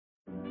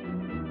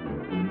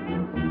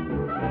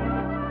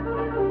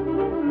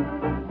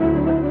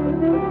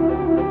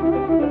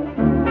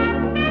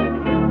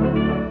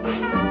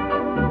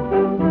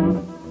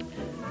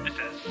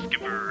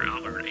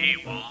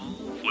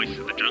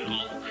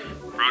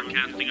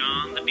broadcasting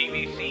on the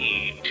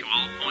DVC to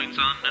all points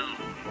unknown.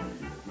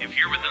 If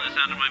you're within the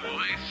sound of my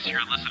voice,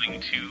 you're listening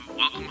to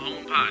Welcome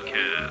Home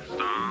Podcast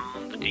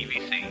on the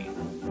DVC.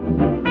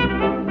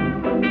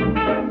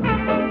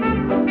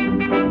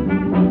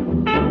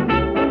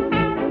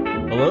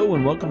 Hello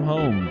and welcome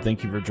home.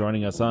 Thank you for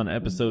joining us on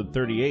episode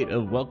 38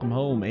 of Welcome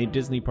Home, a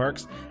Disney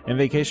Parks and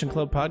Vacation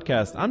Club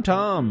podcast. I'm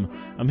Tom.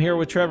 I'm here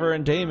with Trevor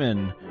and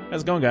Damon.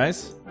 How's it going,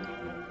 guys?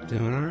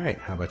 Doing all right.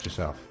 How about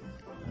yourself?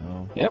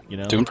 Oh, yep,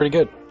 doing pretty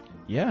good.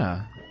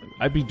 Yeah.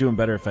 I'd be doing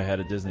better if I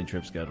had a Disney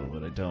trip scheduled,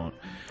 but I don't.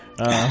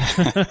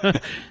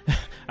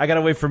 I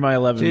gotta wait for my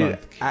 11th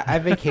month. I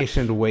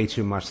vacationed way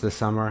too much this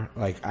summer.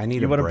 Like, I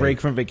need You want a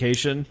break from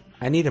vacation?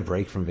 I need a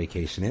break from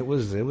vacation. It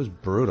was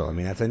brutal. I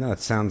mean, I know it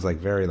sounds like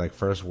very like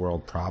first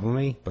world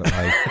problem-y, but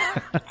like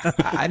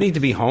I need to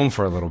be home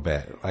for a little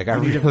bit. Like I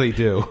really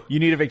do. You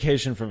need a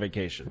vacation from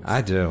vacation.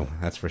 I do.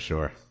 That's for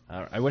sure.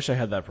 I wish I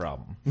had that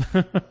problem.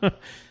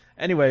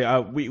 Anyway,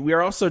 we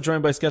are also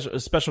joined by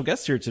special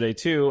guests here today,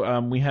 too.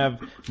 We have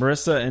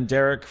Marissa and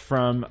Derek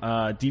from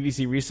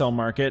DVC Resale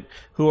Market,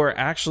 who are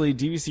actually,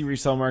 DVC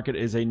Resale Market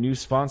is a new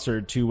sponsor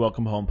to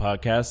Welcome Home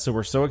Podcast, so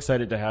we're so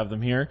excited to have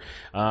them here.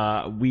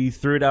 We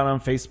threw it out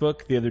on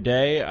Facebook the other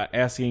day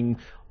asking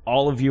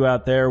all of you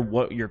out there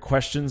what your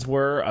questions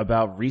were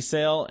about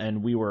resale,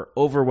 and we were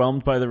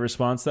overwhelmed by the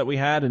response that we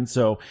had, and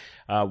so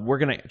we're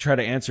going to try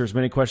to answer as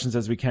many questions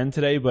as we can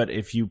today. But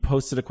if you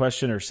posted a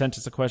question or sent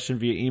us a question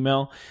via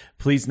email,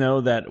 please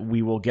know that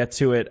we will get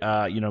to it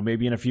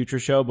maybe in a future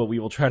show, but we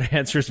will try to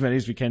answer as many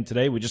as we can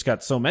today. We just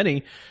got so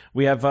many.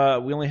 We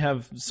only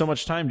have so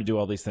much time to do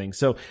all these things.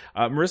 So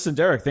Marissa and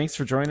Derek, thanks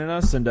for joining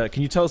us, and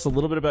can you tell us a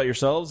little bit about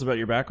yourselves, about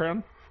your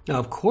background?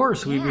 Of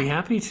course, we'd be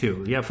happy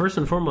to. Yeah, first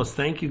and foremost,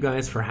 thank you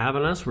guys for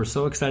having us. We're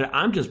so excited.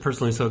 I'm just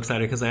personally so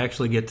excited because I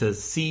actually get to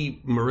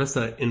see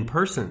Marissa in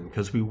person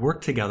because we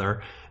work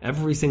together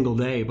every single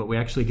day, but we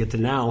actually get to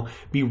now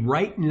be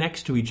right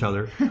next to each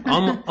other,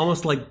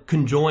 almost like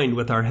conjoined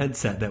with our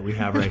headset that we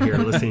have right here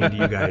listening to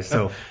you guys.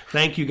 So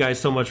thank you guys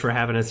so much for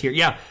having us here.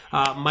 Yeah,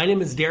 my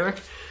name is Derek.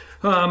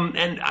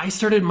 And I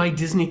started my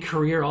Disney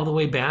career all the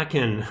way back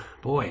in,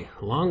 a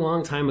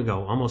long time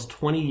ago, almost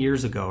 20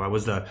 years ago. I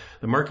was the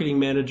marketing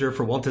manager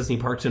for Walt Disney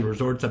Parks and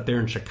Resorts up there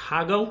in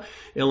Chicago,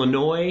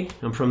 Illinois.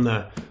 I'm from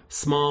the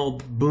small,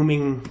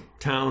 booming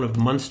town of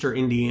Munster,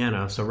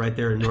 Indiana, so right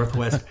there in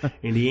northwest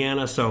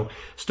Indiana. So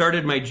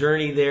started my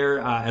journey there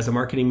as a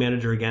marketing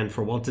manager again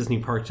for Walt Disney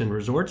Parks and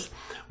Resorts.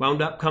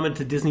 Wound up coming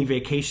to Disney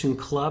Vacation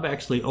Club,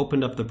 actually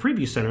opened up the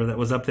preview center that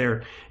was up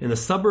there in the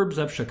suburbs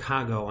of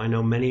Chicago. I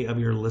know many of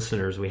your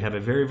listeners, we have a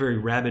very, very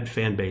rabid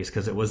fan base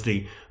because it was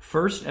the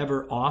first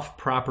ever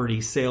off-property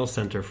sales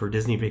center for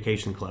Disney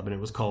Vacation Club, and it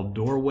was called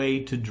Doorway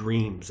to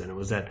Dreams, and it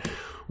was at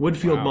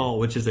Woodfield Mall,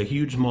 which is a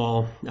huge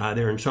mall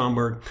there in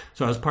Schaumburg.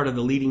 So I was part of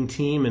the leading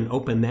team and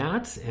opened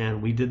that,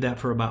 and we did that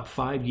for about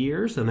 5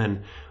 years, and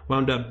then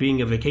wound up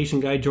being a vacation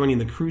guide, joining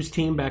the cruise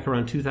team back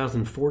around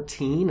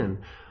 2014, and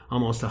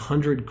almost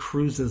 100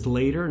 cruises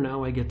later,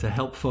 now I get to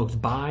help folks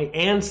buy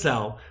and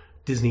sell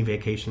Disney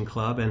Vacation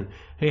Club, and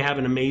I have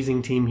an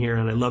amazing team here,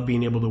 and I love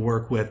being able to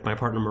work with my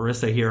partner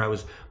Marissa here. I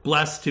was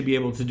blessed to be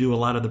able to do a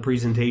lot of the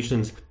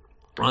presentations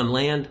on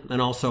land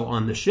and also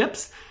on the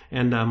ships.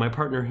 And my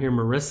partner here,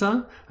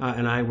 Marissa,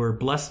 and I were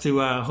blessed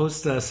to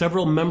host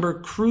several member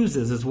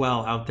cruises as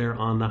well out there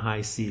on the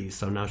high seas.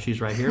 So now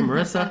she's right here.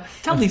 Marissa,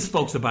 tell these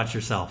folks about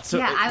yourself. So,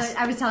 yeah,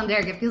 I was telling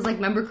Derek, it feels like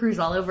member cruise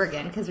all over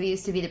again because we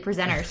used to be the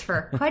presenters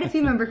for quite a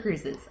few member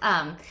cruises.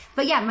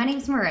 But yeah, my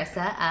name's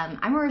Marissa.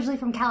 I'm originally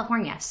from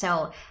California,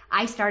 so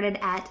I started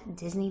at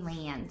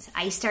Disneyland.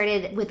 I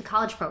started with the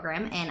college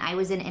program, and I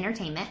was in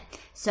entertainment.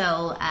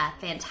 So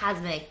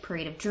Fantasmic,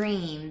 Parade of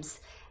Dreams,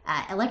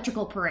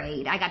 Electrical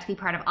Parade. I got to be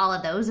part of all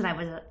of those, and I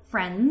was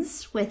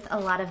friends with a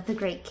lot of the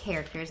great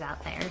characters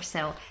out there,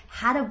 so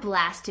had a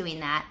blast doing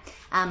that.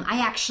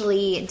 I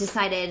actually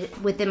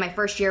decided within my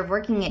first year of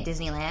working at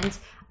Disneyland,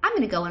 I'm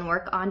going to go and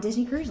work on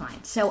Disney Cruise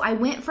Line. So I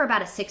went for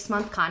about a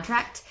 6-month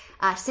contract.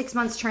 6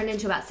 months turned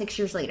into about 6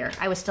 years later.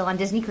 I was still on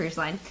Disney Cruise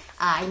Line.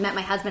 I met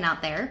my husband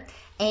out there.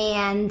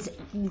 And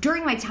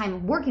during my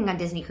time working on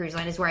Disney Cruise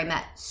Line is where I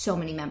met so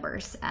many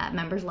members.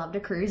 Members love to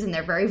cruise, and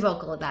they're very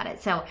vocal about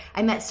it. So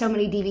I met so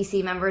many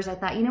DVC members. I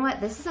thought, you know what?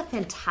 This is a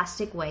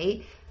fantastic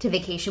way to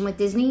vacation with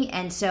Disney.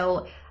 And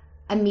so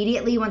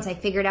immediately, once I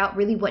figured out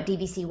really what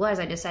DVC was,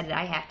 I decided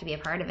I have to be a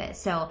part of it.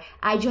 So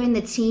I joined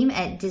the team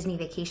at Disney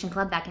Vacation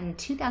Club back in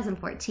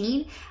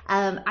 2014.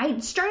 I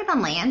started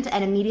on land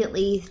and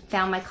immediately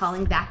found my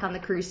calling back on the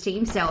cruise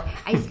team. So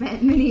I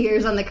spent many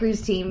years on the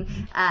cruise team.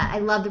 I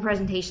love the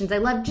presentations. I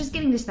love just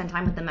getting to spend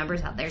time with the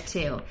members out there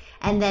too.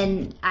 And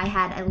then I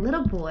had a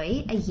little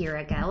boy a year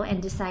ago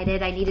and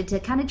decided I needed to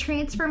kind of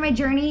transfer my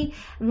journey,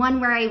 one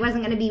where I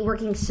wasn't going to be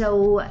working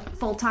so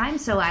full-time.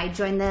 So I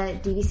joined the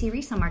DVC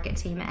Resale Market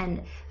team,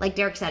 and like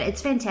Derek said,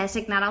 it's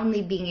fantastic not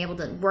only being able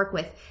to work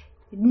with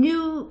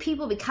new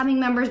people becoming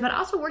members, but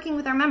also working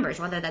with our members,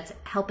 whether that's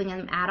helping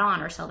them add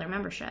on or sell their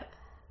membership.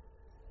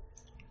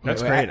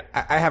 That's great.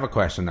 I have a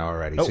question though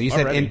already. Oh, so you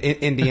said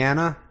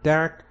Indiana,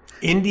 Derek?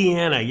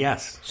 Indiana,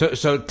 yes.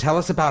 So tell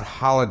us about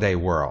Holiday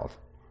World.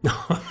 Yeah.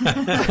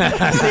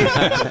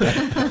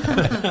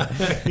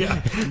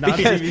 Not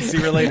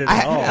DVC related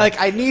at all.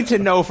 I need to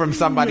know from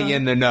somebody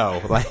in the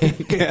know.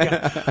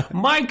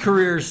 My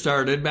career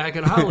started back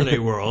at Holiday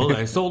World.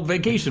 I sold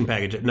vacation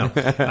packages. No,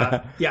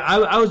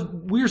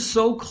 we were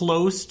so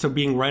close to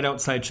being right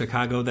outside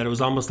Chicago that it was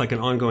almost like an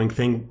ongoing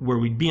thing where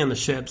we'd be on the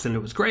ships, and it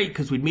was great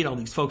because we'd meet all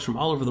these folks from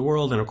all over the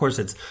world, and of course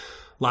it's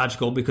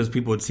logical because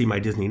people would see my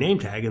Disney name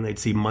tag and they'd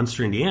see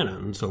Munster, Indiana.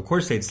 And so, of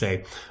course, they'd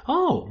say,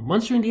 oh,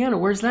 Munster, Indiana,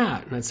 where's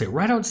that? And I'd say,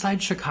 right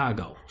outside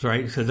Chicago,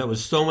 right? Because that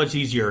was so much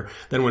easier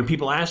than when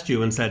people asked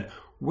you and said,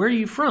 where are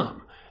you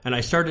from? And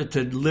I started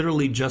to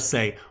literally just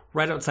say,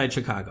 right outside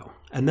Chicago.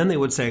 And then they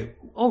would say,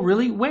 oh,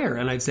 really? Where?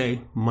 And I'd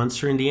say,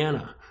 Munster,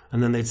 Indiana.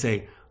 And then they'd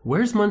say,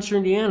 where's Munster,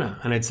 Indiana?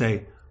 And I'd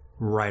say,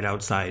 right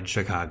outside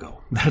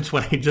Chicago. That's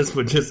what I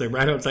would just say,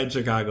 right outside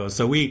Chicago.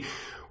 So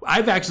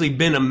I've actually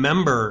been a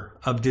member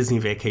of Disney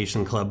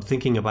Vacation Club.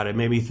 Thinking about it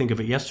made me think of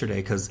it yesterday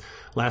because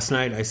last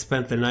night I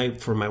spent the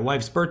night for my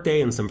wife's birthday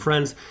and some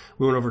friends.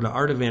 We went over to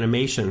Art of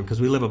Animation because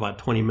we live about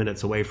 20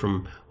 minutes away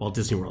from Walt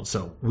Disney World.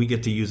 So we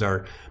get to use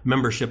our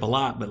membership a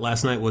lot. But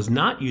last night was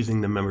not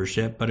using the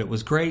membership, but it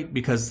was great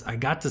because I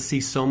got to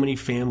see so many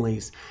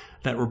families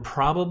that were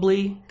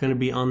probably going to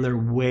be on their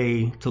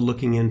way to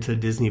looking into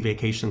Disney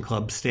Vacation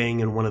Club, staying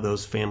in one of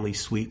those family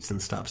suites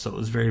and stuff. So it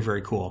was very,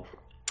 very cool.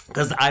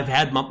 Because I've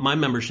had my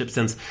membership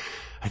since,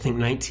 I think,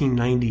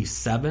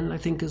 1997, I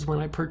think, is when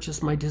I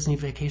purchased my Disney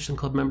Vacation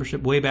Club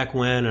membership, way back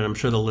when. And I'm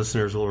sure the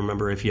listeners will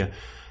remember if you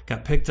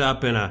got picked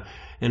up in a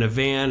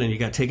van and you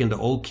got taken to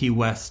Old Key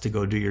West to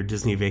go do your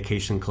Disney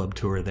Vacation Club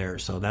tour there.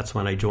 So that's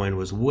when I joined,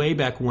 was way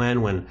back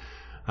when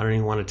I don't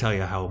even want to tell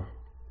you how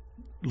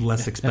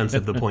less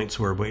expensive the points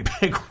were way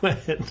back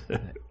when.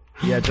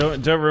 Yeah,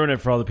 don't ruin it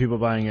for all the people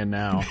buying in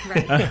now.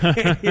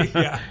 Right.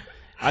 Yeah.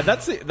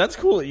 That's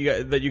cool that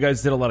you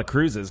guys did a lot of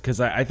cruises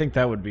because I think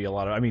that would be a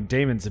lot of. I mean,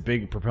 Damon's a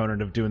big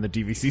proponent of doing the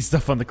DVC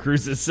stuff on the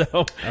cruises,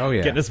 so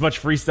getting as much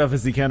free stuff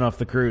as he can off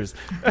the cruise.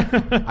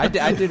 I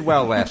did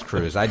well last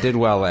cruise.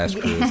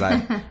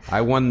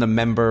 I won the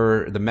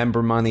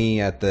member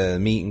money at the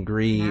meet and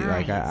greet.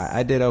 Nice. Like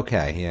I did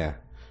okay. Yeah,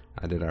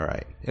 I did all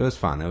right. It was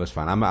fun.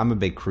 I'm a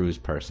big cruise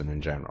person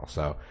in general,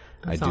 so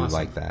That's I do awesome.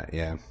 like that.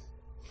 Yeah.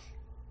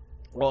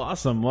 Well,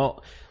 awesome.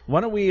 Well, why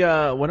don't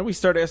we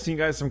start asking you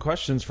guys some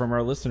questions from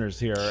our listeners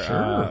here?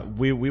 Sure.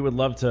 We would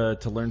love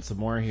to learn some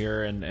more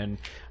here, and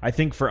I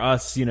think for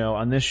us,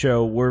 on this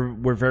show,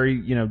 we're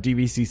very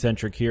DVC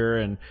centric here,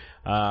 and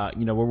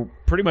we're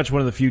pretty much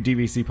one of the few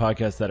DVC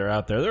podcasts that are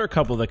out there. There are a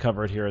couple that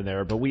cover it here and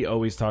there, but we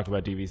always talk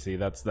about DVC.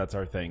 That's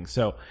our thing.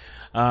 So,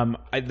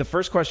 the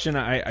first question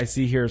I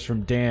see here is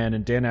from Dan,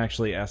 and Dan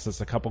actually asked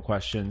us a couple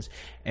questions,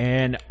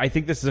 and I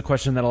think this is a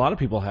question that a lot of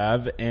people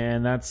have,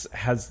 and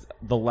has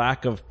the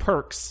lack of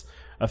perks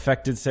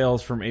affected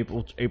sales from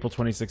April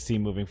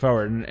 2016 moving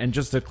forward. And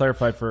just to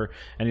clarify for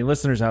any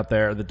listeners out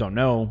there that don't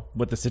know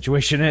what the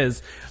situation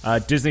is,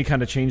 Disney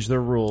kind of changed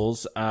their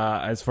rules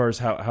as far as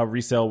how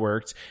resale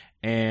worked.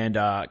 And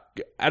I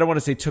don't want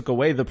to say took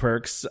away the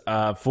perks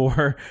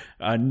for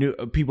new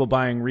people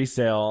buying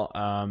resale,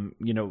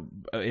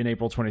 in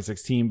April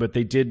 2016, but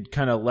they did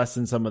kind of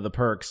lessen some of the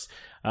perks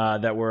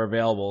that were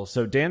available.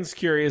 So Dan's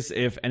curious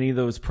if any of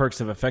those perks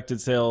have affected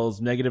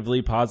sales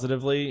negatively,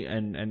 positively,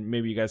 and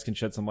maybe you guys can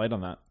shed some light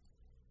on that.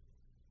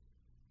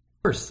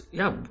 Of course.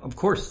 Yeah, of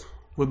course.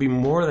 Would be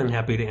more than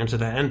happy to answer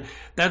that. And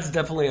that's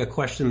definitely a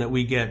question that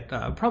we get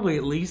probably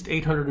at least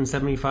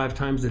 875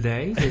 times a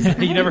day.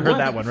 You never heard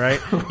that one,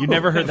 right? You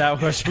never heard that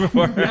question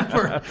before?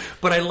 Never.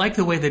 But I like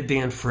the way that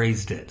Dan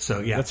phrased it. So,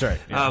 yeah. That's right.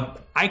 Yeah.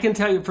 I can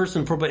tell you first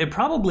and foremost, but it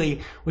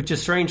probably, which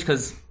is strange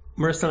because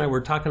Marissa and I were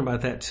talking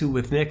about that too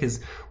with Nick,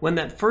 is when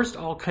that first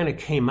all kind of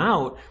came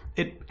out,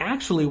 it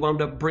actually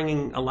wound up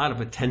bringing a lot of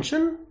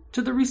attention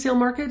to the resale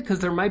market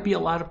because there might be a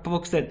lot of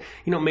folks that,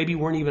 maybe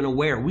weren't even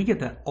aware. We get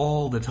that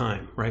all the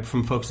time, right?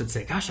 From folks that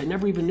say, gosh, I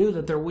never even knew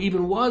that there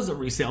even was a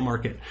resale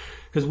market.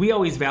 Because we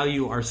always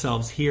value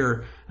ourselves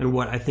here, and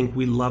what I think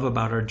we love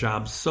about our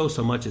jobs so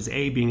much is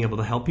A, being able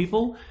to help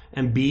people,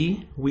 and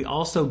B, we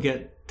also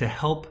get to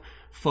help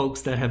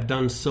folks that have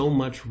done so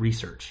much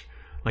research.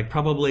 Like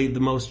probably the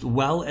most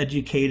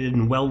well-educated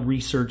and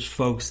well-researched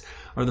folks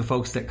are the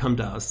folks that come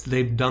to us.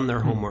 They've done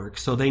their homework,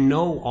 so they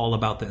know all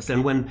about this.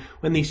 And when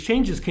these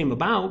changes came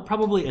about,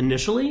 probably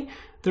initially,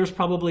 there's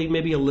probably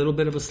maybe a little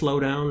bit of a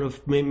slowdown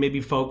of maybe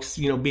folks,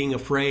 being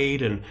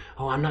afraid and,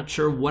 I'm not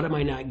sure, what am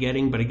I not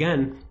getting? But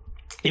again,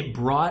 it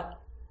brought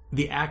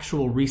the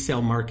actual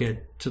resale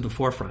market to the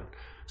forefront.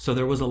 So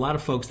there was a lot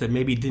of folks that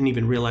maybe didn't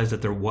even realize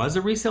that there was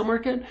a resale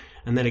market.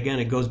 And then again,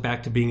 it goes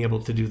back to being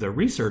able to do their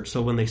research.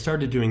 So when they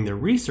started doing their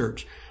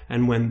research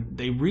and when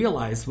they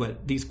realized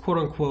what these quote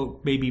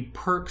unquote maybe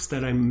perks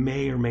that I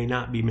may or may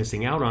not be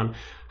missing out on,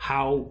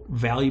 how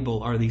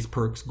valuable are these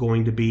perks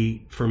going to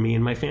be for me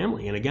and my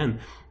family? And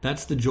again,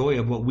 that's the joy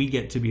of what we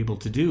get to be able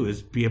to do,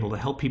 is be able to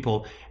help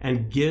people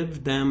and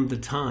give them the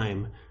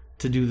time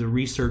to do the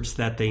research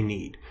that they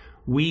need.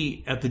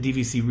 we at the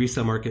DVC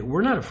Resale Market,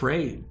 we're not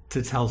afraid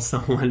to tell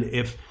someone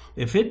if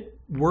it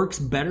works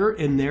better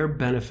in their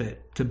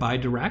benefit to buy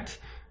direct,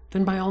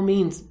 then by all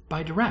means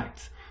buy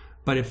direct.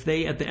 But if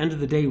they, at the end of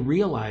the day,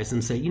 realize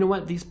and say, you know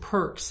what, these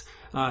perks,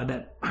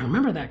 that I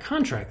remember that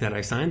contract that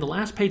I signed, the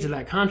last page of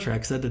that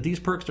contract said that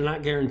these perks are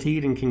not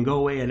guaranteed and can go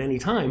away at any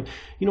time.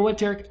 You know what,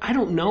 Derek, I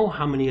don't know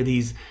how many of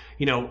these,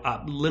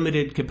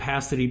 limited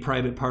capacity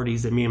private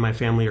parties that me and my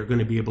family are going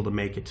to be able to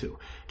make it to.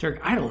 Derek,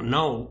 I don't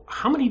know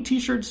how many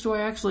t-shirts do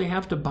I actually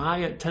have to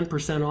buy at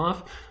 10%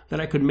 off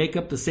that I could make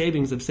up the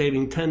savings of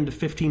saving $10,000 to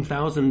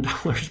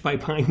 $15,000 by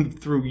buying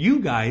through you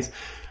guys.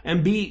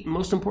 And B,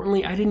 most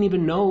importantly, I didn't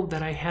even know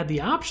that I had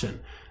the option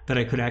that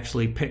I could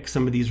actually pick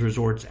some of these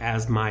resorts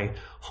as my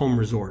home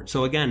resort.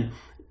 So again,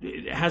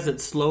 has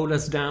it slowed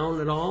us down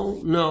at all?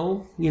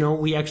 No.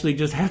 We actually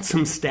just had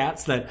some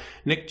stats that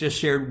Nick just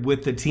shared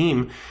with the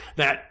team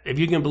that, if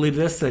you can believe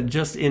this, that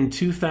just in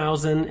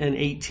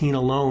 2018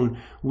 alone,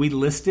 we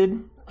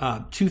listed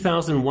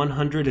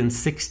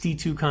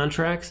 2,162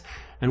 contracts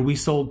and we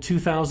sold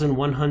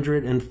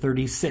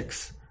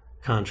 2,136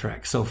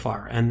 contracts so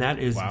far. And that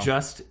is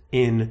just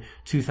in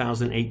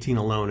 2018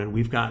 alone. And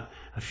we've got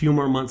a few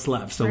more months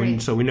left. So we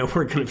know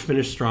we're going to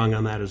finish strong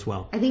on that as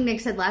well. I think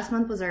Nick said last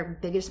month was our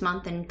biggest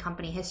month in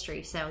company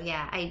history. So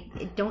yeah, I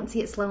don't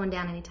see it slowing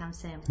down anytime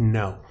soon.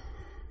 No.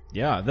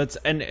 Yeah, that's,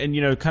 and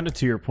kind of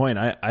to your point,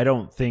 I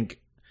don't think,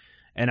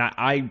 and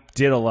I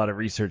did a lot of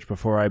research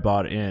before I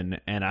bought in,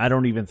 and I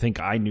don't even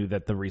think I knew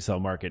that the resale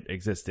market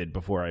existed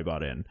before I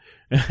bought in.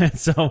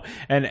 So,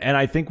 and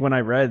I think when I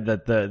read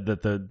that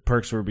the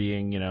perks were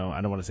being,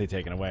 I don't want to say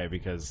taken away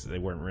because they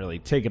weren't really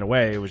taken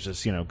away. It was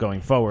just, going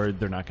forward,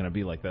 they're not going to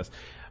be like this.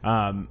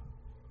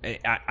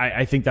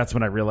 I think that's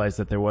when I realized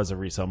that there was a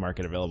resale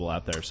market available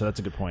out there. So that's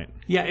a good point.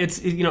 Yeah,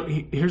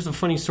 here's a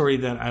funny story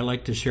that I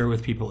like to share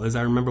with people is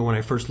I remember when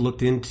I first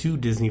looked into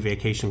Disney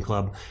Vacation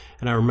Club,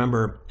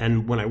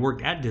 and when I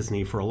worked at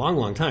Disney for a long,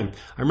 long time,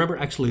 I remember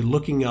actually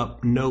looking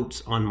up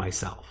notes on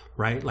myself,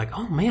 right? Like,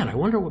 oh man, I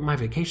wonder what my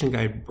vacation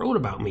guide wrote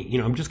about me.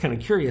 I'm just kind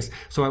of curious.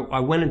 So I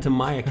went into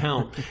my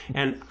account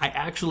and I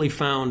actually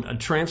found a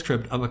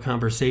transcript of a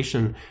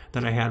conversation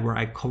that I had where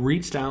I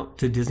reached out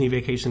to Disney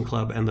Vacation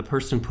Club and the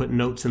person put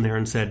notes in there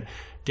and said,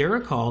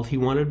 Derek called. He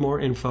wanted more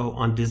info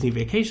on Disney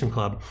Vacation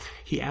Club.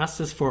 He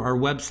asked us for our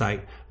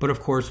website, but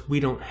of course we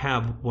don't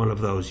have one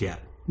of those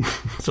yet.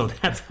 So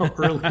that's how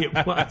early it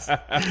was.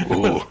 I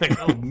was like,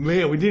 oh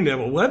man, we didn't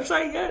have a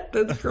website yet?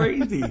 That's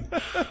crazy.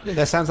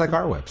 That sounds like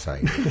our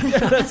website.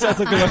 That sounds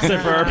like the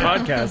website for our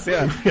podcast.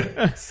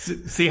 Yeah.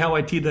 See how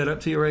I teed that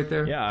up to you right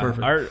there? Yeah.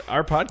 Perfect.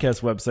 Our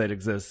podcast website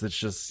exists. It's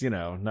just,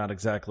 not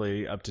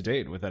exactly up to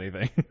date with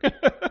anything.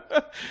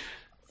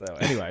 So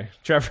anyway,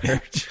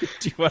 Trevor,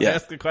 do you want to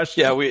ask a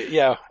question?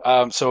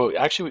 So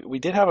actually, we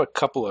did have a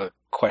couple of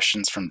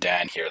questions from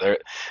Dan here.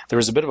 There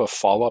was a bit of a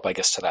follow-up, I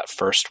guess, to that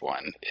first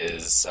one.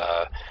 Is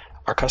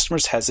are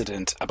customers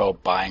hesitant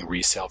about buying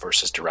resale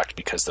versus direct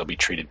because they'll be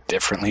treated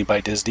differently by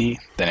Disney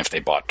than if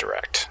they bought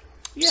direct?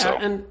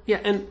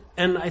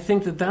 And I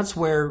think that's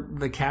where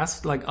the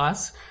cast like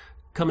us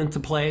come into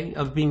play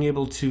of being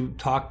able to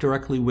talk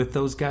directly with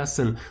those guests,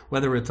 and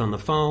whether it's on the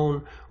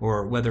phone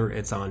or whether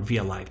it's on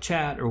via live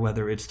chat or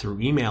whether it's through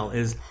email,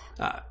 is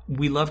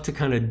we love to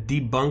kind of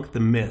debunk the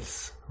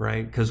myths,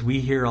 right? Because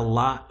we hear a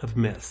lot of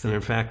myths. And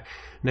in fact,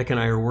 Nick and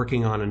I are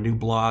working on a new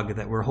blog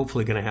that we're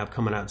hopefully going to have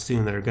coming out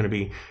soon that are going to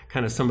be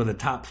kind of some of the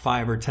top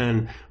 5 or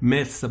 10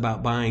 myths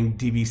about buying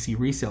DVC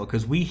resale,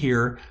 because we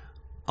hear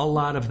a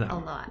lot of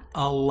them.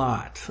 A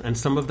lot. And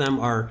some of them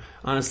are,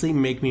 honestly,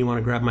 make me want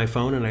to grab my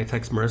phone and I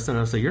text Marissa and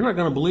I'll say, you're not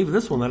going to believe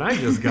this one that I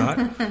just got.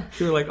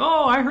 She's like,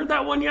 oh, I heard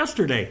that one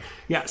yesterday.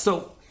 Yeah,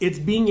 so it's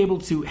being able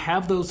to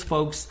have those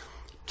folks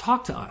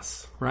talk to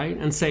us, right?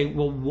 And say,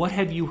 well, what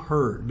have you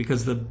heard?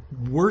 Because the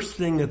worst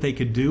thing that they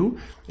could do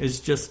is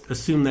just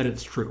assume that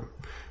it's true.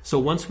 So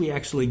once we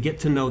actually get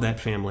to know that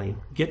family,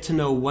 get to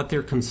know what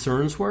their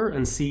concerns were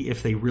and see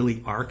if they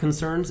really are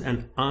concerns.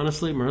 And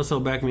honestly, Marissa will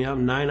back me up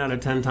 9 out of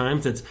 10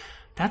 times.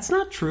 That's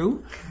not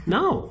true.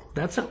 No,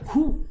 that's not,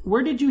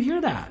 where did you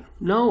hear that?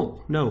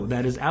 No,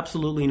 that is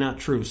absolutely not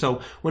true. So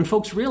when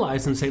folks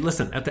realize and say,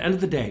 listen, at the end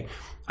of the day,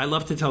 I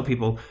love to tell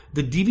people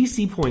the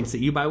DVC points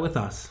that you buy with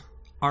us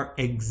are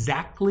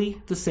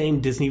exactly the same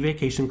Disney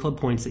Vacation Club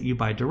points that you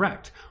buy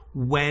direct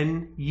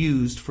when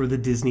used for the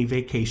Disney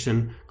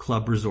Vacation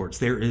Club resorts.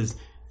 There is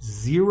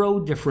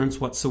zero difference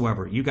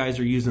whatsoever. You guys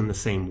are using the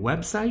same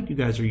website. You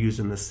guys are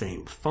using the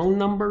same phone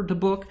number to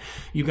book.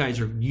 You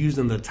guys are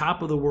using the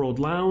Top of the World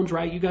Lounge,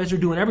 right? You guys are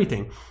doing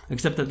everything.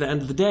 Except at the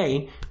end of the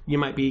day, you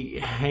might be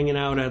hanging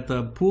out at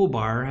the pool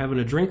bar having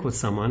a drink with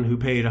someone who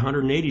paid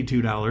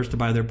 $182 to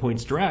buy their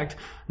points direct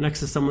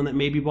next to someone that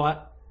maybe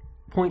bought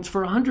points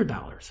for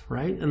 $100,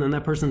 right? And then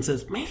that person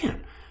says,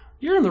 man,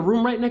 you're in the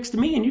room right next to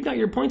me and you got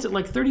your points at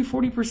like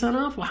 30-40%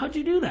 off. Well, how'd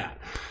you do that?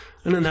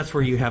 And then that's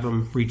where you have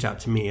them reach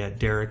out to me at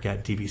Derek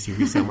at DVC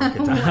Resale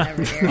Market.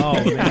 Whatever, Derek. Oh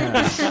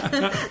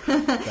man.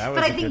 But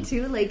I think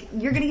too, like,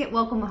 you're going to get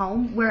welcome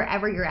home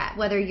wherever you're at,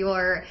 whether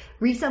you're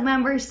resale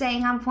members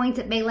staying on points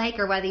at Bay Lake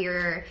or whether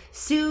you're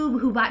Sue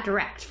who bought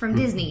direct from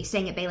Disney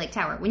staying at Bay Lake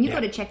Tower. When you go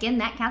to check in,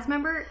 that cast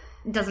member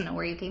doesn't know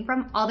where you came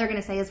from. All they're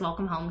going to say is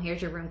welcome home,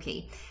 here's your room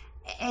key.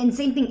 And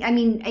same thing, I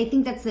mean, I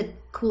think that's the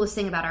coolest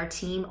thing about our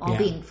team, all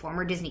being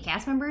former Disney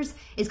cast members,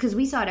 is because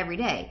we saw it every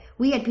day.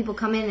 We had people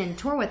come in and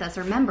tour with us,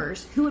 or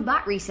members who had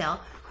bought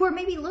resale, who are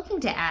maybe looking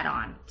to add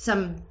on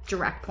some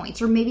direct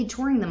points, or maybe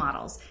touring the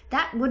models.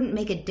 That wouldn't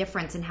make a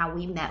difference in how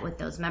we met with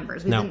those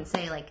members. We wouldn't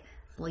say, like,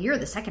 well, you're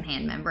the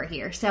secondhand member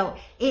here. So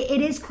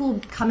it is cool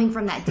coming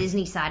from that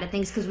Disney side of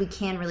things, because we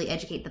can really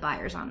educate the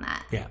buyers on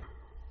that. Yeah.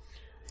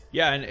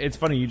 Yeah, and it's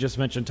funny, you just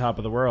mentioned Top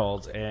of the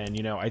World, and,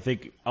 you know, I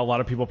think a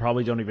lot of people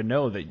probably don't even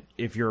know that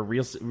if you're a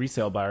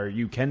resale buyer,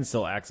 you can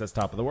still access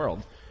Top of the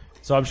World.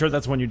 So I'm sure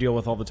that's one you deal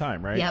with all the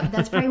time, right? Yeah,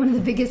 that's probably one of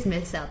the biggest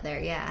myths out there,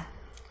 yeah.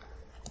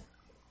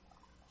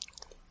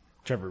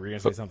 Trevor, were you going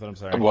to say something? I'm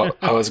sorry. Well,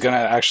 I was going to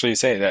actually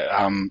say that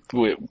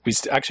we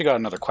actually got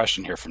another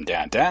question here from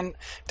Dan. Dan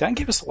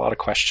gave us a lot of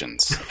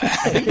questions.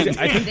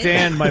 I think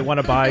Dan might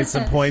want to buy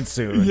some points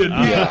soon.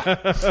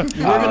 Yeah.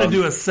 We're going to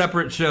do a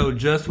separate show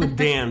just with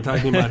Dan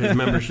talking about his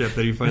membership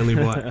that he finally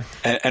bought.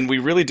 And we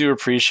really do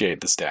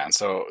appreciate this, Dan.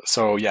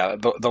 So yeah,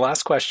 the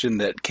last question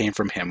that came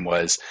from him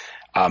was,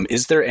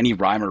 is there any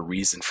rhyme or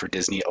reason for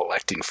Disney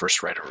electing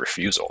first right of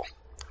refusal?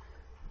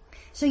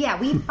 So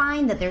yeah, we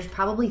find that there's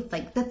probably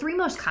like the three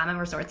most common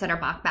resorts that are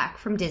bought back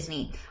from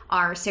Disney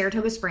are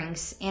Saratoga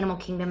Springs, Animal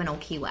Kingdom, and Old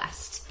Key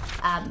West.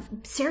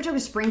 Saratoga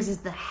Springs is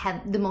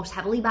the most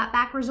heavily bought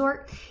back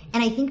resort,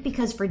 and I think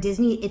because for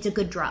Disney it's a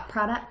good drop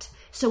product.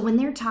 So when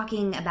they're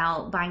talking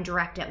about buying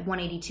direct at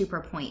 $182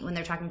 per point, when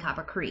they're talking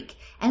Copper Creek,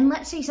 and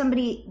let's say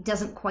somebody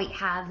doesn't quite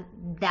have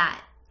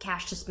that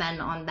cash to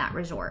spend on that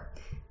resort.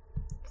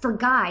 For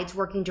guides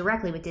working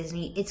directly with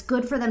Disney, it's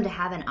good for them to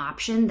have an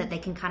option that they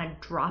can kind of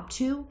drop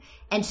to.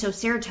 And so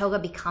Saratoga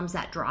becomes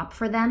that drop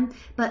for them.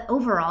 But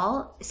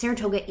overall,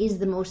 Saratoga is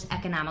the most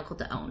economical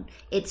to own.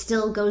 It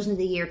still goes into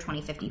the year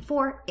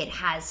 2054. It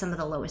has some of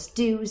the lowest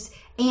dues,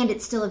 and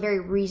it's still a very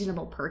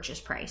reasonable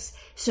purchase price.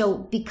 So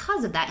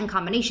because of that, in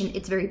combination,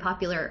 it's very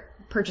popular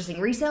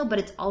purchasing resale, but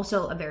it's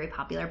also a very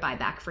popular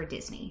buyback for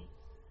Disney.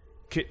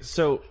 Okay,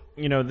 so,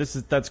 you know,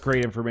 that's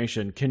great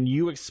information. Can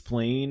you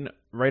explain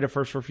right of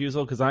first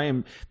refusal? Because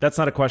that's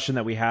not a question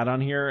that we had on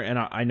here, and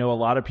I know a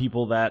lot of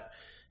people that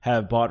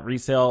have bought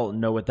resale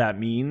know what that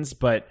means,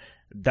 but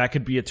that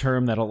could be a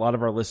term that a lot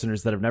of our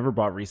listeners that have never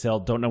bought resale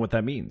don't know what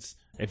that means.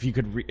 If you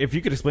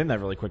could explain that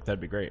really quick,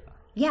 that'd be great.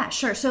 Yeah,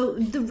 sure. So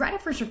the right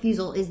of first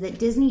refusal is that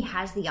Disney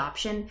has the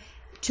option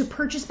to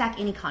purchase back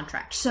any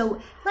contract.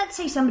 So let's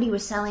say somebody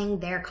was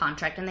selling their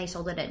contract and they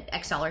sold it at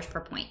X dollars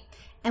per point,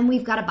 and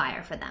we've got a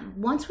buyer for them.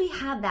 Once we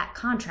have that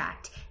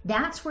contract,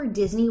 that's where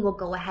Disney will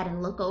go ahead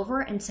and look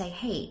over and say,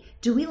 hey,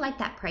 do we like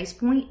that price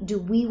point? Do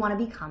we want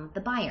to become the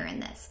buyer in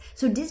this?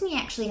 So Disney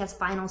actually has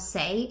final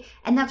say,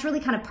 and that's really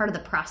kind of part of the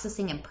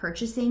processing and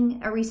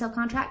purchasing a resale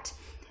contract.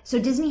 So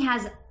Disney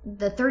has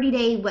the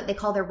 30-day, what they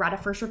call their right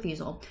of first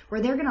refusal, where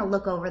they're going to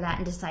look over that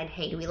and decide,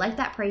 hey, do we like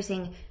that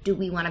pricing? Do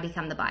we want to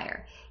become the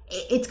buyer?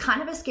 It's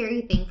kind of a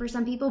scary thing for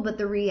some people, but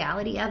the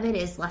reality of it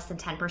is less than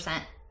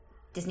 10%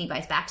 Disney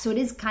buys back. So it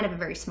is kind of a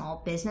very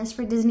small business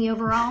for Disney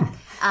overall.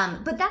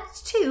 But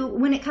that's too,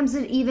 when it comes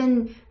to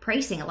even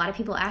pricing, a lot of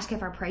people ask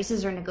if our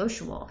prices are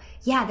negotiable.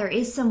 Yeah, there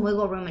is some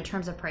wiggle room in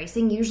terms of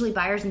pricing. Usually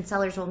buyers and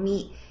sellers will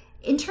meet.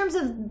 In terms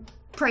of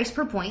price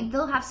per point,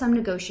 they'll have some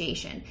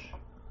negotiation.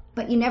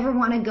 But you never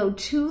want to go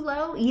too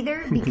low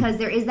either, because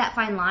there is that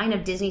fine line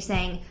of Disney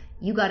saying,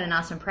 you got an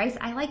awesome price,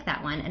 I like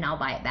that one, and I'll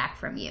buy it back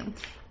from you.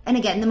 And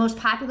again, the most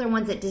popular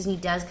ones that Disney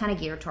does kind of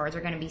gear towards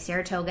are going to be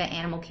Saratoga,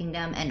 Animal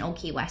Kingdom, and Old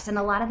Key West. And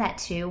a lot of that,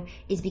 too,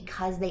 is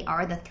because they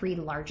are the three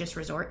largest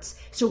resorts.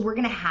 So we're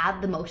going to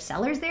have the most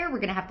sellers there. We're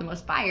going to have the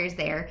most buyers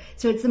there.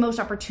 So it's the most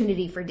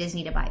opportunity for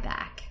Disney to buy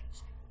back.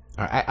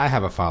 I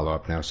have a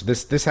follow-up now. So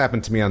this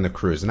happened to me on the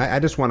cruise, and I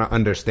just want to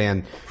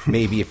understand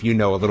maybe if you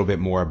know a little bit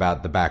more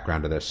about the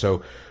background of this.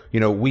 So,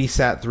 you know, we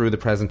sat through the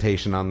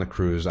presentation on the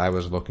cruise. I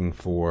was looking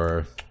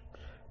for,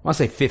 I'll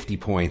say 50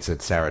 points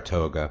at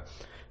Saratoga.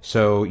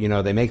 So, you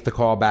know, they make the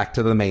call back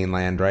to the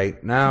mainland,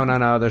 right?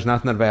 No, there's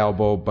nothing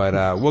available,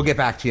 but we'll get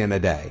back to you in a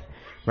day,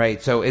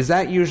 right? So is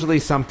that usually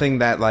something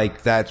that,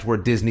 like, that's where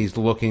Disney's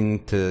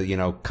looking to, you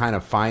know, kind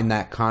of find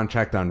that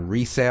contract on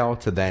resale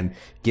to then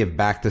give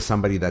back to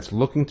somebody that's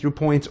looking through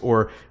points?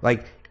 Or,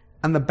 like,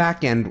 on the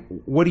back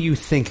end, what do you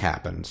think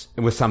happens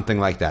with something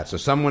like that? So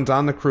someone's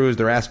on the cruise,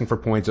 they're asking for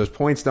points, those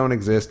points don't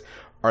exist.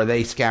 Are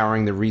they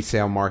scouring the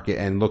resale market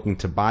and looking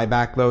to buy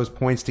back those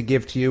points to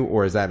give to you,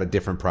 or is that a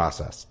different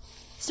process?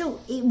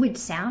 So it would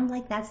sound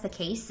like that's the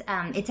case.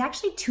 It's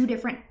actually two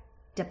different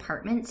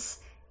departments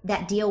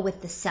that deal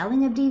with the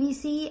selling of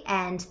DVC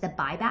and the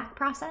buyback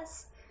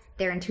process.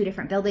 They're in 2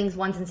 different buildings.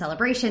 One's in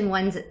Celebration,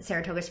 one's at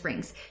Saratoga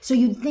Springs. So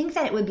you'd think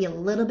that it would be a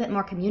little bit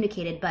more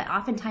communicated, but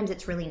oftentimes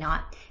it's really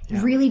not.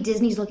 Yeah. Really,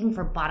 Disney's looking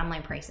for bottom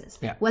line prices.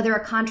 Yeah. Whether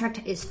a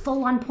contract is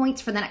full on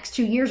points for the next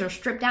 2 years or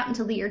stripped out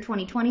until the year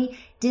 2020,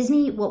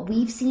 Disney, what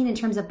we've seen in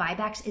terms of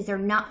buybacks is they're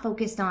not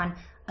focused on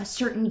a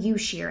certain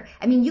use year.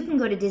 I mean, you can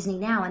go to Disney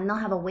now and they'll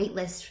have a wait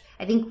list.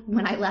 I think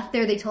when I left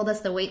there, they told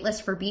us the wait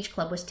list for Beach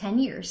Club was 10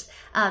 years.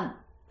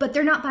 But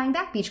they're not buying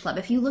back Beach Club.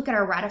 If you look at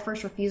our right of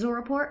first refusal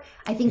report,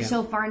 I think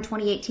so far in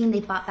 2018,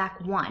 they bought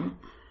back 1.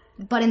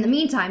 But in the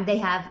meantime, they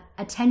have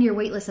a 10-year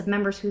wait list of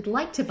members who'd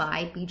like to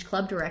buy Beach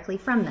Club directly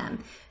from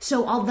them.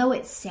 So although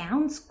it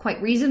sounds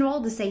quite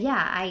reasonable to say,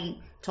 yeah, I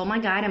told my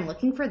guide I'm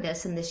looking for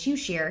this in this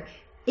use year,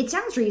 it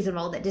sounds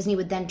reasonable that Disney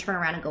would then turn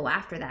around and go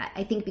after that.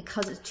 I think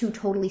because it's 2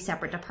 totally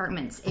separate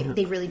departments,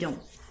 they really don't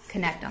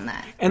connect on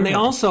that. And they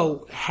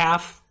also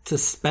have to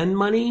spend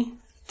money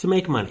to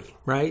make money,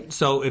 right?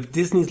 So if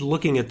Disney's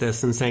looking at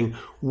this and saying,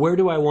 where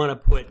do I want to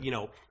put,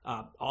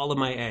 all of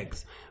my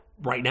eggs?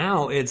 Right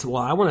now, it's,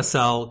 well, I want to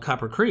sell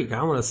Copper Creek.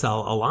 I want to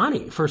sell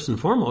Alani, first and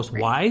foremost.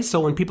 Right. Why? So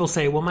when people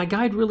say, well, my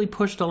guide really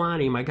pushed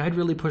Alani, my guide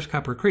really pushed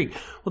Copper Creek.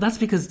 Well, that's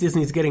because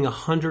Disney's getting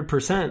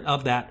 100%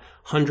 of that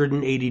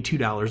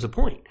 $182 a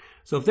point.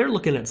 So if they're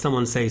looking at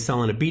someone, say,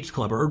 selling a Beach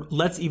Club, or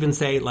let's even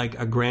say like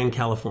a Grand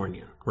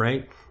Californian,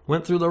 right?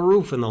 Went through the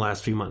roof in the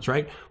last few months,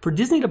 right? For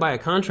Disney to buy a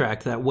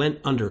contract that went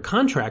under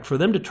contract, for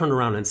them to turn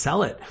around and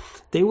sell it,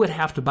 they would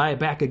have to buy it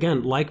back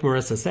again, like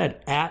Marissa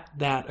said, at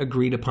that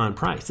agreed upon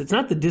price. It's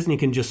not that Disney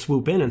can just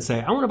swoop in and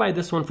say, I want to buy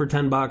this one for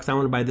 $10, I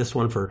want to buy this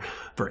one for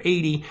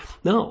 $80.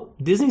 No,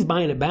 Disney's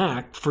buying it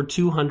back for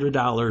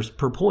 $200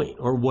 per point,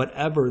 or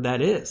whatever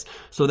that is.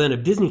 So then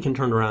if Disney can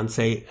turn around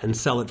and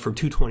sell it for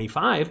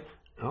 $225,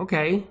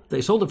 okay,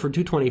 they sold it for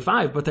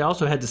 $225, but they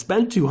also had to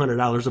spend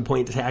 $200 a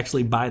point to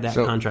actually buy that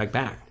contract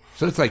back.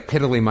 So it's like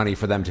piddly money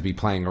for them to be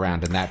playing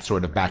around in that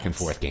sort of back and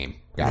forth game.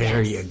 Gotcha.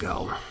 There you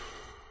go.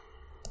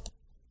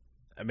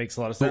 That makes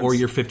a lot of sense. Or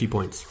your 50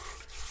 points.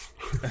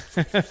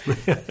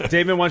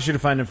 Damon wants you to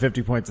find him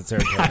 50 points at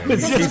Saratoga. I was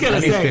just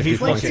going to say,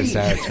 he's looking.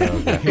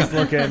 He's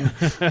looking.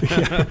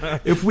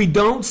 If we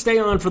don't stay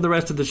on for the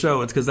rest of the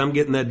show, it's because I'm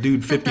getting that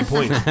dude 50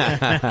 points.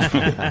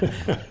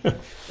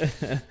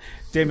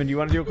 Damon, do you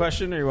want to do a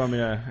question, or you want me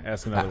to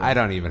ask another one? I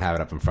don't even have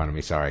it up in front of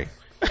me, sorry.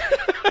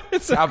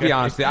 I'll be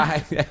honest.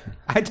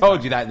 I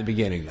told you that in the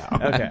beginning, though.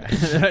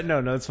 Okay.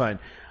 No, that's fine.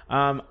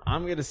 I'm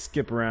going to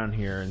skip around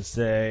here and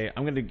say,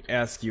 I'm going to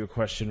ask you a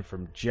question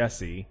from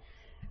Jesse.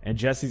 And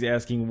Jesse's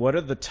asking, what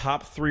are the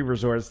top 3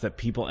 resorts that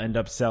people end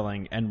up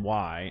selling and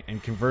why?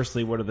 And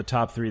conversely, what are the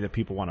top 3 that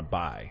people want to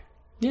buy?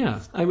 Yeah.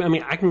 I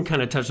mean, I can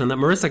kind of touch on that.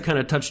 Marissa kind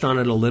of touched on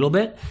it a little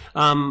bit.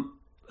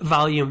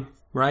 Volume.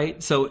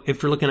 Right? So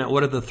if you're looking at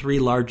what are the 3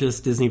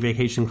 largest Disney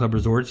Vacation Club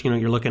resorts,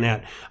 you're looking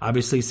at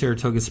obviously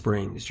Saratoga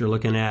Springs, you're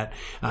looking at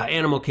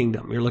Animal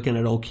Kingdom, you're looking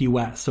at Old Key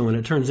West. So when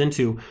it turns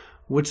into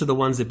which are the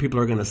ones that people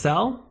are going to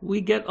sell,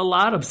 we get a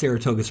lot of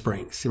Saratoga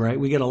Springs, right?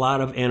 We get a lot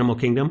of Animal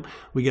Kingdom,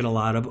 we get a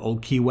lot of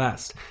Old Key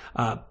West.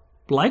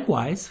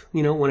 Likewise,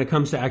 when it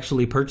comes to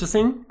actually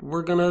purchasing,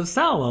 we're going to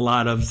sell a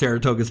lot of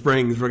Saratoga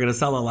Springs, we're going to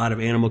sell a lot of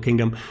Animal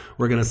Kingdom,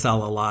 we're going to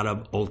sell a lot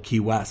of Old Key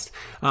West.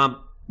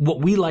 What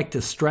we like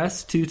to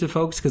stress to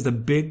folks, because the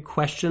big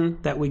question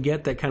that we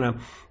get that kind of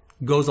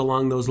goes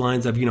along those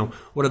lines of,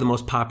 what are the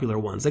most popular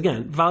ones?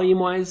 Again,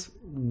 volume-wise,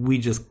 we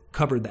just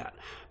covered that.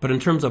 But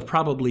in terms of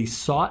probably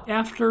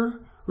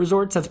sought-after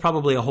resorts, that's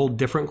probably a whole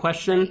different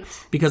question,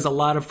 because a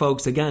lot of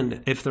folks,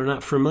 again, if they're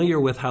not familiar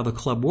with how the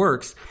club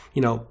works,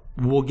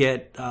 we'll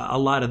get a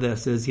lot of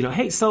this is,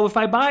 hey, so if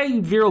I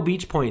buy Vero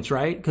Beach points,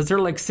 right, because they're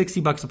like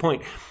 $60 a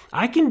point,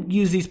 I can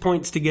use these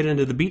points to get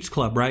into the beach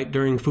club, right,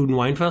 during Food and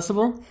Wine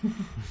Festival.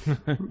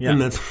 Yeah.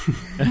 And that's,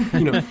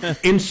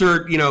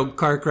 insert,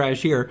 car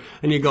crash here.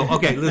 And you go,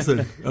 okay,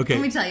 listen, okay.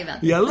 Let me tell you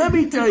about this. Yeah, let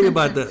me tell you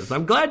about this.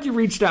 I'm glad you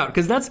reached out,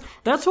 because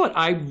that's what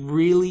I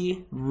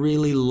really,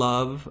 really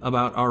love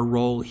about our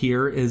role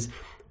here is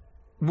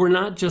we're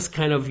not just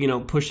kind of,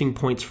 pushing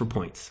points for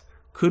points.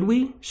 Could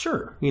we?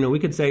 Sure. We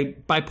could say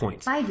buy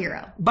points. Buy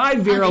Vero. Buy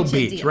Vero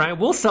Beach, right?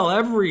 We'll sell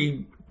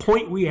every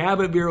point we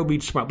have at Vero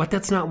Beach tomorrow, but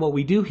that's not what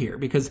we do here,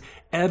 because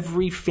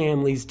every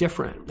family's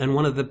different. And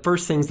one of the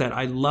first things that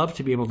I love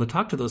to be able to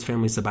talk to those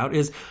families about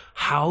is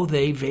how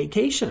they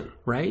vacation,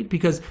 right?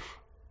 Because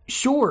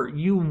sure,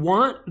 you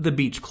want the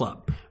beach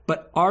club,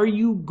 but are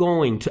you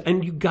going to,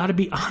 and you got to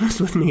be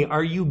honest with me,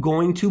 are you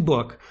going to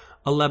book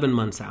 11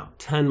 months out,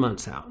 10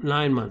 months out,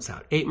 9 months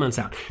out, 8 months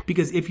out?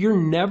 Because if you're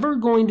never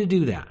going to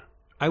do that,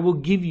 I will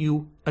give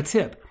you a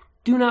tip.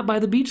 Do not buy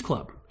the beach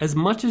club. As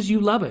much as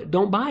you love it,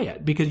 don't buy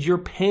it, because you're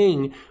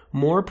paying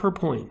more per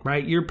point,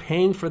 right? You're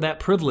paying for that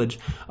privilege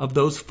of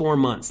those 4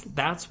 months.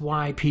 That's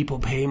why people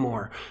pay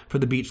more for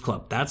the beach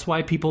club. That's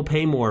why people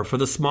pay more for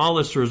the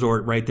smallest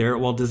resort right there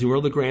at Walt Disney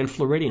World, the Grand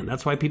Floridian.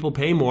 That's why people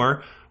pay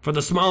more for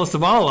the smallest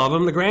of all of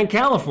them, the Grand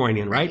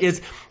Californian, right?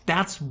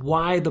 That's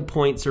why the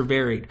points are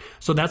varied.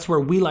 So that's where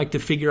we like to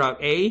figure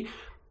out,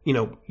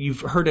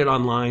 you've heard it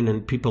online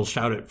and people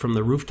shout it from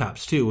the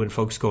rooftops too when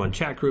folks go in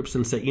chat groups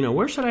and say,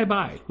 where should I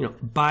buy?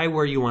 Buy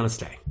where you want to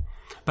stay.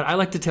 But I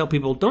like to tell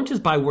people, don't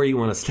just buy where you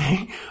want to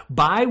stay.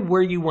 Buy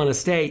where you want to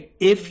stay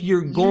if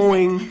you're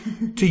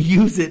going to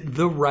use it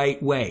the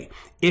right way.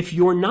 If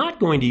you're not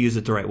going to use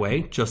it the right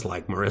way, just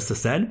like Marissa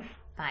said,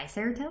 Buy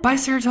Saratoga. Buy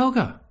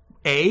Saratoga.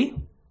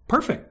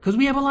 Perfect, because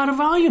we have a lot of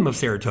volume of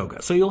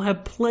Saratoga. So you'll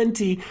have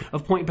plenty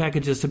of point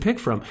packages to pick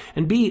from.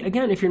 And B,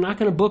 again, if you're not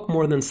going to book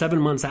more than 7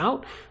 months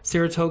out,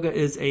 Saratoga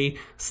is a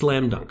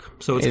slam dunk.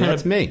 So it's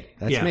that's me.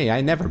 That's me.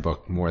 I never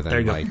book more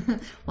than like...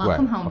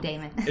 Welcome home,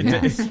 Damon.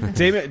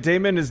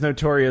 Damon is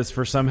notorious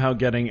for somehow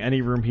getting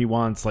any room he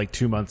wants like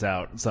 2 months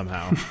out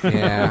somehow.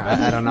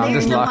 Yeah, I don't know. I'm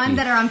There's just the lucky. ones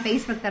that are on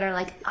Facebook that are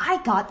like,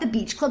 I got the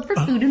beach club for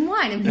food and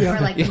wine. And people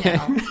are like,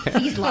 no,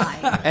 he's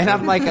lying. And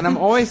I'm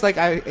always like,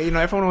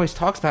 everyone always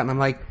talks about it, and I'm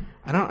like,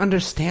 I don't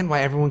understand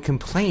why everyone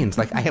complains.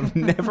 Like, I have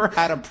never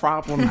had a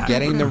problem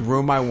getting the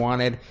room I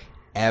wanted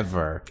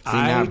ever. See, now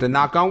I have to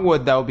knock on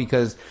wood, though,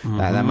 because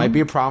that might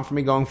be a problem for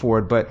me going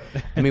forward. But,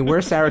 I mean,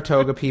 we're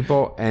Saratoga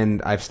people,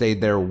 and I've stayed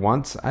there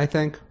once, I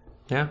think.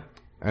 Yeah.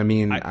 I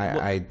mean,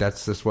 I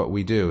that's just what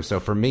we do.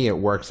 So for me, it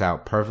works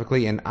out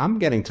perfectly. And I'm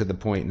getting to the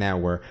point now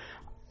where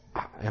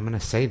I'm going to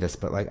say this,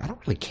 but, like, I don't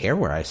really care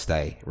where I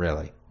stay,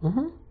 really.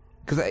 Mm-hmm.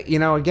 Because,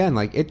 again,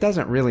 like, it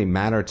doesn't really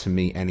matter to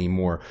me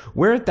anymore.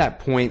 We're at that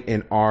point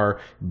in our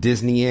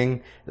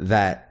Disneying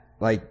that,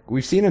 like,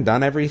 we've seen and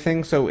done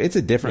everything, so it's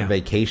a different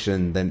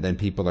vacation than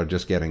people are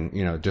just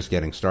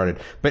getting started.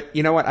 But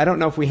you know what? I don't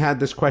know if we had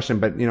this question,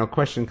 but, a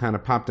question kind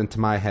of popped into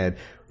my head.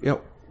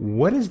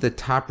 What is the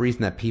top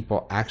reason that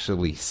people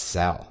actually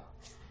sell?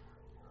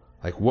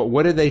 Like,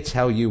 what do they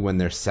tell you when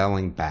they're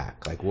selling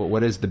back? Like,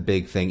 what is the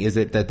big thing? Is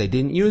it that they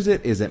didn't use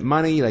it? Is it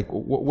money? Like,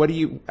 what do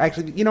you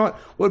actually, what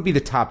would be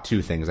the top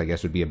 2 things, I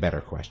guess, would be a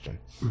better question.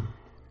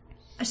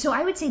 So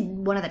I would say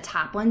one of the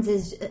top ones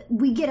is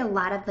we get a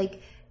lot of,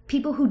 like,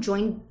 people who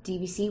joined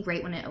DVC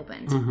right when it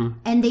opened.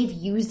 And they've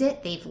used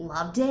it. They've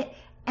loved it.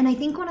 And I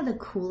think one of the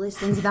coolest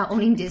things about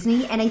owning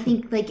Disney, and I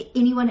think like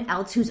anyone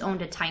else who's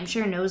owned a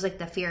timeshare knows like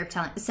the fear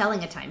of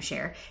selling a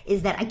timeshare,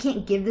 is that I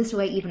can't give this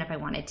away even if I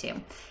wanted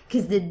to.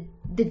 Because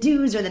the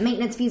dues or the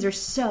maintenance fees are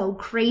so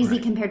crazy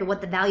compared to what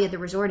the value of the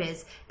resort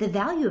is. The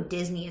value of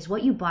Disney is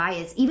what you buy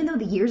is, even though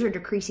the years are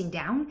decreasing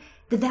down,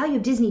 the value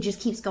of Disney just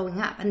keeps going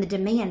up and the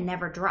demand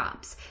never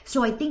drops.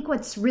 So I think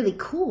what's really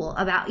cool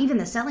about even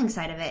the selling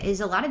side of it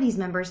is a lot of these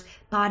members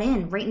bought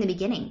in right in the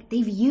beginning.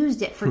 They've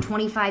used it for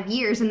 25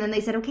 years and then they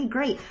said, okay,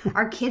 great.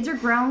 Our kids are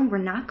grown. We're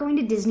not going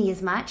to Disney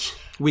as much.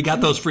 We got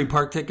those free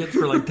park tickets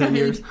for like 10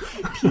 years.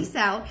 Peace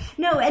out.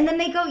 No, and then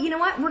they go, you know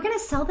what? We're going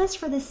to sell this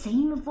for the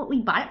same of what we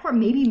bought it for,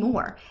 maybe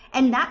more.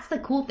 And that's the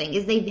cool thing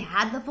is they've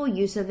had the full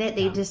use of it.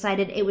 They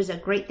decided it was a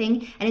great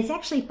thing. And it's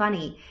actually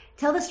funny.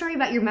 Tell the story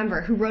about your member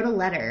who wrote a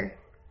letter.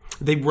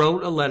 They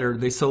wrote a letter.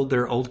 They sold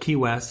their old Key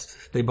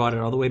West. They bought it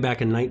all the way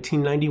back in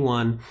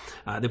 1991.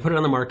 They put it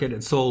on the market.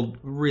 It sold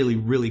really,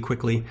 really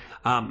quickly.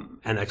 And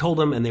I told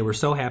them, and they were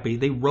so happy.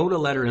 They wrote a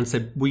letter and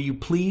said, will you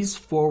please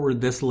forward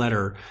this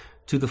letter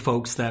to the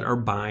folks that are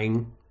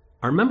buying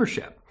our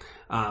membership?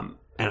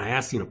 And I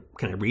asked,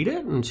 can I read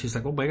it? And she's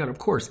like, oh my God, of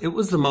course. It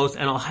was the most,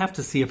 and I'll have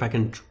to see if I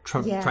can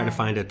try to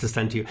find it to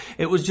send to you.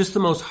 It was just the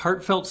most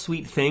heartfelt,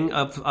 sweet thing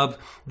of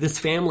this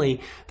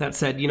family that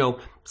said,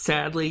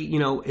 sadly,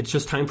 it's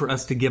just time for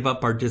us to give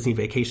up our Disney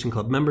Vacation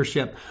Club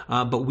membership.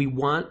 But we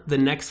want the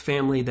next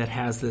family that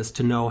has this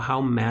to know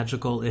how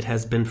magical it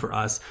has been for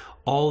us.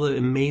 All the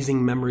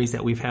amazing memories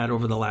that we've had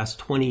over the last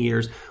 20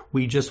 years.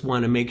 We just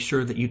want to make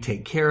sure that you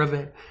take care of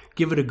it.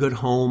 Give it a good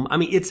home. I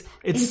mean, it's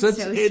such,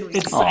 so and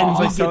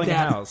we like get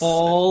that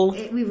all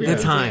the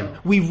time. do.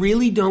 We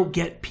really don't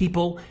get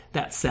people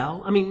that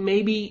sell. I mean,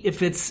 maybe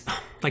if it's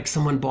like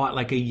someone bought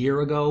like a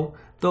year ago,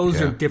 those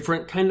are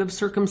different kind of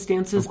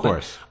circumstances. Of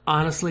course. But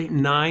honestly,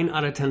 9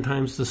 out of 10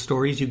 times the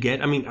stories you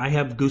get, I mean, I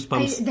have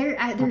goosebumps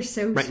They're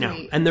so right sweet. now.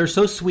 And they're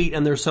so sweet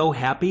and they're so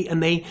happy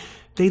and they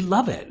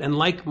love it. And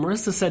like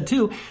Marissa said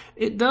too,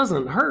 it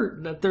doesn't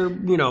hurt that they're,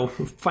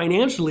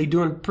 financially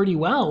doing pretty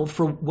well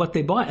for what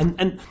they bought.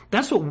 And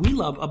that's what we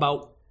love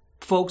about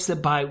folks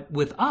that buy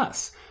with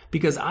us.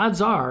 Because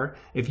odds are,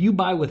 if you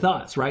buy with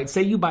us, right?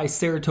 Say you buy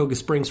Saratoga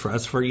Springs for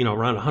us for,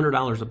 around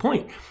 $100 a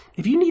point.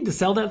 If you need to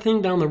sell that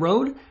thing down the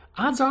road,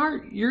 odds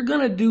are you're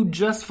going to do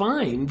just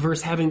fine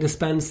versus having to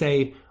spend,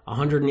 say,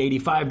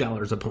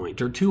 $185 a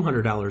point or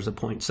 $200 a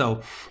point.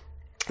 So,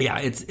 yeah,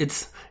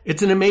 it's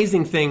an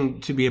amazing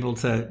thing to be able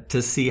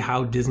to see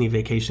how Disney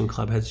Vacation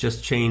Club has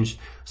just changed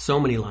so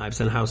many lives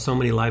and how so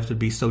many lives would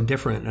be so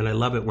different. And I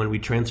love it when we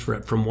transfer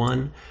it from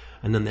one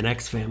and then the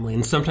next family.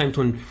 And sometimes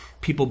when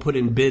people put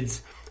in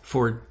bids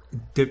for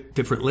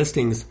different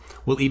listings,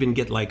 we'll even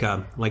get like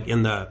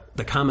in the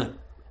comment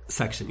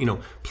section,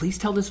 please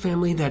tell this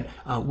family that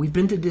we've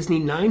been to Disney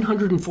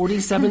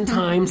 947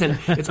 times and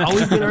it's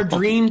always been our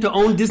dream to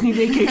own Disney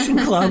Vacation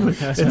Club.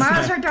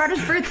 Tomorrow's our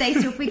daughter's birthday,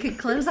 so if we could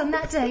close on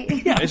that day.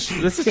 Yeah.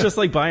 This is just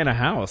like buying a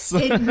house.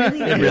 It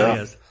really is. It really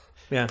is.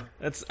 Yeah.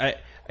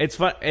 It's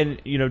fun. And,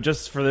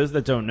 just for those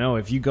that don't know,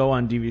 if you go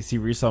on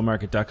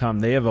DVCResaleMarket.com,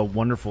 they have a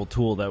wonderful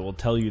tool that will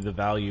tell you the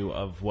value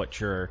of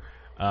what your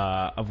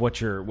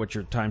what your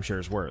timeshare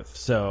is worth.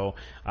 So,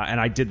 and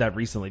I did that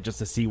recently just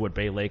to see what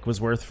Bay Lake was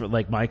worth for,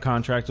 like, my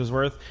contract was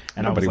worth.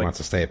 And Nobody I was like, wants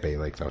to stay at Bay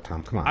Lake, though,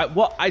 Tom. Come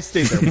on. I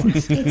stayed there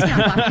once. It's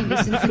not walking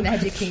distance to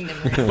Magic Kingdom,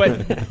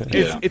 right? But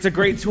it's a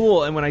great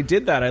tool. And when I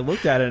did that, I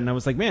looked at it and I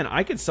was like, man,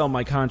 I could sell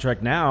my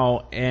contract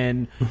now,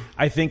 and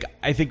I think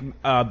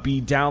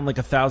be down like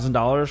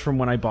 $1,000 from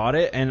when I bought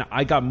it, and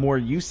I got more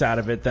use out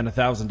of it than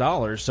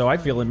 $1,000. So I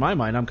feel in my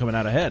mind I'm coming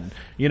out ahead.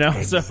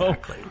 Exactly. So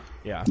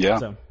yeah.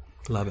 Yeah.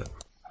 Love it.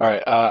 All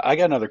right, I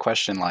got another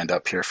question lined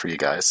up here for you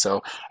guys.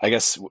 So I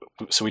guess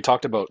we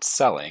talked about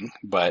selling,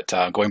 but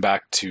going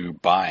back to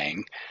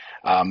buying,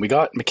 we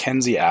got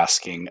Mackenzie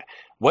asking,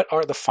 what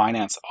are the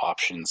finance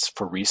options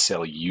for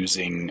resale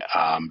using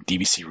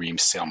DVC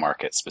Resale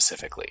Market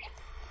specifically?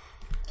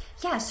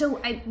 Yeah,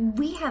 so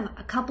we have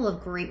a couple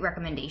of great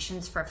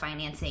recommendations for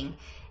financing.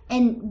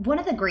 And one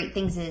of the great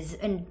things is,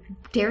 and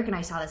Derek and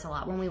I saw this a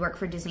lot when we work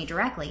for Disney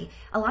directly,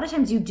 a lot of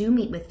times you do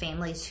meet with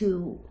families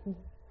who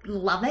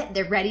love it.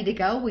 They're ready to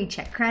go. We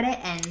check credit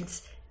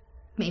and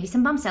maybe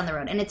some bumps down the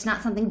road. And it's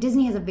not something,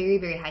 Disney has a very,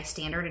 very high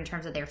standard in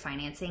terms of their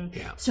financing.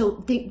 Yeah.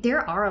 So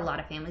there are a lot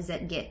of families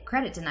that get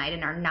credit denied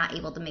and are not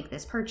able to make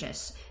this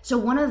purchase. So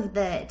one of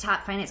the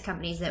top finance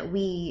companies that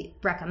we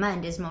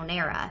recommend is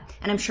Monera.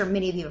 And I'm sure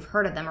many of you have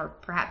heard of them or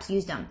perhaps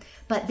used them.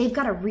 But they've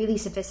got a really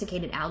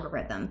sophisticated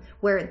algorithm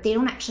where they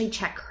don't actually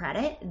check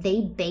credit.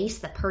 They base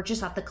the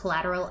purchase off the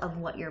collateral of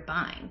what you're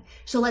buying.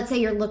 So let's say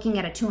you're looking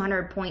at a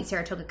 200-point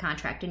Saratoga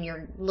contract and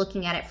you're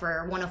looking at it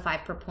for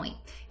 105 per point.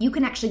 You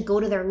can actually go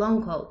to their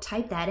loan quote,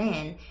 type that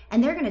in,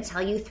 and they're going to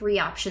tell you 3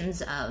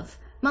 options of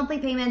monthly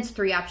payments,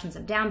 3 options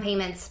of down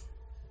payments.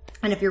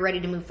 And if you're ready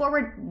to move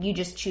forward, you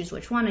just choose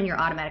which one and you're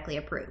automatically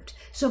approved.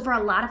 So for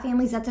a lot of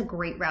families, that's a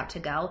great route to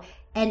go.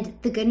 And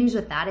the good news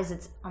with that is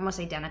it's almost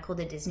identical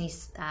to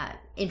Disney's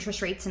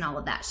interest rates and all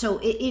of that. So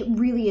it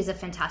really is a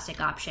fantastic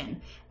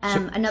option.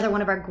 Another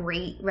one of our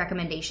great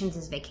recommendations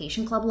is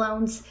Vacation Club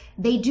loans.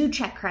 They do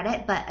check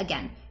credit, but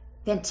again,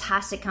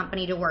 fantastic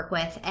company to work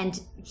with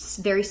and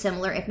very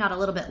similar, if not a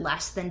little bit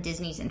less than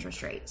Disney's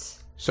interest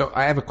rates. So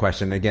I have a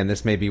question. Again,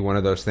 this may be one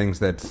of those things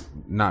that's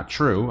not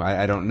true.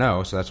 I don't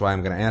know, so that's why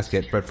I'm going to ask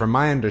it. But from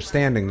my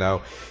understanding,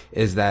 though,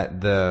 is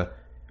that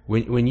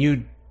when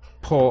you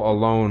pull a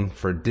loan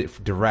for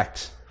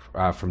direct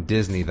from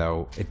Disney,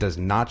 though, it does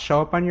not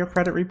show up on your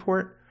credit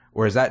report?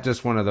 Or is that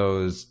just one of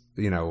those,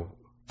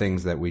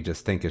 things that we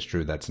just think is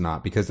true that's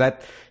not? Because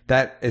that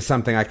is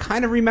something I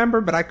kind of remember,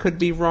 but I could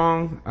be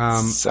wrong.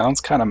 Sounds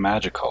kind of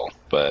magical,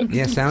 but...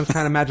 Yeah, sounds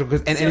kind of magical.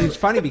 And it's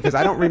funny because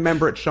I don't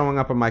remember it showing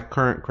up on my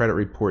current credit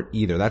report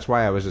either. That's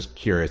why I was just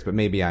curious, but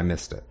maybe I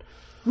missed it.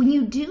 When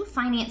you do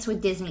finance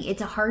with Disney,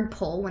 it's a hard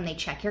pull when they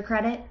check your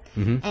credit.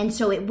 Mm-hmm. And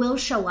so it will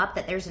show up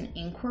that there's an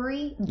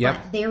inquiry,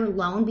 but their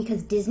loan,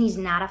 because Disney's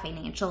not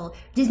a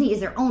Disney is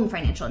their own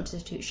financial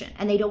institution,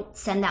 and they don't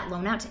send that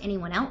loan out to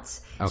anyone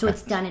else. Okay. So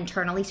it's done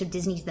internally, so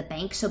Disney's the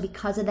bank. So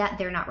because of that,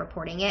 they're not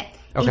reporting it.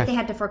 Okay. If they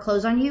had to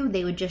foreclose on you,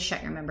 they would just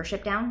shut your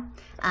membership down.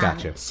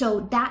 Gotcha.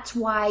 So that's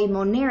why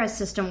Monera's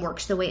system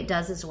works the way it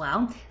does as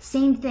well.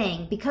 Same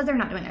thing, because they're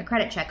not doing a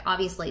credit check,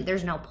 obviously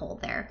there's no pull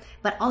there.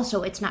 But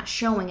also it's not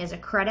showing as a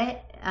credit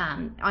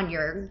on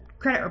your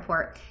credit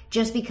report,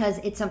 just because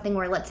it's something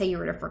where, let's say you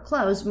were to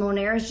foreclose,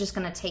 Monera is just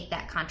going to take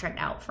that contract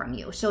out from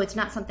you. So it's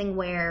not something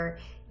where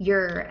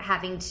you're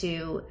having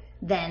to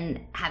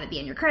then have it be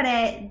in your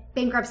credit,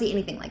 bankruptcy,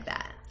 anything like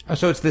that. Oh,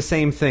 so it's the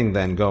same thing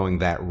then going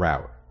that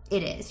route.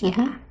 It is, yeah.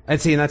 Mm-hmm.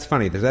 And see, and that's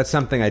funny, because that's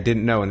something I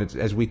didn't know. And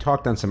as we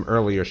talked on some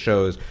earlier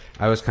shows,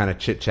 I was kind of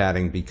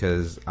chit-chatting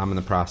because I'm in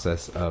the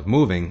process of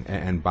moving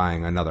and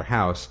buying another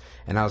house.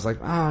 And I was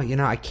like,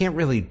 I can't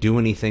really do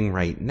anything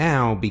right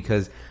now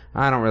because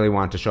I don't really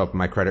want to show up in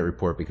my credit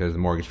report because the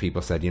mortgage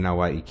people said, you know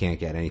what, you can't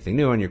get anything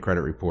new on your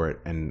credit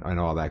report and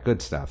all that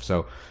good stuff.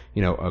 So,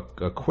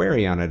 a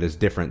query on it is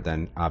different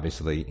than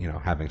obviously,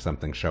 having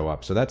something show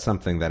up. So that's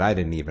something that I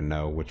didn't even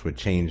know, which would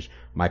change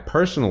my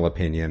personal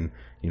opinion,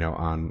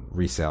 on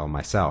resale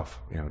myself,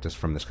 just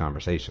from this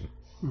conversation.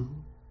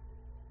 Mm-hmm.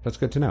 That's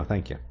good to know.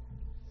 Thank you.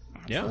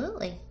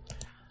 Absolutely. Yeah.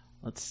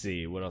 Let's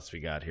see what else we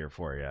got here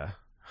for you.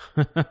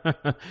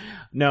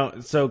 No,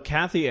 so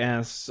Kathy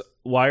asks,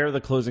 why are the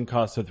closing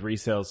costs with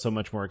resales so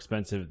much more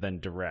expensive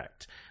than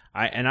direct?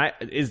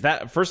 Is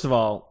that, first of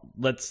all,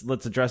 let's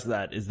address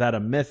that. Is that a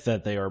myth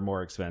that they are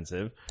more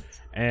expensive?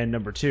 And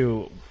number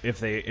 2,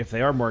 if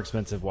they are more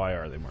expensive, why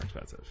are they more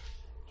expensive?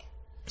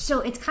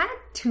 So it's kind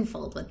of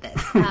twofold with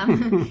this.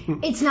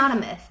 It's not a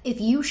myth. If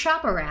you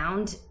shop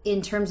around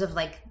in terms of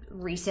like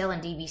resale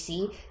and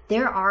DVC,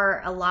 there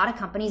are a lot of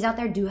companies out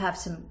there do have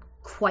some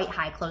quite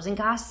high closing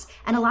costs,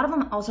 and a lot of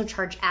them also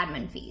charge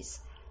admin fees.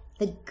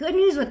 The good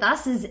news with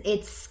us is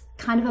it's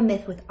kind of a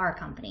myth with our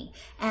company.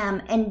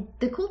 And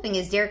the cool thing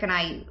is Derek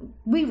and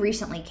we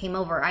recently came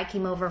over. I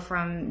came over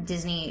from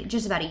Disney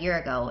just about a year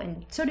ago,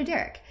 and so did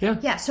Derek.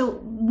 Yeah. So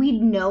we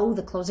know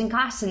the closing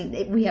costs,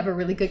 and we have a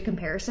really good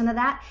comparison of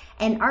that.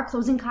 And our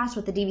closing costs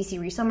with the DVC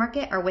Resale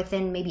Market are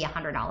within maybe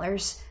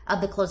 $100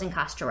 of the closing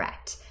cost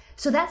direct.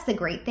 So that's the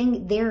great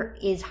thing. There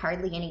is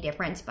hardly any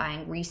difference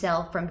buying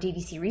resale from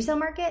DVC Resale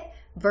Market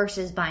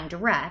versus buying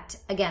direct.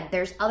 Again,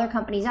 there's other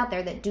companies out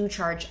there that do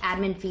charge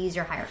admin fees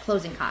or higher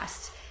closing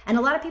costs. And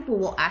a lot of people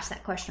will ask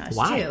that question of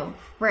us too.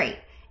 Right.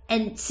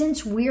 And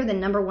since we're the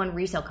number one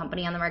resale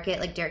company on the market,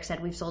 like Derek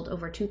said, we've sold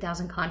over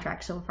 2,000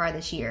 contracts so far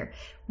this year.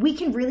 We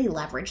can really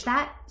leverage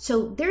that.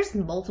 So there's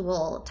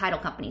multiple title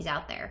companies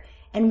out there.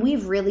 And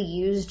we've really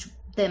used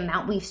the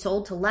amount we've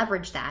sold to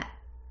leverage that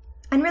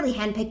and really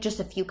handpick just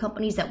a few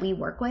companies that we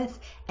work with.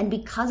 And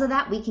because of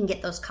that, we can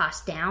get those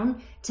costs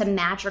down to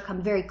match or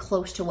come very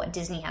close to what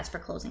Disney has for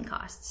closing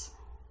costs.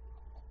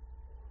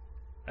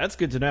 That's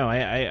good to know.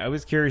 I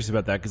was curious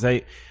about that because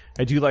I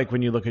do like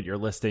when you look at your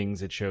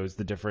listings, it shows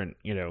the different,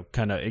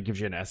 kind of, it gives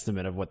you an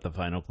estimate of what the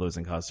final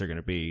closing costs are going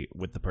to be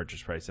with the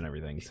purchase price and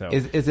everything. So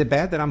is it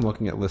bad that I'm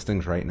looking at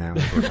listings right now?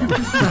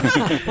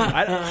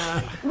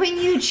 When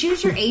you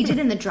choose your agent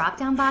in the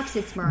drop-down box,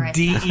 it's Marissa.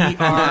 DEREK.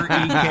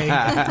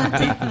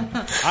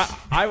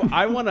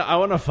 I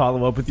want to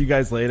follow up with you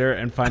guys later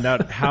and find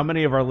out how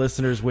many of our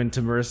listeners went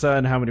to Marissa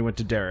and how many went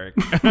to Derek.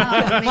 Oh,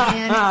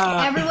 man.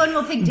 Everyone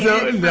will pick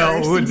Derek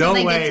first until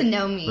they get to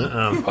know me.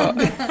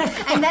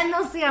 And then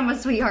they'll see I'm a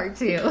sweetheart,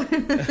 too.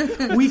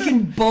 We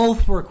can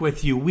both work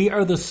with you. We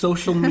are the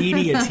social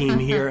media team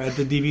here at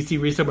the DVC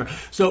Resale Market.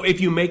 So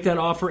if you make that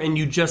offer and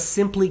you just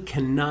simply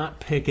cannot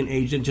pick an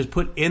agent, just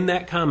put in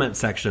that comment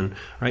section,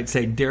 right?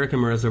 Say, Derek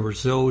and Marissa were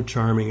so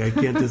charming. I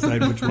can't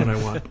decide which one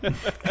I want.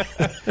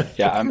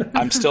 Yeah,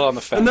 I'm still on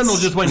the fence. And then they'll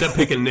just wind up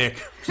picking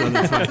Nick. So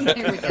that's fine.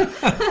 There we go.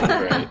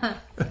 Right.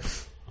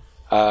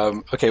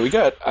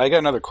 Okay, I got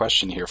another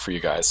question here for you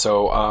guys.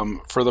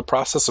 So, for the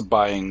process of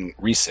buying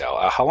resale,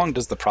 how long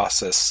does the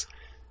process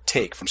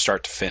take from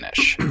start to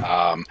finish?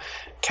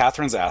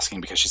 Catherine's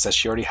asking because she says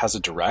she already has a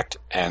direct,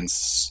 and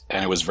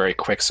it was very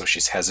quick, so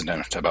she's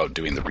hesitant about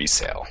doing the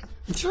resale.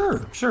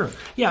 Sure.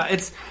 Yeah,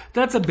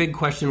 that's a big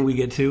question we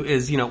get to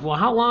is, well,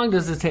 how long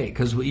does it take?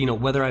 Because,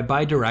 whether I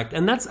buy direct,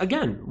 and that's,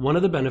 again, one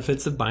of the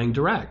benefits of buying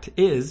direct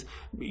is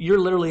you're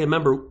literally a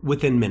member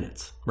within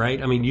minutes,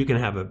 right? I mean, you can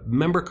have a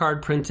member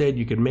card printed,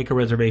 you can make a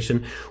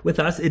reservation. With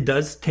us, it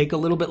does take a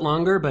little bit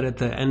longer, but at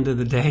the end of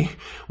the day,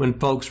 when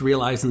folks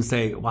realize and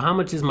say, well, how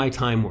much is my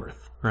time worth?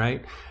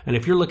 Right? And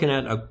if you're looking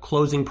at a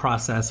closing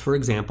process, for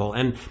example,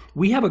 and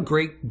we have a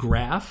great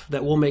graph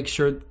that we'll make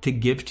sure to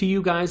give to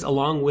you guys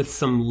along with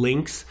some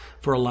links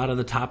for a lot of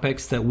the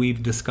topics that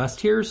we've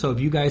discussed here. So if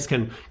you guys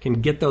can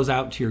get those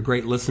out to your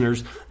great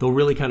listeners, they'll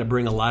really kind of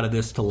bring a lot of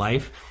this to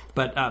life.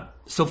 But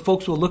so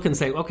folks will look and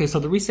say, okay,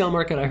 so the resale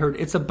market, I heard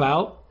it's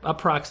about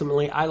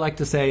approximately, I like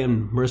to say,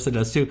 and Marissa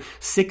does too,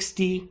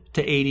 60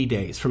 to 80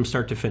 days from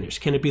start to finish.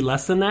 Can it be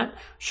less than that?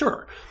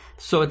 Sure.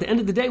 So at the end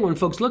of the day, when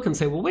folks look and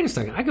say, well, wait a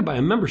second, I could buy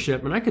a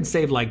membership and I could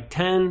save like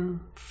 $10,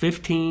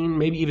 $15,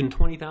 maybe even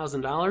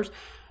 $20,000.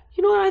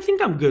 You know what? I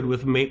think I'm good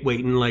with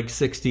waiting like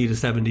 60 to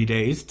 70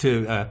 days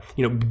to,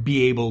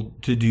 be able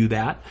to do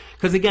that.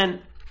 Because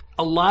again,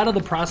 a lot of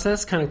the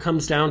process kind of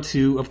comes down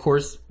to, of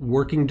course,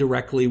 working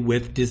directly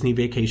with Disney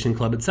Vacation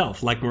Club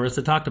itself, like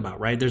Marissa talked about,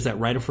 right? There's that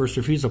right of first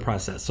refusal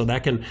process. So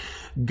that can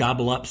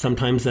gobble up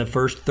sometimes the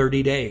first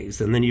 30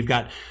 days. And then you've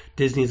got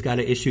Disney's got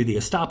to issue the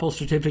estoppel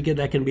certificate.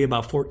 That can be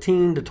about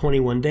 14 to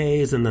 21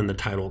 days. And then the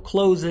title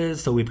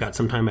closes. So we've got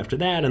some time after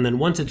that. And then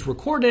once it's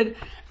recorded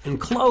and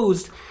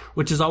closed,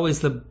 which is always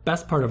the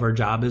best part of our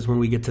job, is when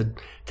we get to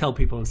tell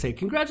people and say,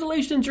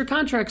 congratulations, your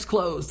contract's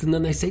closed. And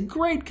then they say,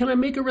 great, can I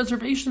make a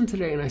reservation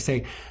today? And I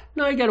say,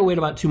 no, you got to wait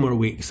about 2 more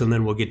weeks and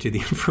then we'll get you the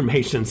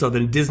information. So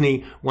then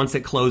Disney, once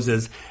it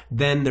closes,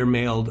 then they're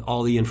mailed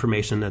all the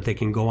information that they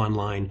can go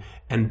online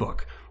and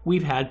book.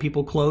 We've had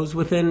people close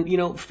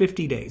within,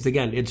 50 days.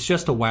 Again, it's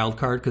just a wild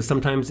card because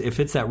sometimes if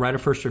it's that right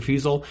of first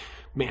refusal,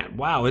 man,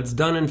 wow, it's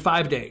done in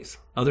 5 days.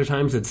 Other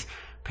times it's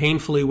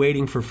painfully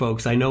waiting for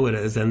folks. I know it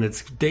is. And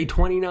it's day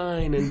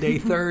 29 and day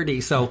 30.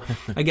 So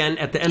again,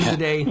 at the end of the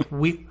day,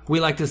 we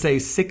like to say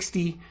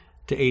 60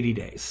 to 80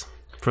 days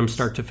from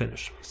start to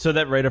finish. So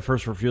that right of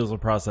first refusal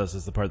process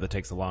is the part that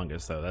takes the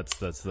longest, though. That's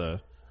the...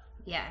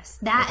 Yes,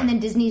 that, okay. And then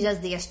Disney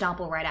does the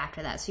estoppel right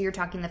after that. So you're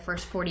talking the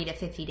first 40 to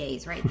 50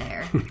 days right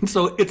there.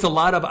 So it's a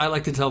lot of, I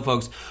like to tell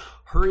folks,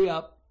 hurry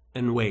up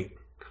and wait.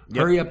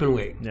 Yep. Hurry up and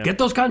wait. Yep. Get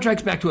those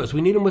contracts back to us.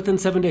 We need them within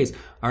 7 days.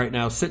 All right,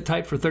 now sit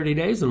tight for 30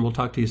 days and we'll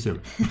talk to you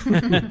soon.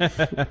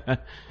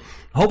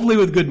 Hopefully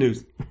with good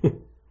news.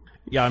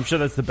 Yeah, I'm sure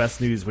that's the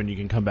best news when you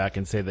can come back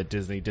and say that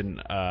Disney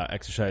didn't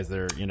exercise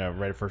their,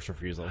 right of first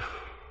refusal.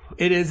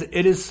 It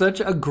is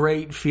such a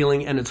great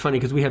feeling, and it's funny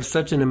because we have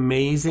such an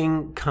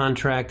amazing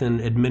contract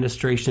and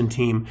administration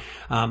team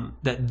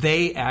that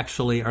they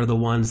actually are the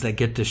ones that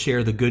get to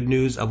share the good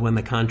news of when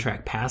the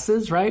contract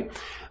passes, right?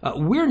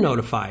 We're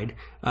notified,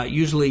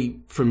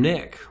 usually from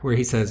Nick, where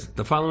he says,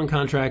 the following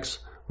contracts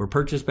were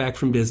purchased back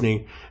from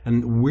Disney,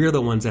 and we're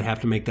the ones that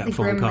have to make that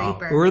phone call.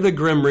 Reaper. We're the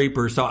Grim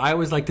Reaper. So I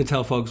always like to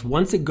tell folks,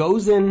 once it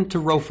goes into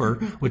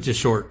ROFR, which is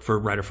short for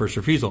right of first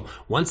refusal,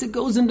 once it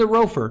goes into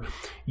ROFR,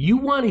 you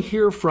want to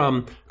hear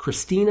from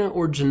Christina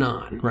or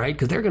Janan, right?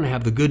 Because they're going to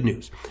have the good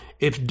news.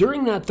 if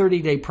during that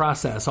 30-day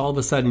process, all of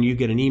a sudden you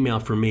get an email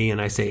from me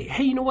and I say,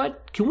 hey, you know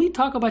what? Can we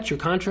talk about your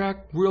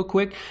contract real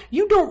quick?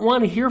 You don't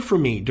want to hear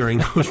from me during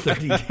those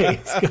 30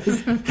 days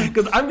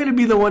because I'm going to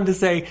be the one to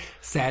say,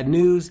 sad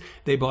news,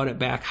 they bought it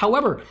back.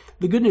 However,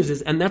 the good news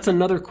is, and that's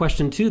another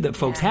question too that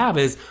folks have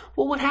is,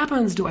 well, what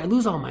happens? Do I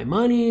lose all my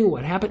money?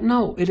 What happened?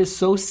 No, it is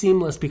so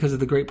seamless because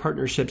of the great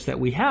partnerships that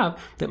we have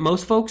that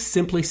most folks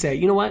simply say,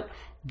 you know what?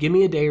 Give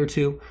me a day or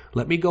two.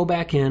 Let me go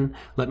back in.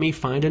 Let me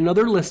find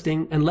another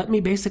listing and let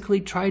me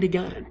basically try it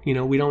again. You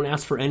know, we don't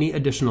ask for any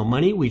additional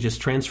money. We just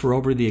transfer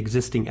over the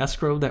existing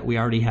escrow that we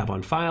already have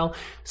on file.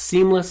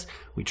 Seamless.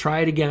 We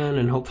try it again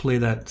and hopefully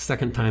that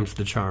second time's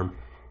the charm.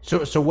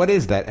 So what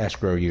is that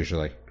escrow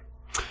usually?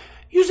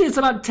 Usually it's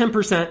about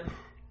 10%.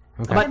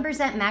 Okay.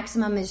 10%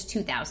 maximum is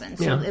 $2,000.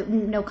 So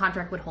no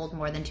contract would hold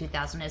more than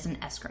 $2,000 as an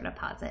escrow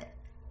deposit.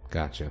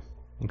 Gotcha.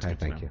 Okay,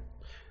 thank you.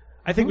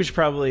 I think we should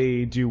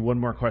probably do one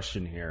more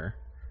question here,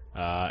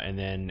 and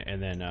then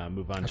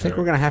move on. I think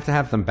we're going to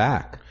have them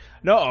back.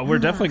 No, we're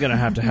definitely going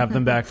to have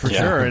them back for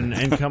sure,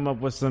 and come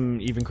up with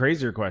some even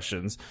crazier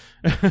questions.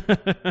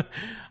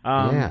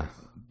 Yeah.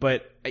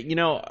 But you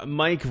know,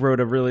 Mike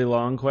wrote a really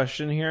long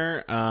question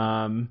here,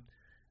 and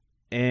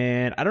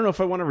I don't know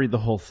if I want to read the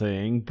whole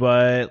thing,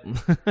 but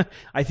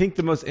I think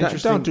the most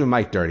interesting. Don't do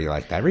Mike dirty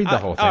like that. Read the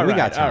whole thing. We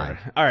got time.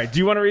 All right. Do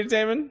you want to read it,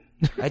 Damon?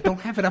 I don't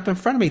have it up in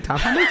front of me, Tom.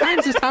 How many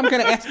times is Tom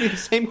going to ask me the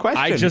same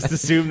question? I just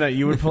assumed that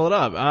you would pull it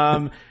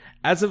up.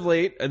 As of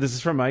late, this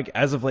is from Mike.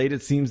 As of late,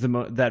 it seems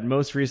that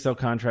most resale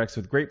contracts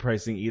with great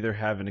pricing either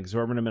have an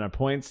exorbitant amount of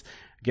points,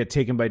 get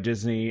taken by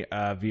Disney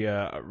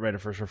via right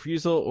of first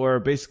refusal, or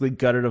basically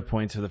gutted of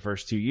points for the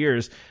first 2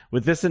 years.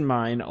 With this in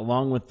mind,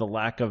 along with the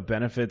lack of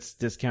benefits,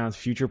 discounts,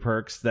 future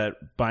perks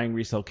that buying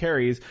resale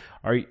carries,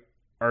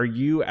 are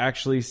you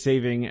actually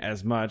saving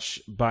as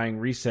much buying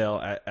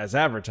resale as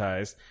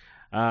advertised?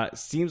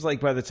 Seems like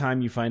by the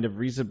time you find a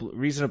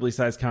reasonably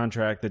sized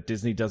contract that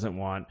Disney doesn't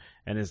want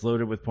and is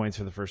loaded with points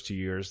for the first 2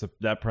 years,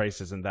 that price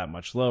isn't that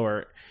much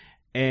lower.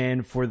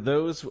 And for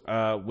those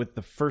with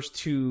the first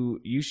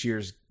 2 use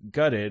years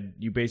gutted,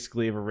 you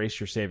basically have erased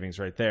your savings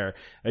right there.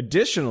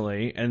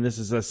 Additionally, and this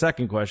is the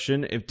second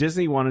question, if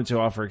Disney wanted to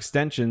offer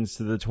extensions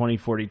to the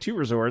 2042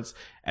 resorts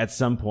at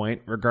some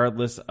point,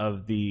 regardless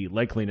of the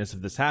likeliness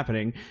of this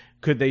happening,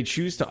 could they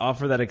choose to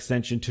offer that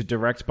extension to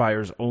direct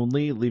buyers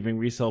only, leaving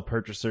resale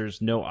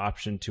purchasers no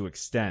option to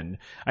extend?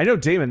 I know,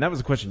 Damon, that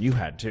was a question you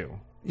had too.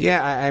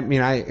 Yeah, I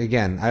mean,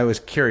 I was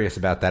curious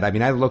about that. I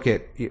mean, I look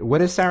at,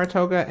 what is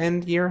Saratoga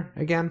end year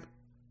again?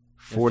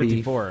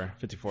 54.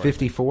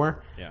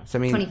 54? Yeah. So,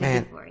 I mean,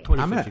 man,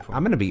 2054.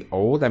 I'm going to be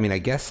old. I mean, I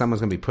guess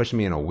someone's going to be pushing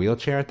me in a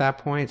wheelchair at that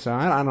point. So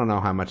I don't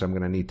know how much I'm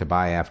going to need to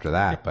buy after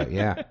that. But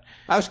yeah,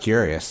 I was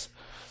curious.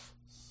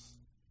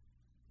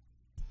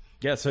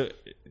 Yeah, so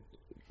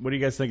what do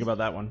you guys think about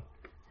that one?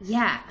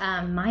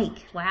 Yeah,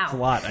 Mike, wow. It's a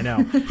lot, I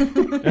know.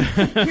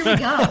 Here we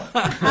go.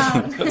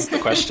 That's the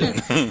question.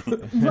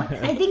 Well,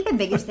 I think the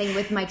biggest thing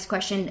with Mike's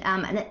question,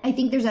 and I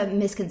think there's a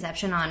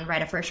misconception on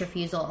right of first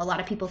refusal. A lot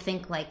of people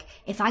think, like,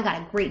 if I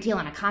got a great deal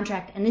on a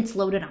contract and it's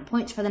loaded on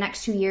points for the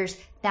next 2 years,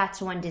 that's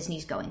the one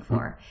Disney's going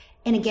for.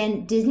 And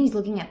again, Disney's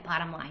looking at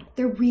bottom line.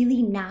 They're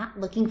really not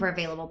looking for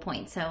available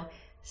points. So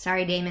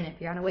sorry, Damon,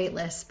 if you're on a wait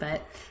list,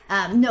 but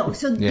no.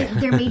 So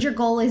their major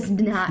goal is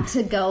not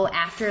to go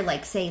after,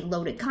 like, say,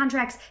 loaded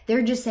contracts.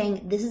 They're just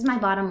saying, this is my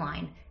bottom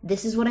line.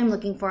 This is what I'm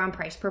looking for on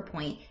price per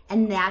point.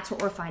 And that's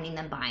what we're finding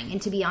them buying.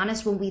 And to be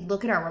honest, when we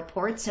look at our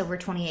reports over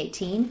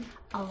 2018,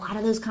 a lot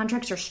of those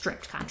contracts are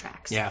stripped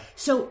contracts. Yeah.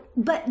 So,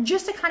 but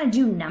just to kind of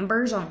do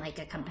numbers on, like,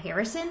 a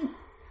comparison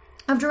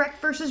of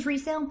direct versus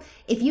resale,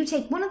 if you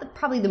take one of the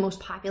probably the most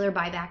popular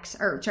buybacks,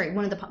 or sorry,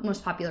 one of the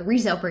most popular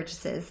resale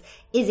purchases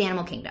is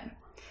Animal Kingdom.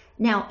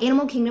 Now,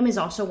 Animal Kingdom is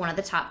also one of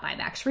the top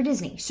buybacks for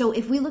Disney. So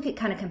if we look at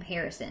kind of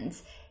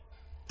comparisons,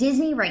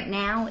 Disney right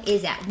now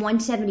is at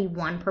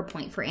 171 per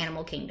point for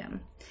Animal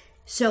Kingdom.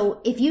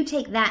 So if you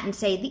take that and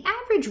say the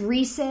average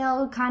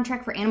resale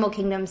contract for Animal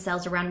Kingdom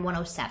sells around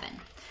 107.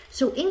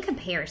 So in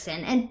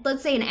comparison, and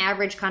let's say an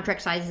average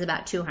contract size is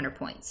about 200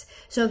 points.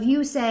 So if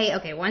you say,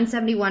 okay,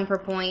 171 per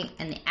point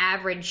and the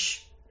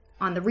average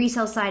on the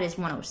resale side is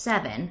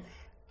 107,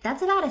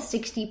 that's about a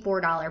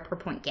 $64 per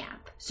point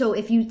gap. So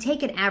if you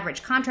take an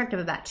average contract of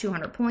about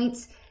 200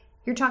 points,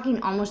 you're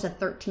talking almost a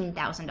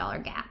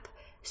 $13,000 gap.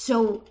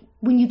 So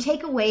when you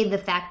take away the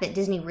fact that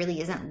Disney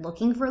really isn't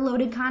looking for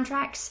loaded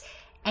contracts,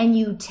 and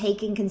you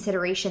take in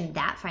consideration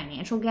that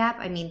financial gap,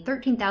 I mean,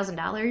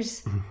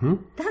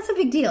 $13,000, that's a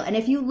big deal. And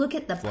if you look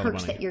at the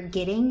perks that you're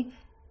getting,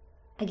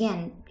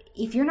 again,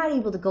 if you're not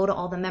able to go to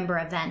all the member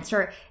events,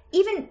 or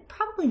even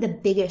probably the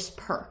biggest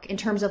perk in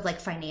terms of, like,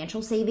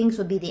 financial savings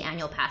would be the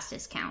annual pass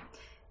discount.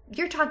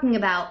 You're talking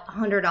about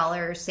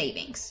 $100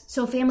 savings.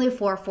 So family of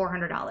four,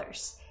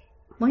 $400.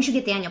 Once you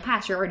get the annual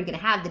pass, you're already going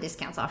to have the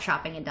discounts off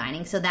shopping and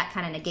dining, so that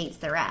kind of negates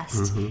the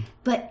rest.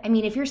 But, I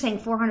mean, if you're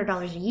saying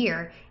 $400 a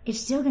year, it's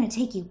still going to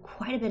take you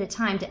quite a bit of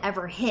time to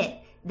ever hit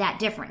that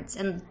difference.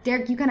 And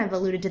Derek, you kind of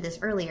alluded to this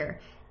earlier.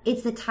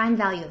 It's the time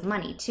value of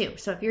money, too.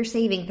 So if you're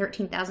saving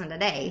 $13,000 a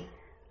day,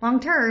 long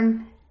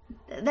term,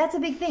 that's a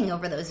big thing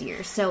over those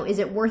years. So is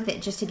it worth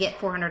it just to get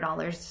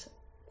 $400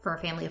 for a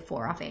family of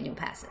 4 off annual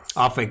passes?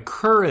 Off a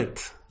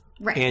current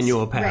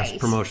annual pass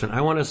promotion.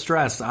 I want to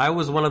stress, I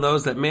was one of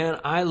those that, man,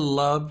 I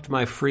loved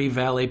my free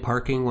valet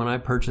parking when I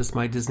purchased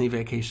my Disney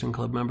Vacation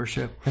Club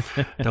membership.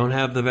 Don't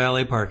have the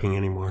valet parking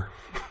anymore.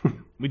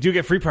 We do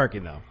get free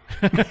parking, though.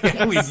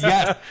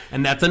 Yes,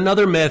 and that's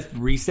another myth.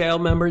 Resale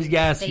members,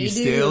 yes, you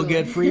still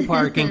get free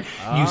parking.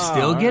 You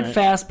still get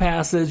fast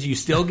passes. You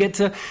still get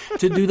to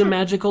do the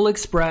Magical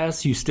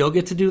Express. You still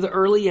get to do the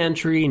early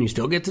entry, and you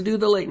still get to do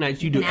the late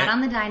nights. You do add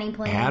on the dining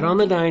plan. Add on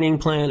the dining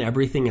plan,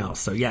 everything else.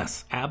 So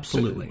yes,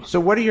 absolutely. So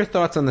what are your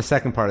thoughts on the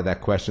second part of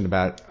that question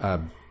about,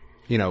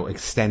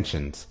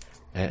 extensions?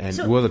 And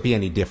will it be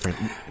any different?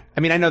 I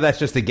mean, I know that's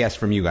just a guess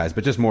from you guys,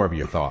 but just more of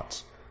your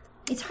thoughts.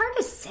 It's hard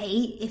to say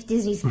if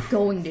Disney's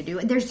going to do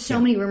it. There's so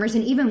many rumors,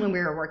 and even when we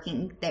were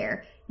working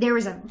there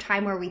was a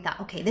time where we thought,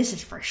 okay, this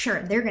is for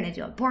sure. They're going to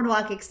do a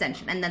boardwalk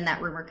extension, and then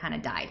that rumor kind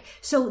of died.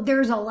 So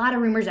there's a lot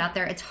of rumors out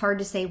there. It's hard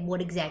to say what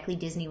exactly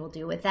Disney will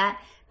do with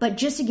that. But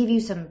just to give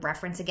you some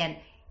reference again,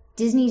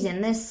 Disney's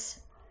in this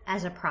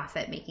as a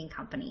profit-making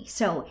company.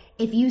 So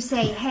if you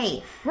say,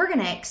 hey, we're going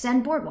to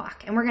extend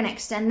boardwalk, and we're going to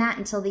extend that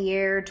until the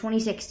year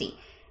 2060,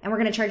 and we're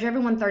going to charge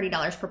everyone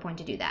 $30 per point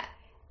to do that.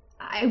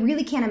 I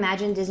really can't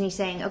imagine Disney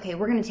saying, okay,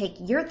 we're going to take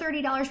your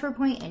 $30 per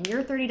point and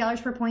your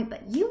 $30 per point,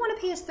 but you want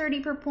to pay us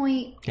 $30 per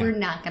point, we're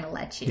not going to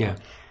let you.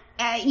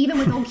 Yeah. Even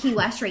with Old Key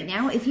West right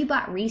now, if you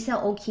bought resale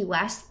Old Key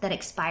West that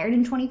expired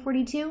in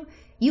 2042,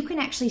 you can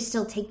actually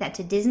still take that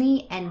to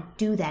Disney and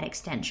do that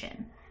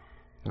extension.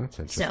 That's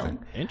interesting.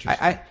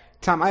 Interesting.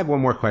 Tom, I have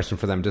one more question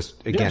for them.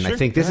 Just again, sure. I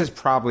think this is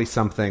probably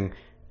something,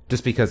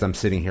 just because I'm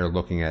sitting here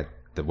looking at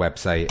the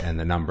website and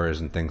the numbers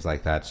and things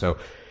like that. So,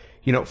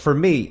 for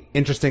me,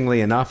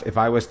 interestingly enough, if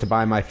I was to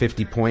buy my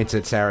 50 points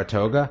at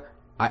Saratoga,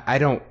 I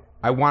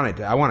want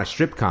a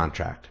strip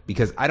contract,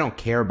 because I don't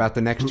care about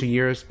the next 2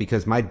 years,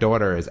 because my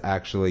daughter is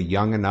actually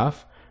young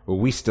enough where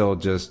we still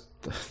just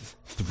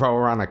throw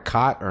her on a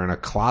cot or in a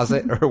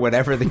closet or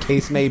whatever the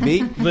case may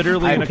be.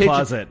 Literally in a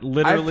closet.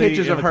 Literally I have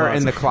pictures of her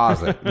in the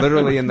closet.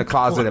 Literally in the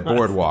closet at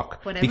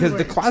Boardwalk. Because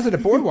the closet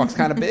at Boardwalk's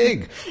kind of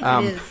big.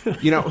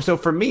 So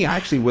for me, I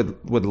actually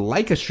would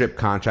like a strip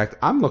contract.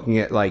 I'm looking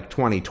at like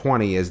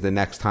 2020 as the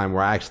next time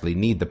where I actually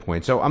need the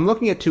points. So I'm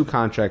looking at 2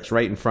 contracts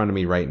right in front of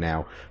me right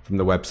now from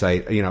the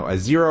website. A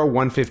 0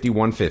 150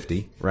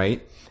 150,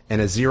 right? And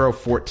a 0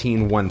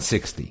 14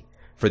 160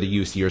 for the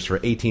use years for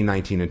 18,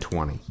 19, and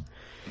 20.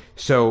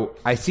 So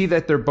I see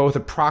that they're both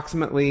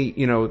approximately,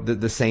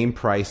 the same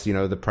price.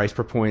 The price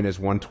per point is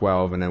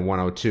 112 and then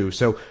 102.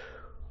 So,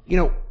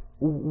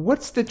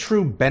 what's the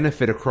true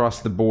benefit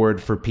across the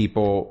board for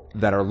people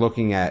that are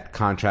looking at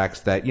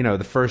contracts that,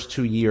 the first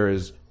 2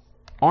 years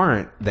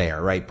aren't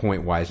there, right,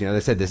 point-wise? They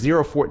said the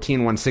 0, 14,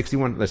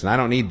 161. Listen, I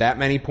don't need that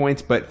many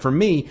points, but for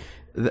me,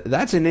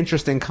 that's an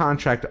interesting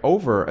contract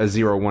over a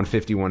 0,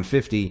 150,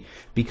 150,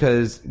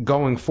 because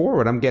going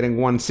forward, I'm getting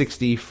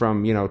 160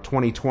 from,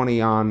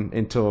 2020 on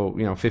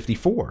until,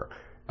 54.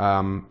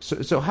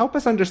 So help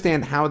us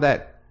understand how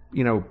that,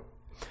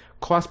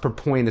 cost per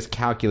point is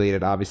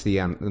calculated, obviously,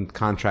 on a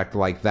contract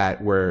like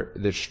that, where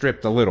they're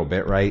stripped a little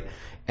bit, right?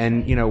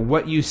 And,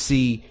 what you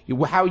see,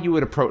 how you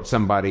would approach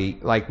somebody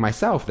like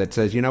myself that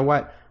says, you know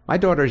what, my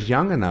daughter's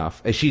young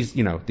enough, she's,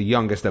 the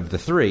youngest of the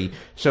 3,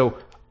 so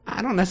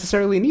I don't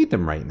necessarily need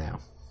them right now.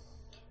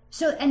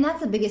 So, and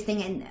that's the biggest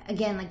thing. And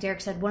again, like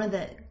Derek said, one of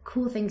the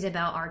cool things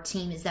about our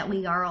team is that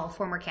we are all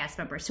former cast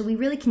members. So we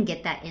really can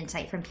get that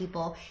insight from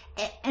people.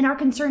 And our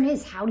concern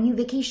is, how do you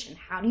vacation?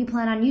 How do you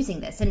plan on using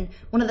this? And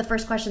one of the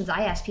first questions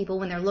I ask people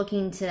when they're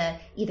looking to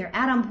either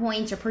add on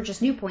points or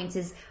purchase new points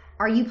is,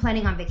 are you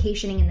planning on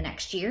vacationing in the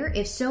next year?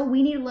 If so,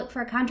 we need to look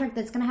for a contract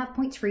that's going to have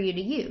points for you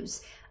to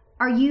use.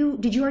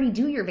 Did you already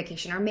do your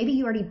vacation? Or maybe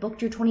you already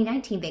booked your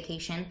 2019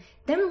 vacation?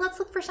 Then let's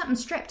look for something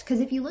stripped.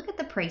 Because if you look at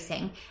the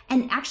pricing,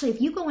 and actually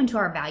if you go into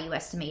our value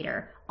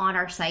estimator on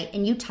our site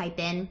and you type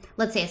in,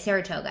 let's say a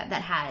Saratoga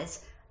that has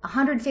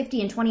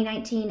 150 in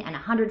 2019 and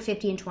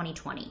 150 in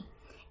 2020,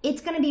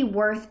 it's going to be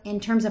worth,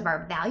 in terms of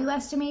our value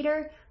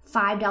estimator,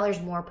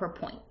 $5 more per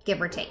point, give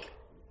or take.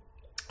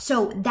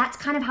 So that's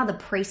kind of how the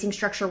pricing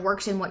structure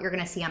works and what you're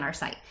going to see on our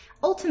site.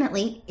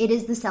 Ultimately, it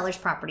is the seller's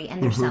property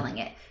and they're selling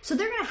it. So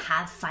they're going to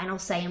have final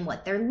say in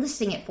what they're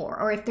listing it for,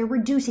 or if they're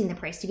reducing the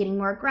price to getting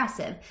more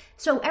aggressive.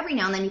 So every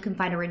now and then you can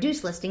find a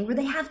reduced listing where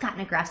they have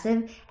gotten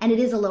aggressive and it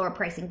is a lower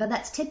pricing, but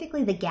that's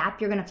typically the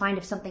gap you're going to find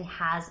if something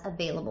has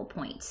available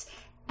points.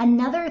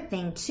 Another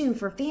thing too,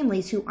 for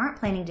families who aren't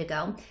planning to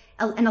go,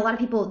 and a lot of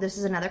people, this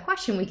is another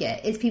question we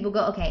get, is people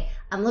go, okay,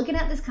 I'm looking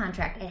at this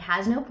contract. It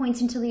has no points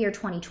until the year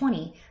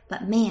 2020,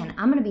 but man,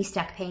 I'm going to be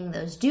stuck paying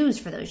those dues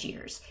for those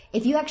years.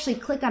 If you actually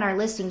click on our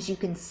listings, you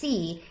can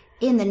see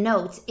in the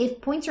notes, if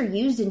points are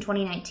used in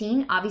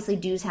 2019, obviously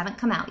dues haven't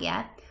come out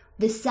yet.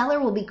 The seller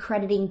will be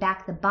crediting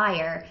back the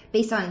buyer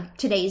based on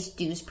today's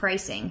dues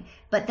pricing,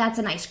 but that's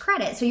a nice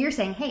credit. So you're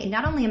saying, hey,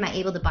 not only am I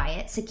able to buy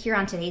it secure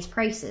on today's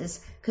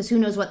prices, because who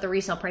knows what the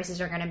resale prices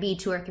are going to be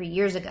 2 or 3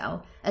 years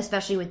ago,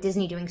 especially with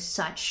Disney doing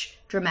such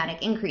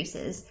dramatic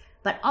increases,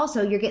 But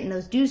also, you're getting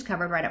those dues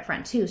covered right up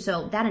front, too.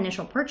 So that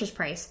initial purchase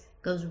price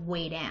goes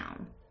way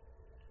down.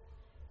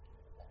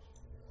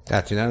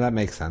 Gotcha. Now that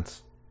makes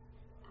sense.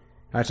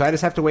 All right, so I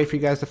just have to wait for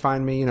you guys to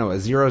find me, a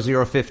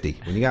 0050.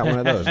 When you got one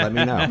of those, let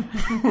me know.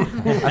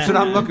 That's what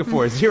I'm looking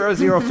for,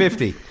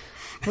 0050.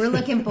 We're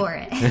looking for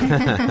it.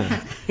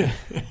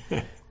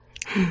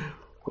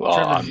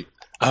 Well,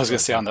 I was going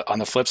to say on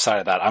the flip side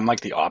of that, I'm like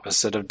the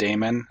opposite of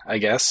Damon, I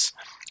guess.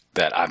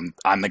 That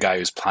I'm the guy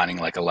who's planning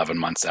like 11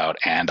 months out,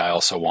 and I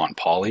also want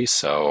poly,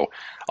 so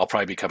I'll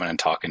probably be coming and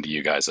talking to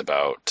you guys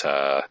about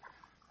a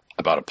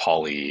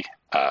poly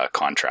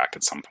contract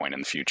at some point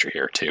in the future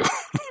here too.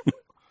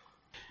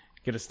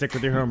 Get a stick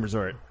with your home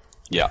resort.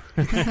 Yeah.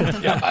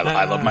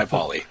 I love my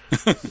poly.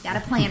 Got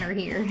a planner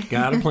here.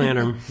 Got a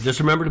planner. Just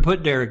remember to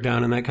put Derek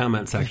down in that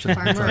comment section.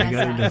 That's all you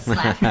gotta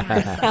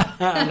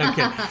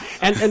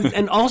do.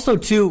 And also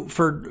too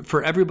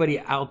for everybody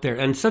out there,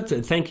 and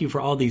thank you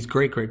for all these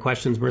great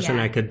questions. Marissa and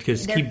I could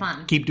just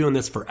keep doing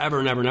this forever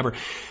and ever and ever.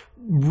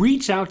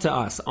 Reach out to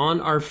us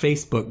on our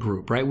Facebook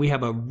group, right? We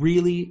have a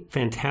really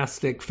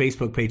fantastic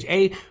Facebook page.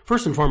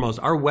 First and foremost,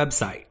 our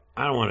website.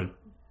 I don't want to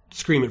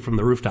scream it from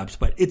the rooftops,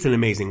 but it's an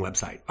amazing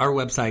website. Our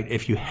website,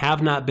 if you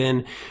have not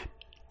been,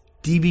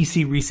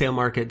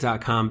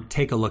 dvcresalemarket.com,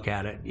 take a look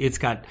at it. It's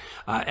got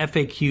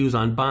FAQs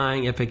on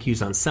buying,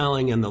 FAQs on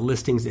selling, and the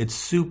listings. It's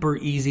super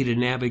easy to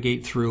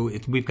navigate through.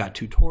 We've got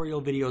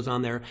tutorial videos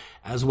on there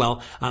as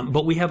well.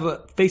 But we have a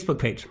Facebook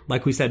page.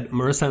 Like we said,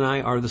 Marissa and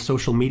I are the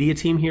social media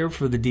team here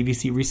for the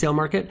DVC Resale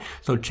Market.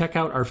 So check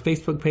out our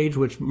Facebook page,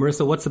 which,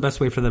 Marissa, what's the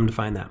best way for them to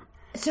find that?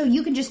 So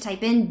you can just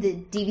type in the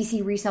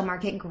DVC Resale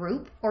Market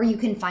group, or you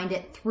can find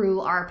it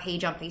through our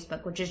page on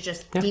Facebook, which is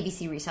just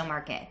DVC Resale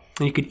Market.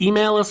 And you could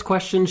email us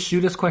questions,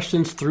 shoot us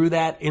questions through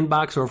that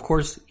inbox, or of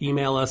course,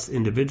 email us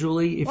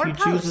individually if you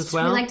choose as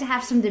well. We like to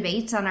have some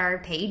debates on our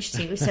page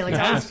too, so it's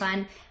always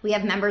fun. We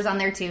have members on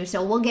there too,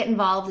 so we'll get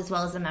involved as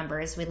well as the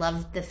members. We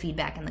love the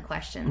feedback and the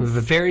questions. We have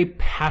a very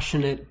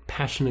passionate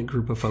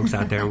group of folks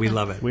out there, and we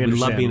love it. we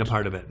love being a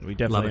part of it. We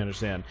definitely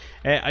understand.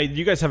 And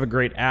you guys have a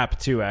great app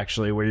too,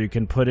 actually, where you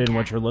can put in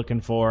what you're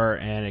looking for,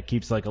 and it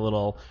keeps like a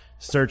little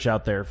search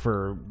out there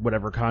for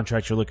whatever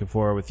contract you're looking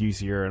for with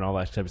UCR and all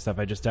that type of stuff.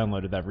 I just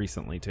downloaded that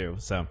recently too.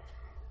 So,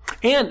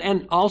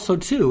 and also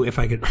too, if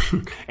I could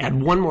add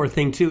one more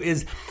thing too,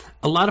 is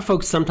a lot of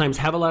folks sometimes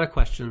have a lot of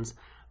questions,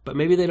 but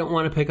maybe they don't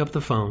want to pick up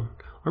the phone,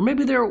 or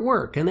maybe they're at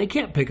work and they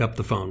can't pick up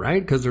the phone,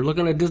 right? Because they're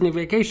looking at Disney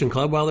Vacation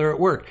Club while they're at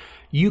work.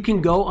 You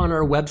can go on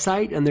our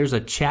website and there's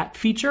a chat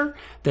feature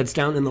that's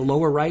down in the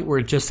lower right where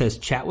it just says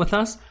chat with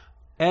us.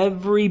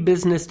 Every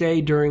business day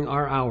during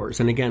our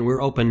hours. And again,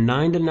 we're open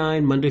 9 to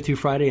 9, Monday through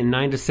Friday, and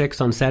 9 to 6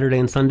 on Saturday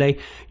and Sunday.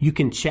 You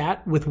can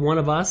chat with one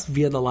of us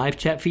via the live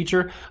chat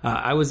feature.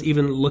 I was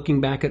even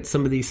looking back at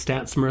some of these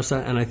stats,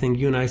 Marissa, and I think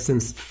you and I,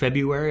 since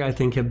February, I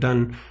think have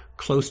done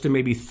close to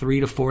maybe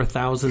 3,000 to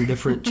 4,000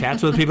 different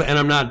chats with people. And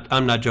I'm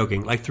not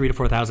joking, like 3,000 to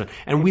 4,000.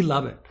 And we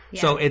love it. Yeah.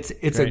 So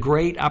it's a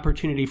great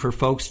opportunity for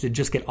folks to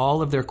just get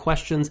all of their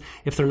questions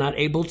if they're not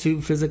able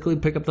to physically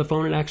pick up the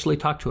phone and actually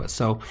talk to us.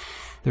 So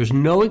there's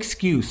no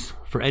excuse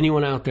for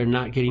anyone out there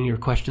not getting your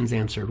questions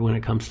answered when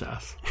it comes to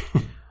us.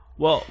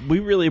 Well, we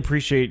really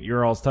appreciate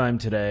your all's time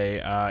today.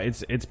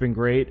 It's been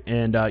great,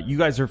 and you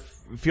guys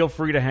feel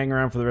free to hang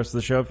around for the rest of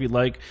the show if you'd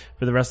like,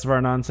 for the rest of our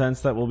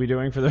nonsense that we'll be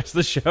doing for the rest of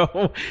the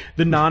show,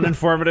 the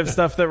non-informative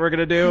stuff that we're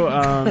going to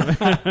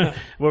do,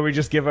 where we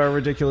just give our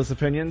ridiculous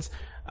opinions.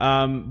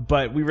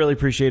 But we really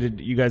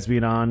appreciated you guys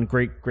being on.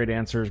 Great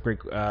answers, great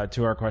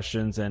to our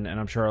questions, and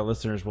I'm sure our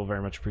listeners will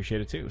very much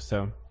appreciate it too.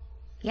 So.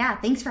 Yeah,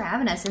 thanks for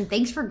having us, and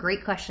thanks for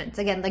great questions.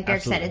 Again, like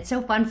Derek said, it's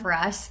so fun for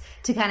us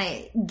to kind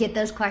of get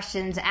those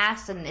questions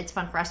asked, and it's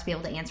fun for us to be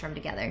able to answer them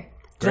together.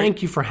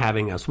 Thank you for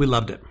having us. We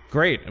loved it.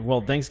 Great.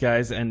 Well, thanks,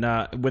 guys. And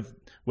with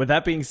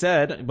that being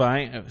said,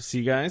 bye. See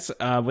you guys.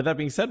 With that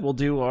being said, we'll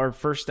do our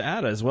first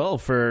ad as well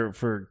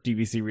for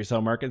DVC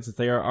Resale Market, since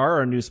they are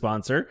our new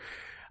sponsor.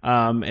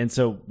 And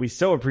so we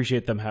so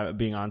appreciate them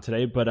being on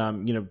today. But,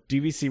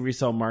 DVC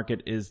Resale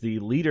Market is the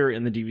leader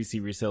in the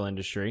DVC resale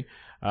industry,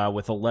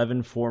 with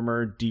 11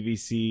 former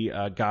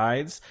DVC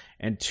guides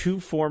and 2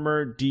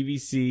 former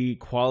DVC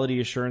quality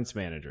assurance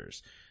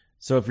managers.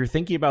 So if you're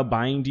thinking about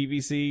buying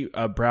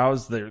DVC,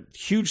 browse the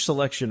huge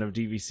selection of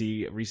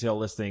DVC resale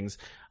listings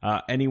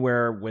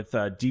anywhere with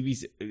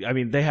DVC. I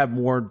mean, they have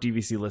more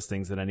DVC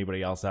listings than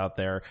anybody else out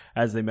there.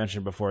 As they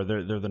mentioned before,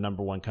 they're the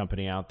number one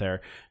company out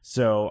there.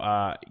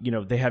 So,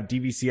 they have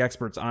DVC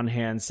experts on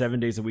hand 7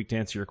 days a week to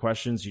answer your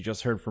questions. You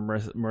just heard from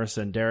Marissa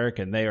and Derek,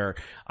 and they are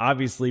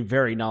obviously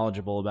very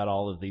knowledgeable about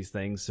all of these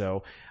things.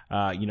 So,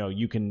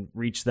 you can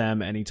reach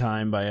them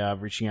anytime by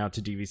reaching out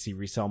to DVC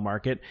Resale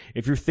Market.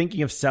 If you're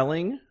thinking of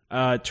selling,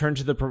 turn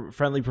to the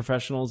friendly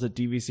professionals at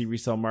DVC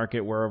Resale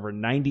Market, where over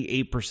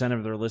 98%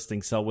 of their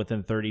listings sell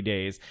within 30 30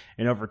 days,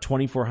 and over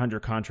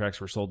 2,400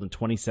 contracts were sold in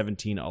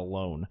 2017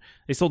 alone.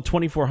 They sold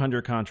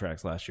 2,400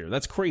 contracts last year.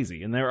 That's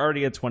crazy, and they're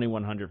already at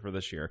 2,100 for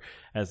this year,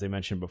 as they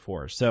mentioned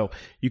before. So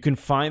you can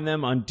find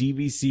them on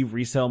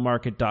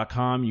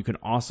DVCResaleMarket.com. You can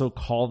also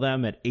call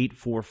them at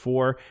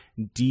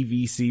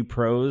 844-DVC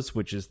Pros,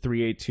 which is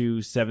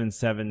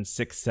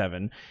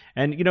 382-7767.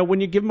 And, you know, when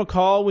you give them a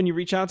call, when you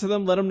reach out to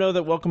them, let them know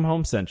that Welcome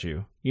Home sent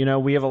you. You know,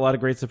 we have a lot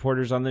of great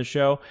supporters on this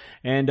show,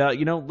 and,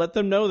 you know, let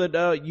them know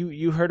that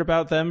you heard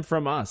about them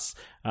from us.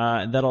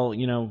 That'll,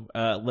 you know,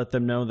 let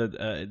them know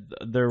that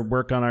their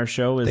work on our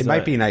show is... They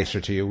might be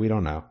nicer to you. We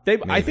don't know.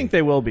 I think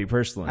they will be,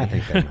 personally. I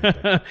think they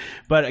might be.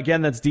 But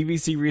again, that's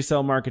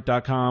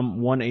DVCResaleMarket.com,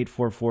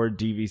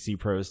 1-844-DVC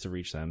Pros to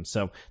reach them.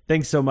 So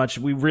thanks so much.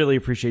 We really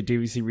appreciate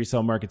DVC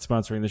Resale Market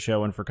sponsoring the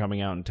show and for coming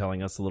out and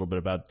telling us a little bit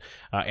about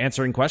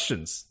answering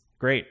questions.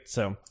 Great.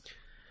 So...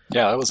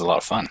 Yeah, that was a lot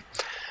of fun.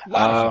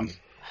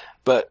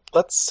 But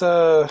let's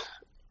how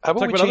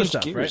about we change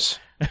gears?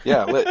 Right?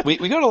 Yeah,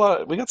 we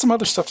got some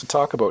other stuff to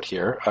talk about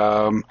here.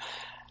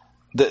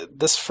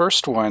 This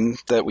first one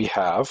that we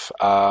have.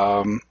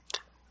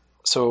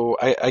 So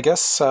I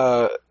guess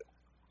I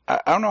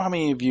don't know how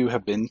many of you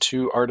have been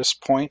to Artist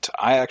Point.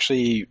 I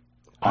actually,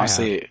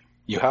 honestly,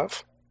 you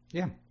have?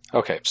 Yeah.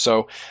 Okay,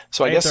 so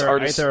I guess I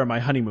ate there on my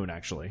honeymoon,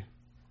 actually.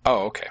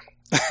 Oh, okay.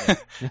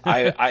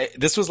 I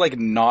this was like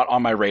not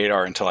on my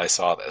radar until I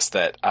saw this,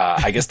 that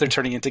I guess they're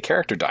turning into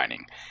character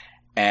dining,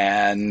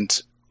 and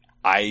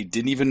I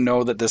didn't even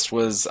know that this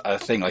was a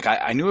thing. Like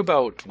I knew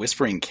about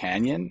Whispering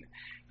Canyon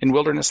in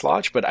Wilderness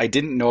Lodge, but I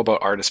didn't know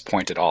about Artist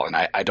Point at all, and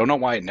I don't know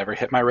why it never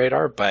hit my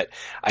radar, but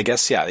I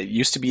guess, yeah, it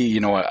used to be, you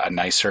know, a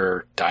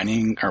nicer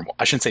dining, or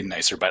I shouldn't say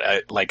nicer, but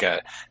like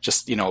a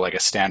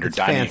standard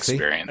dining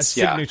experience. A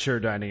signature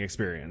dining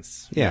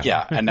experience. Yeah.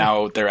 Yeah, and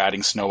now they're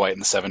adding Snow White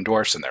and the Seven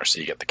Dwarfs in there,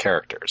 so you get the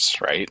characters,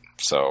 right?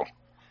 So...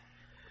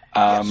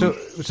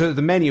 So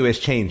the menu is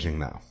changing,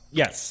 though.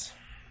 Yes.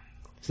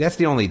 See, that's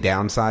the only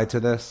downside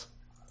to this.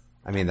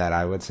 I mean, that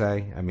I would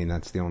say. I mean,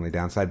 that's the only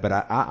downside. But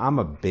I'm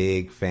a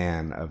big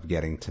fan of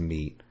getting to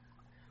meet,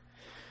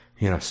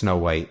 you know, Snow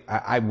White.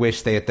 I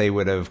wish they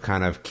would have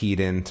kind of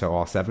keyed into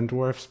all seven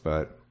dwarfs,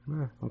 but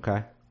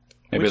okay.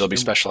 Maybe there'll be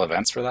special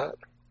events for that.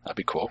 That'd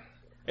be cool.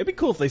 It'd be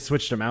cool if they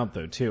switched them out,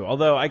 though, too.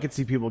 Although I could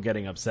see people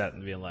getting upset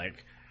and being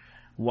like,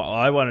 well,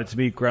 I wanted to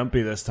meet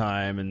Grumpy this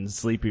time, and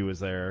Sleepy was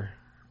there.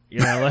 You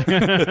know, like, you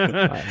know what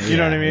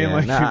I mean? Yeah.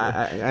 Like, no,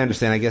 I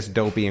understand. I guess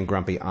Dopey and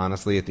Grumpy,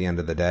 honestly, at the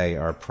end of the day,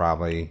 are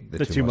probably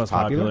the two most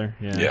popular.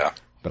 Yeah.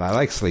 But I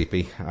like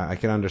Sleepy. I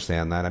can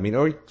understand that. I mean,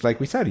 or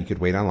like we said, you could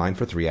wait online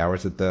for 3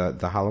 hours at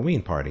the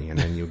Halloween party, and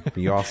then you'd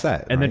be all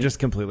set. And then just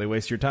completely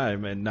waste your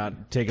time and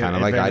not take it. Kind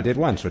of like I did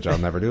once, which I'll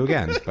never do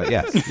again. But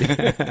yes.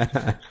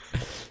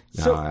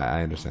 No, so,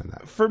 I understand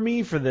that. For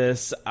me, for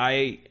this,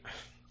 Artist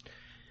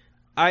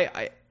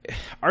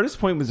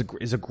Point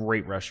is a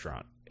great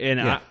restaurant. And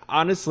yeah.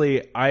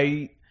 Honestly,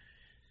 I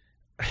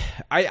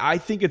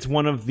think it's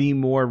one of the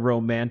more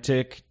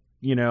romantic,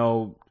 you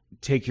know,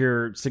 take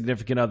your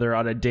significant other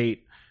on a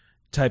date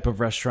type of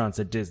restaurants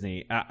at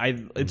Disney.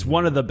 It's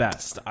one of the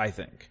best, I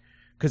think,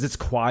 because it's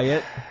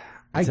quiet.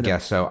 I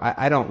guess so.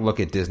 I don't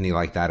look at Disney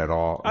like that at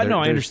all. I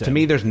understand. To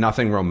me, there's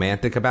nothing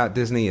romantic about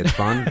Disney. It's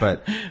fun,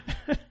 but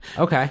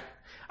okay.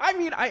 I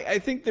mean, I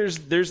think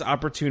there's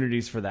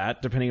opportunities for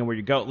that depending on where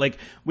you go. Like,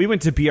 we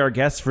went to Be Our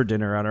Guests for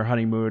dinner on our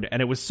honeymoon,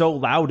 and it was so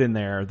loud in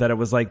there that it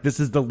was like, this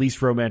is the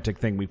least romantic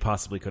thing we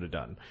possibly could have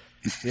done.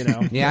 You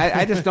know? Yeah,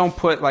 I just don't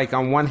put, like,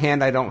 on one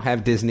hand I don't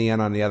have Disney,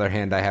 and on the other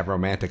hand I have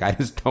romantic. I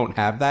just don't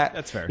have that.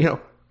 That's fair. You know,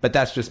 but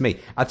that's just me.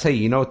 I'll tell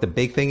you, you know what the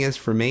big thing is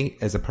for me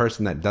as a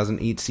person that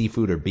doesn't eat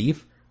seafood or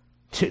beef?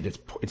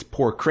 It's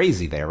pork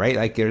crazy there, right?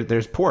 Like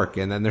there's pork,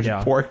 and then there's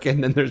pork,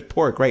 and then there's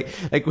pork, right?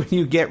 Like when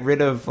you get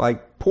rid of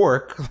like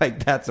pork,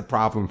 like that's a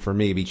problem for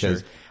me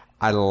because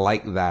I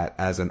like that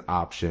as an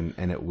option,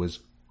 and it was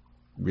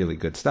really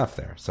good stuff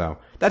there. So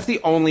that's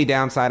the only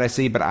downside I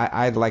see. But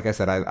I like I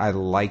said, I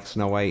like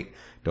Snow White,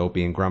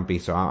 Dopey, and Grumpy,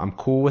 so I'm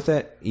cool with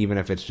it, even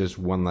if it's just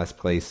one less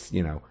place,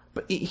 you know.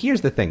 But here's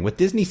the thing with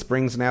Disney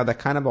Springs now, that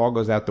kind of all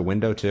goes out the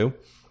window too.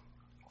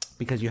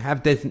 Because you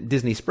have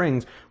Disney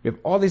Springs, we have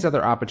all these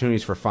other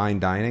opportunities for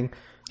fine dining.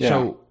 Yeah.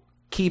 So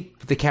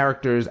keep the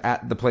characters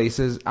at the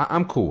places.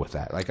 I'm cool with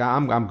that. Like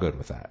I'm good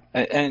with that.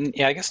 And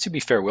yeah, I guess to be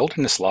fair,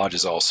 Wilderness Lodge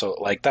is also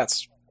like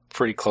that's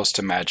pretty close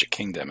to Magic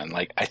Kingdom, and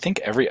like I think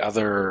every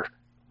other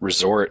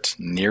resort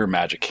near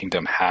Magic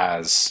Kingdom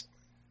has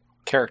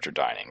character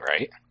dining,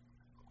 right?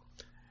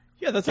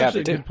 Yeah, that's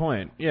actually a good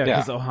point. Yeah,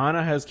 because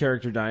Ohana has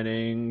character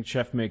dining,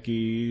 Chef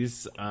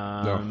Mickey's.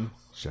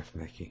 Chef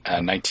Mickey.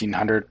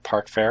 1900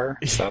 Park Fair.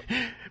 So.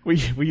 were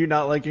you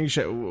not liking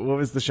what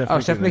was the Chef Mickey?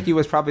 Oh, Chef Mickey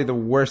was probably the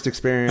worst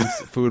experience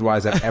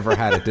food-wise I've ever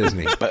had at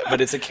Disney.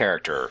 But it's a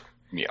character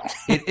meal.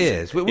 It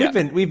is.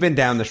 We've been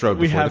down this road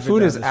before. The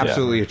food is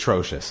absolutely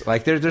atrocious.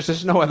 Like there's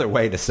just no other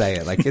way to say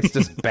it. Like it's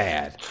just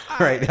bad.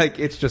 Right? Like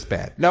it's just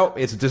bad. No,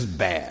 it's just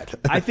bad.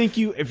 I think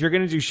if you're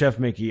going to do Chef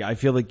Mickey, I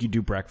feel like you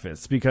do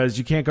breakfast because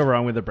you can't go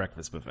wrong with a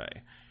breakfast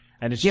buffet.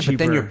 And it's cheaper. But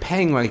then you're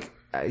paying like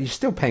you're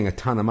still paying a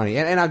ton of money.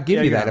 And I'll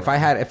give you that.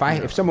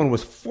 If someone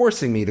was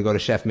forcing me to go to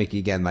Chef Mickey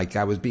again, like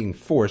I was being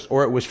forced,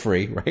 or it was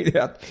free, right?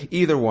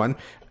 Either one,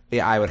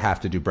 yeah, I would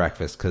have to do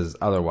breakfast, because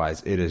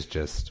otherwise it is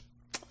just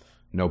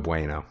no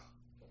bueno.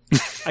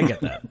 I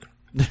get that.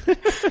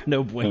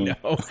 No bueno.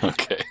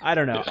 Okay. I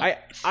don't know.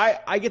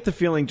 I get the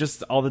feeling,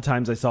 just all the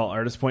times I saw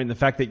Artist Point, and the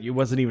fact that it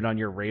wasn't even on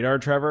your radar,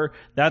 Trevor,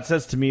 that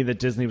says to me that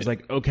Disney was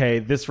like, okay,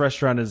 this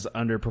restaurant is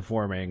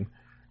underperforming.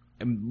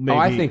 Maybe,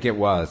 I think it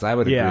was. I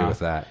would agree with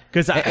that.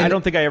 Because I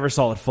don't think I ever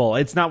saw it full.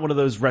 It's not one of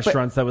those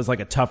restaurants that was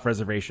like a tough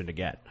reservation to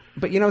get.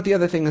 But you know what the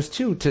other thing is,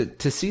 too?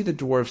 To see the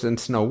dwarves in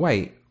Snow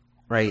White,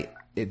 right,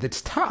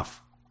 it's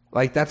tough.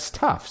 Like, that's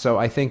tough. So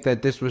I think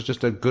that this was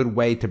just a good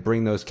way to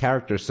bring those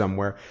characters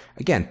somewhere.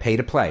 Again, pay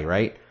to play,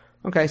 right?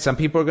 Okay, some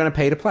people are going to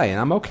pay to play, and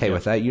I'm okay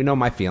with that. You know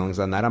my feelings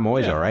on that. I'm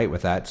always all right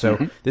with that.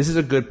 So this is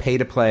a good pay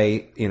to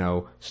play,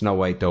 Snow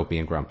White, Dopey,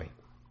 and Grumpy.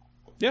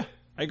 Yeah.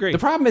 I agree. The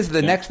problem is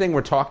the next thing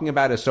we're talking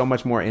about is so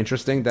much more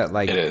interesting that,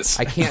 like, it is.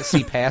 I can't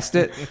see past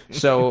it.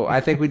 So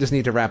I think we just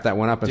need to wrap that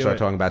one up and start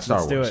talking about Star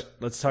Wars. Let's do it.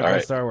 Let's talk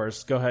about Star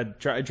Wars. Go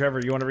ahead.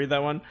 Trevor, you want to read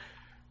that one?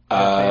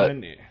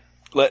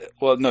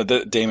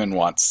 Damon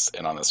wants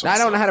in on this one. I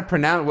don't know how to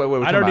pronounce what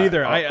we're I talking don't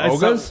about. either.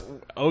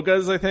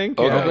 Oga's, I think.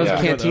 Oga's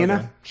yeah.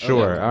 Cantina?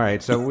 Sure. All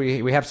right. So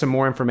we have some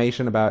more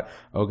information about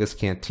Oga's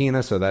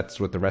Cantina. So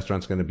that's what the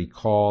restaurant's going to be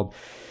called.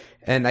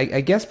 And I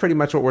guess pretty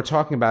much what we're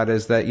talking about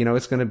is that,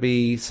 it's going to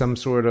be some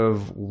sort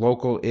of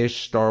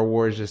local-ish Star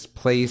Wars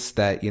place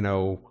that,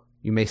 you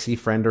may see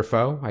friend or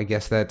foe. I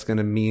guess that's going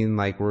to mean,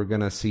 like, we're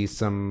going to see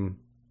some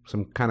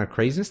kind of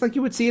craziness like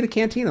you would see at a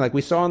cantina, like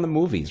we saw in the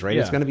movies, right?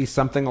 Yeah. It's going to be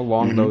something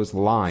along those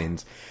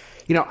lines.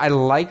 I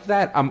like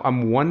that.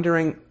 I'm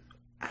wondering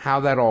how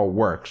that all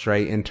works,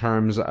 right? In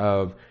terms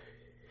of,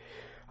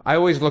 I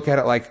always look at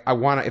it like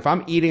if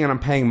I'm eating and I'm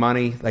paying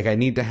money, like I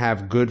need to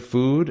have good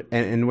food.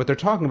 And what they're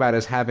talking about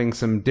is having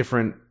some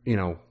different,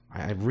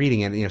 I'm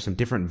reading it, some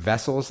different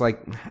vessels.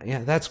 Like,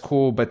 yeah, that's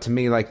cool. But to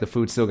me, like, the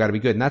food's still got to be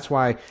good. And that's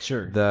why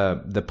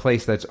the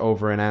place that's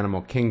over in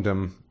Animal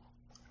Kingdom,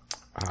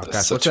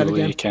 what's that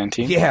again?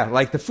 Cantina? Yeah,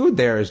 like the food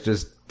there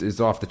is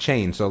off the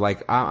chain. So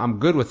like I'm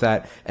good with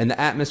that, and the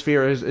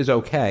atmosphere is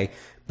okay.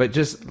 But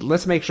just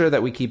let's make sure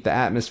that we keep the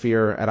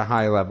atmosphere at a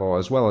high level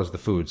as well as the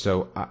food.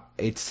 So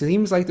it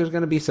seems like there's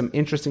going to be some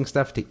interesting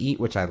stuff to eat,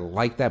 which I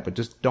like that. But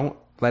just don't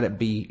let it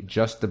be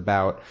just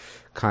about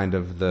kind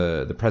of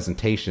the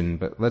presentation,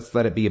 but let's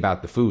let it be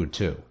about the food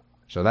too.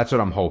 So that's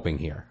what I'm hoping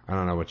here. I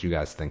don't know what you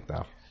guys think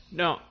though.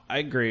 No, I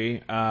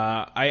agree.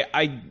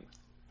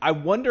 I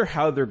wonder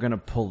how they're going to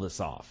pull this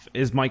off,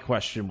 is my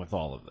question with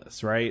all of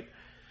this, right?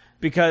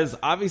 Because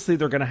obviously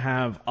they're going to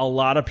have a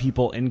lot of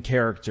people in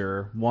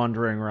character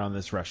wandering around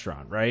this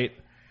restaurant, right?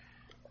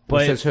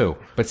 But says who?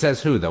 But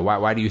says who, though?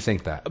 Why do you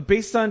think that?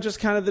 Based on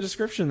just kind of the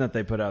description that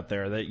they put out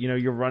there, that,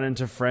 you run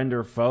into friend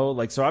or foe.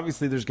 Like, so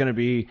obviously there's going to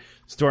be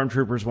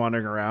stormtroopers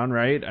wandering around,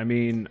 right? I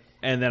mean,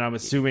 and then I'm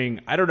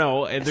assuming, I don't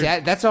know. See,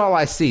 that's all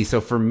I see.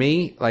 So for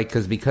me, like,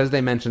 because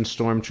they mentioned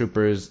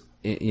stormtroopers,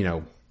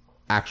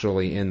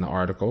 actually in the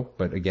article,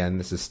 but again,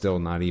 this is still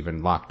not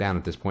even locked down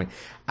at this point.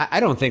 I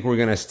don't think we're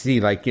going to see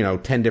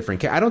 10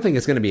 different, I don't think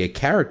it's going to be a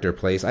character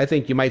place. I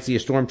think you might see a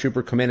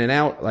stormtrooper come in and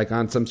out, like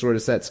on some sort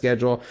of set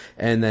schedule,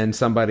 and then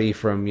somebody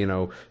from,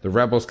 the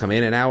Rebels come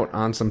in and out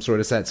on some sort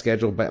of set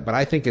schedule, but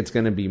I think it's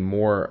going to be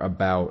more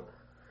about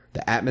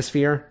the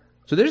atmosphere.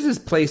 So there's this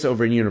place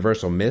over in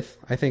Universal, Myth,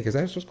 I think. Is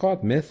that what it's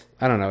called? Myth?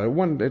 I don't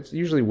know. It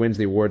usually wins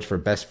the awards for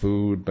best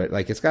food, but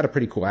like it's got a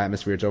pretty cool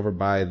atmosphere. It's over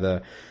by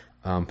the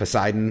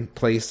Poseidon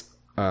place,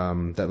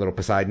 that little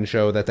Poseidon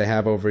show that they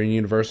have over in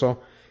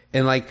Universal.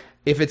 And like,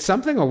 if it's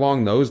something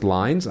along those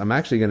lines, I'm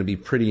actually going to be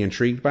pretty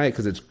intrigued by it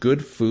because it's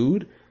good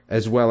food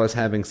as well as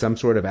having some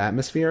sort of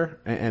atmosphere.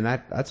 And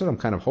that's what I'm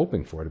kind of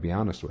hoping for, to be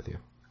honest with you.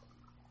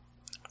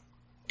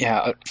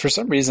 Yeah. For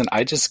some reason,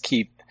 I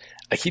keep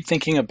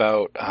thinking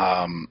about,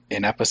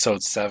 in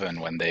episode 7,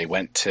 when they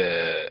went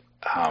to,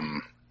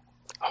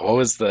 what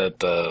was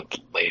the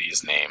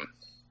lady's name?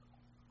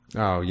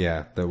 Oh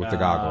yeah, with the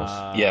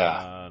goggles.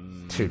 Yeah,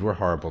 dude, we're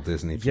horrible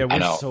Disney people.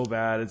 Yeah, we're so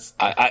bad.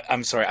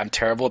 I'm sorry, I'm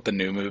terrible at the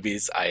new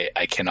movies.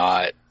 I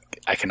cannot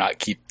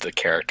keep the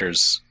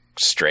characters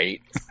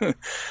straight.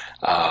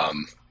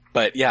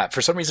 But yeah,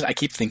 for some reason, I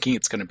keep thinking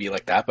it's going to be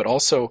like that. But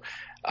also,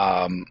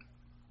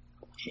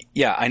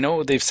 yeah, I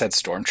know they've said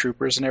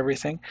stormtroopers and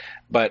everything,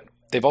 but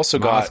they've also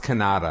Maz got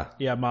Kanata.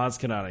 Yeah, Maz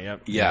Kanata.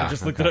 Yep. Yeah, I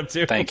just looked it up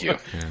too. Thank you.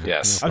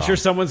 Yes, I'm sure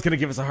someone's going to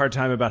give us a hard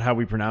time about how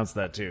we pronounce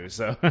that too.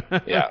 So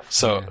yeah,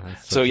 so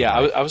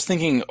I was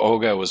thinking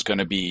Oga was going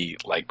to be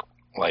like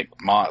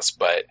Maz,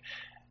 but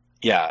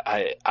yeah,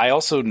 I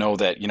also know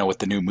that with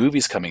the new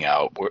movies coming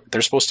out,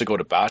 they're supposed to go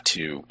to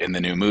Batu in the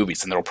new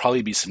movies, and there'll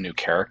probably be some new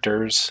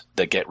characters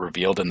that get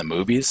revealed in the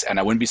movies, and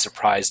I wouldn't be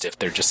surprised if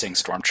they're just saying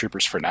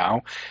stormtroopers for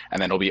now,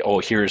 and then it'll be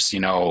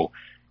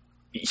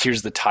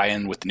here's the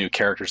tie-in with the new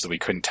characters that we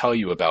couldn't tell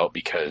you about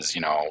because,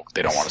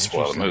 they don't want to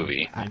spoil the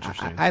movie.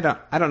 I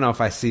don't know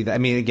if I see that. I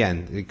mean,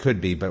 again, it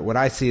could be, but what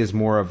I see is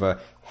more of a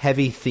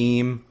heavy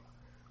theme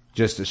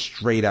just a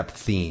straight up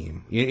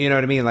theme. You know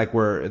what I mean? Like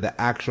where the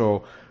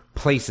actual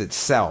place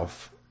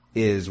itself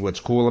is what's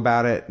cool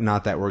about it.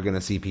 Not that we're going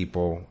to see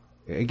people.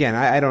 Again,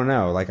 I don't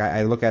know. Like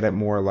I look at it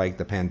more like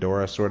the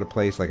Pandora sort of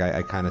place. Like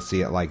I kind of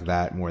see it like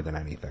that more than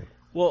anything.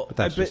 Well,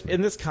 but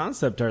in this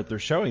concept art they're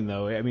showing,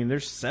 though, I mean,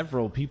 there's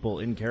several people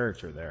in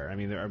character there. I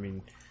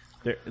mean,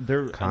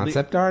 they're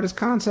concept art is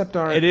concept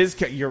art. It is.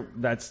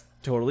 That's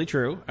totally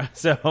true.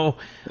 So,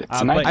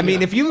 I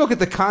mean, if you look at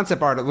the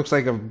concept art, it looks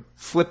like a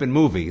flipping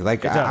movie.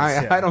 Like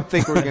I don't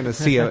think we're going to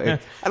see I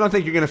don't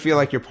think you're going to feel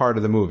like you're part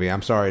of the movie.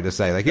 I'm sorry to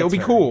say. Like it'll be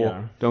cool.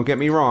 Yeah. Don't get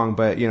me wrong,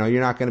 but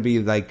you're not going to be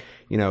like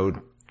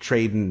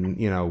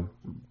trading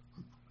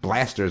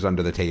blasters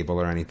under the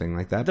table or anything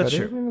like that. That's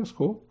true. It was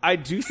cool. I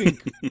do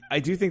think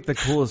the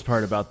coolest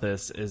part about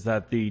this is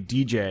that the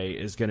DJ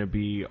is going to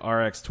be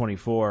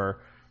RX-24,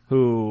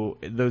 who,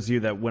 those of you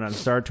that went on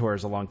Star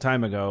Tours a long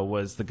time ago,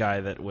 was the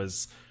guy that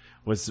was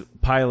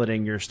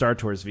piloting your Star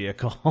Tours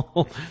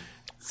vehicle.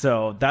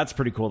 So that's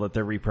pretty cool that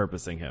they're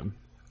repurposing him.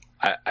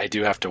 I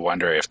do have to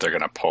wonder if they're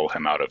going to pull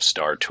him out of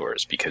Star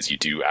Tours, because you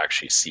do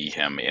actually see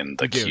him in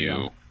the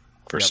queue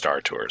for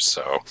Star Tours.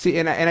 So see,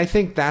 and I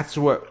think that's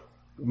what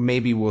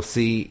maybe we'll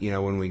see,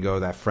 when we go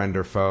that friend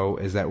or foe,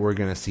 is that we're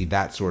going to see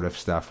that sort of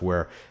stuff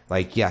where,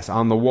 like, yes,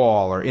 on the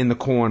wall or in the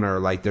corner,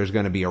 like there's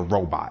going to be a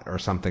robot or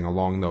something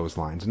along those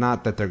lines.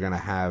 Not that they're going to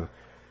have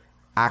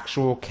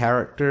actual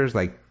characters,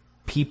 like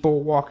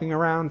people walking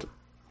around.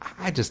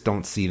 I just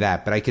don't see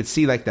that. But I could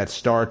see like that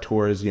Star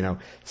Tours,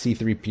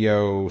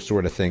 C-3PO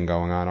sort of thing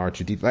going on,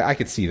 R2-D2. Like, I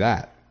could see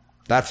that.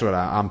 That's what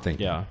I'm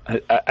thinking. Yeah.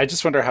 I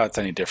just wonder how it's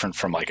any different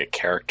from like a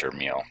character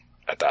meal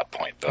at that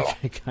point, though.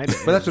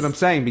 But that's what I'm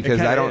saying, because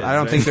I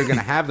don't think they're going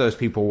to have those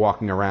people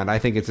walking around. I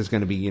think it's just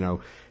going to be,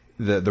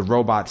 the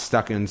robot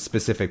stuck in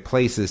specific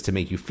places to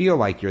make you feel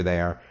like you're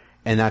there,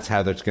 and that's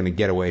how that's going to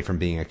get away from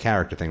being a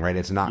character thing, right?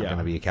 It's not going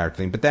to be a character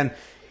thing. But then,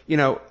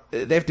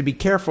 they have to be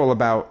careful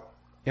about,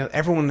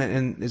 everyone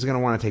is going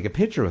to want to take a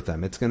picture with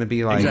them. It's going to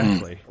be like,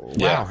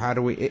 wow, how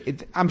do we?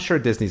 I'm sure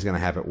Disney's going to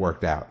have it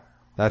worked out.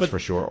 That's for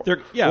sure.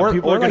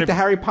 Or like the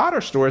Harry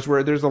Potter stores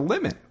where there's a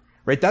limit.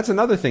 Right, that's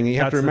another thing you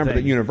have to remember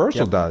that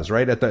Universal does,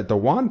 right? At the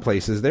wand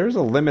places, there's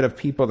a limit of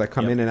people that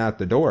come in and out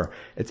the door.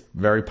 It's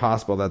very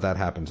possible that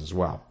happens as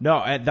well.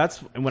 No, that's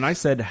when I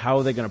said how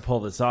are they going to pull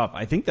this off.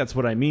 I think that's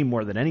what I mean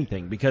more than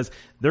anything, because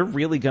they're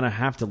really going to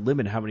have to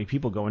limit how many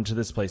people go into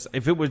this place.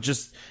 If it was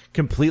just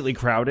completely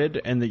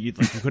crowded and that you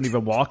couldn't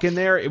even walk in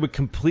there, it would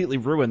completely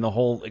ruin the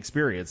whole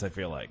experience, I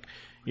feel like.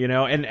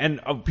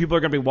 And people are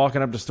going to be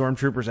walking up to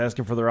stormtroopers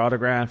asking for their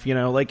autograph.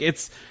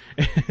 It's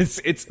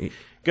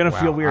going to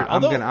feel weird.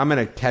 I'm going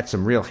to catch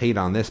some real hate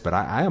on this, but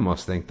I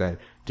almost think that,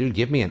 dude,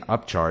 give me an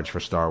upcharge for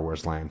Star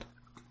Wars Land.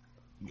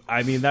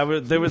 I mean,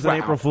 there was an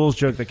April Fool's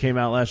joke that came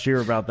out last year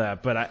about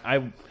that, but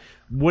I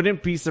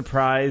wouldn't be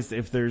surprised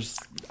if there's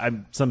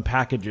some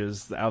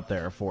packages out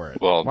there for it.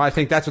 Well, I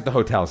think that's what the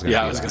hotel's going to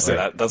be. Yeah, I was going to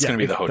say that's going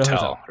to be the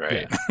hotel,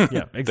 right?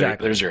 Yeah,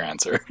 exactly. There's your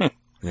answer.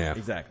 Yeah,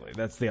 exactly.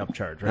 That's the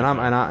upcharge, right?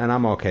 And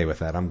I'm okay with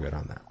that. I'm good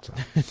on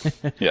that.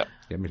 So. Yeah,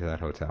 get me to that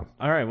hotel.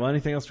 All right. Well,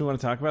 anything else we want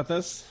to talk about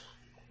this?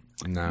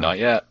 No, not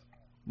yet.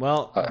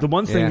 Well, the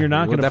one thing you're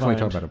not going to find. We'll definitely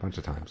talk about it a bunch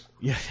of times.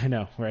 Yeah, I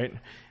know, right?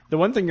 The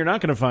one thing you're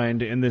not going to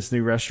find in this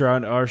new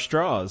restaurant are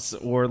straws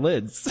or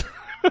lids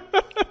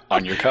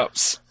on your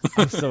cups.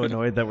 I'm so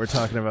annoyed that we're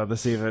talking about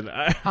this even.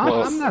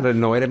 I'm not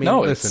annoyed. I mean,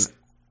 listen.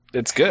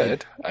 It's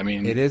good. I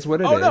mean, it is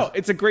what it is. Oh no,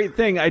 it's a great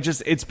thing. I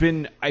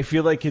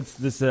feel like it's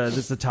this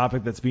is a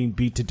topic that's being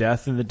beat to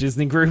death in the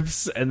Disney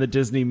groups and the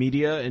Disney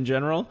media in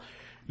general.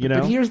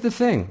 But here's the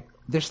thing: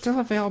 they're still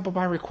available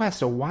by request.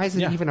 So why is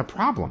it even a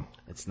problem?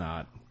 It's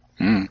not.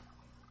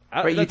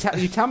 Right?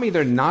 You tell me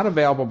they're not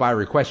available by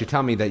request. You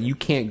tell me that you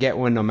can't get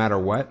one no matter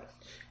what.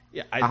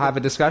 Yeah, I'll have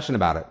a discussion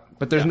about it.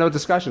 But there's no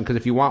discussion, because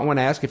if you want one,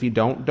 ask. If you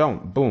don't.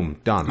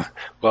 Boom, done.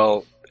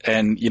 Well.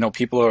 And,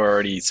 people are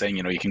already saying,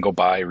 you can go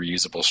buy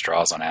reusable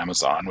straws on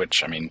Amazon,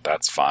 which, I mean,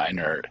 that's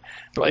fine.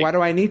 But why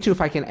do I need to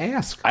if I can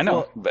ask? I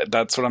know.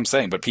 That's what I'm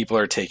saying. But people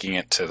are taking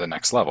it to the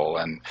next level.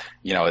 And,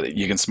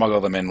 you can smuggle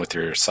them in with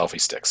your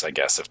selfie sticks, I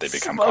guess, if they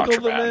become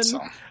contraband.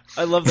 So.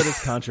 I love that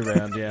it's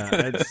contraband,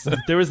 yeah.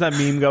 There was that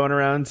meme going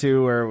around,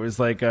 too, where it was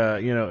like,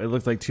 it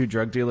looked like two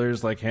drug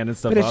dealers, like, handing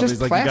stuff off.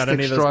 He's like, you got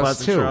any of those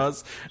plastic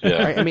straws?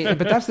 Yeah. Right? I mean,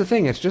 but that's the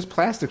thing. It's just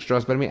plastic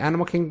straws. But, I mean,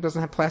 Animal Kingdom doesn't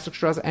have plastic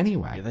straws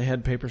anyway. Yeah, they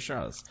had paper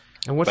straws.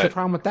 And what's the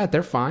problem with that?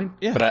 They're fine.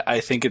 Yeah. But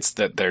I think it's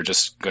that they're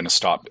just going to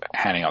stop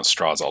handing out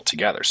straws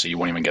altogether, so you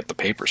won't even get the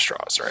paper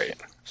straws, right?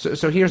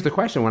 So here's the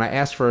question. When I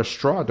ask for a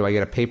straw, do I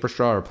get a paper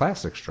straw or a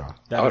plastic straw?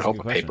 I would hope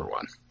a paper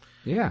one.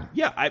 Yeah.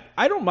 Yeah,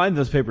 I don't mind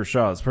those paper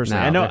straws,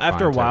 personally. I know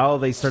after a while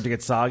they start to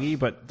get soggy,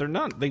 but they're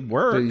not. They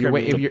work. So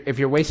if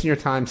you're wasting your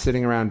time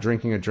sitting around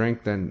drinking a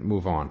drink, then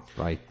move on.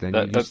 Like then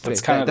that's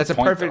kind of the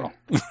point, perfect.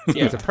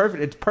 Yeah, it's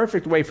a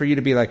perfect way for you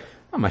to be like,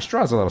 oh, my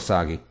straw's a little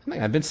soggy.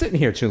 I've been sitting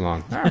here too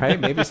long. All right,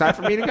 maybe it's time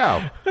for me to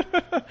go.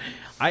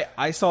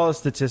 I saw a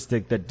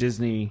statistic that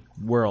Disney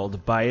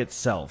World by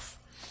itself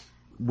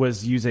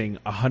was using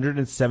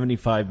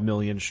 175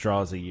 million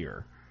straws a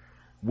year,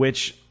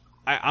 which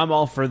I'm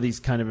all for these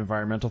kind of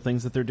environmental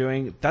things that they're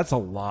doing. That's a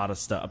lot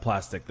of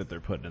plastic that they're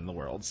putting in the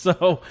world.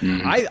 So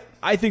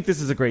I think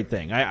this is a great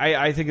thing.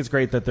 I think it's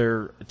great that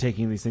they're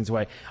taking these things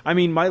away. I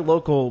mean, my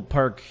local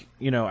park,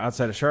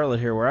 outside of Charlotte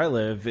here where I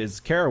live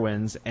is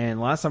Carowinds. And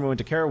last time I went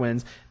to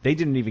Carowinds, they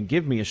didn't even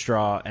give me a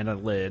straw and a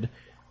lid.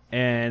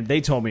 And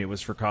they told me it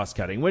was for cost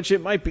cutting, which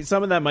it might be.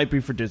 Some of that might be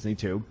for Disney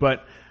too.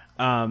 But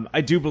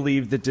I do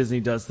believe that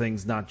Disney does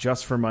things not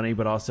just for money,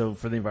 but also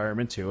for the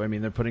environment too. I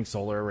mean, they're putting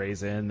solar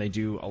arrays in. They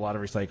do a lot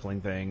of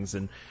recycling things.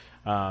 And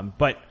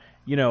but,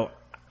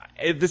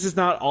 this is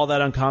not all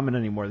that uncommon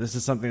anymore. This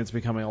is something that's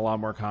becoming a lot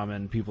more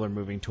common. People are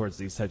moving towards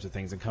these types of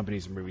things, and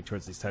companies are moving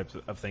towards these types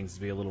of things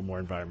to be a little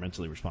more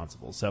environmentally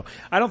responsible. So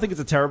I don't think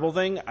it's a terrible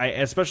thing,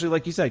 especially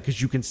like you said,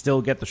 because you can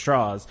still get the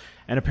straws.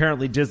 And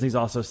apparently Disney's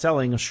also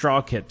selling a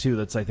straw kit too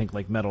that's, I think,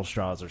 like metal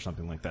straws or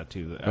something like that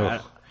too.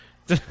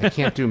 I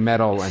can't do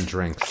metal and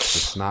drinks.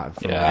 It's not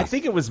for me. I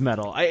think it was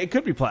metal. It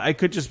could be it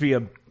could just be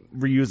a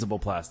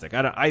reusable plastic.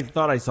 I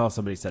thought I saw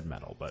somebody said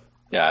metal, but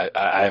yeah,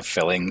 I have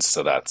fillings,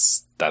 so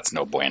that's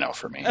no bueno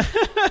for me.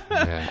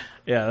 Yeah,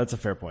 that's a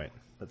fair point.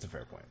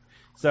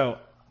 So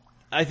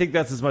I think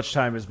that's as much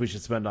time as we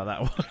should spend on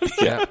that one.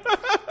 Yeah.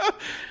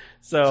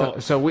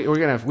 So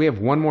we have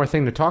one more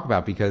thing to talk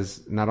about,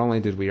 because not only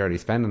did we already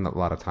spend a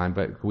lot of time,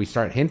 but we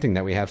start hinting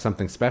that we have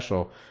something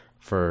special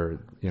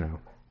for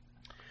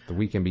the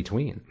week in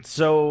between.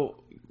 So,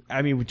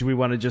 I mean, do we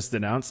want to just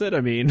announce it?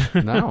 I mean,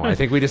 no, I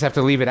think we just have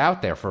to leave it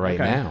out there for right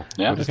now.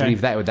 Yeah, we'll just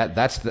leave that.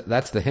 That's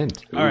the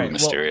hint. Ooh, all right,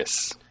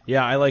 mysterious. Well,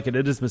 yeah, I like it.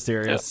 It is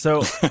mysterious.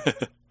 Yep. So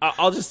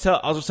I'll just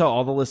tell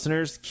all the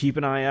listeners, keep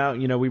an eye out.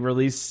 We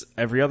release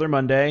every other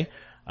Monday.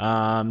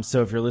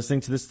 So if you're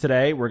listening to this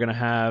today, we're gonna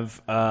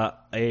have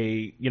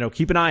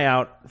keep an eye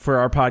out for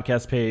our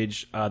podcast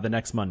page the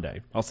next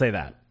Monday. I'll say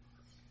that.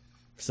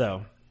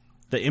 So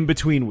the in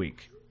between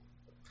week.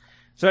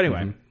 So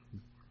anyway,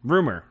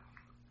 rumor.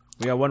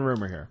 We got one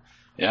rumor here.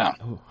 Yeah.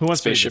 Who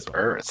wants Spaceship to do this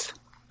one? Earth.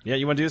 Yeah,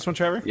 you want to do this one,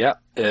 Trevor? Yeah.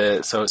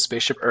 So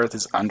Spaceship Earth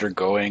is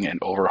undergoing an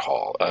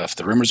overhaul. If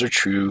the rumors are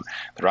true,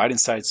 the ride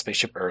inside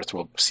Spaceship Earth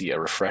will see a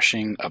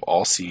refreshing of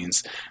all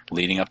scenes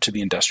leading up to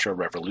the Industrial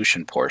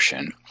Revolution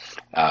portion,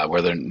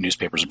 where the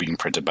newspapers are being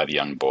printed by the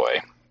young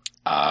boy.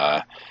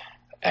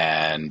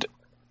 And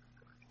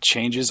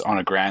changes on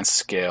a grand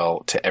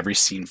scale to every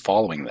scene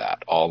following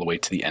that, all the way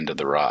to the end of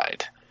the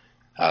ride.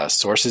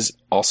 Sources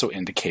also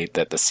indicate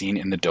that the scene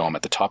in the dome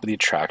at the top of the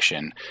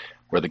attraction,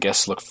 where the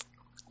guests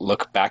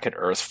look back at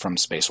Earth from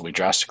space, will be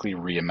drastically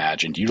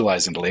reimagined,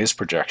 utilizing the latest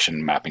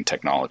projection mapping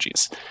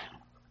technologies.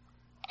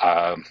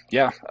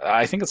 Yeah,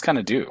 I think it's kind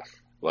of due.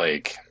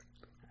 Like,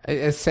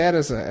 as sad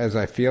as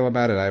I feel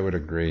about it, I would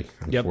agree.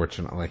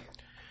 Unfortunately,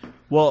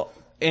 well,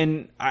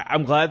 and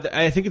I'm glad.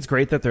 I think it's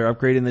great that they're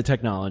upgrading the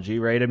technology,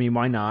 right? I mean,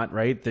 why not,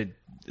 right?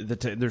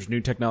 There's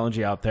new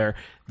technology out there.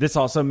 This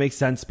also makes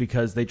sense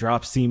because they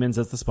dropped Siemens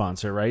as the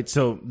sponsor, right?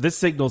 So this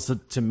signals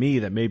to me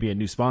that maybe a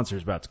new sponsor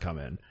is about to come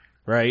in,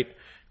 right?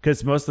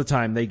 Because most of the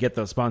time they get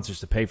those sponsors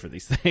to pay for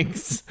these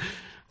things.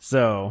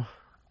 So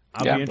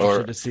I'll be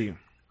interested to see.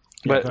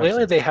 But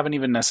lately they haven't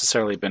even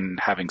necessarily been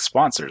having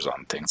sponsors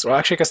on things. Well,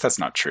 actually, I guess that's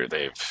not true.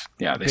 They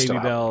Baby still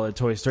have Bell and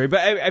Toy Story.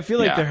 But I feel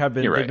like they've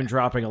been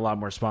dropping a lot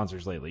more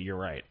sponsors lately. You're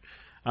right.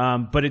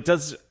 But it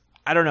does...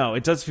 I don't know.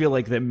 It does feel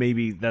like that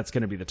maybe that's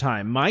going to be the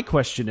time. My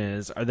question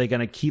is, are they going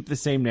to keep the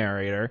same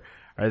narrator?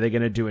 Are they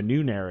going to do a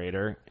new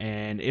narrator?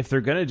 And if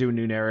they're going to do a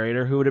new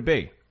narrator, who would it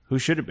be? Who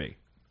should it be?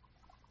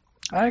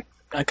 I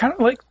kind of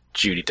like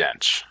Judi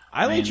Dench.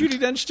 I like Judi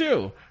Dench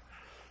too.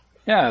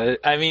 Yeah,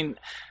 I mean,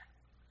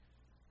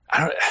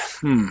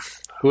 who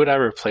would I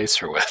replace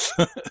her with?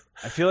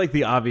 I feel like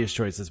the obvious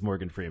choice is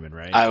Morgan Freeman,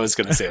 right? I was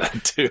going to say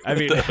that too. I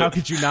mean, how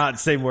could you not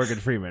say Morgan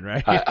Freeman,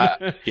 right?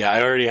 I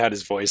already had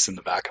his voice in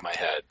the back of my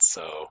head,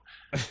 so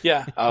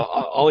yeah,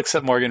 I'll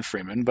accept Morgan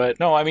Freeman.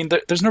 But no, I mean,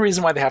 there's no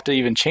reason why they have to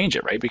even change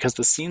it, right? Because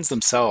the scenes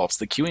themselves,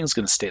 the queuing is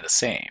going to stay the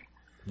same.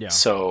 Yeah.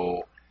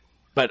 So,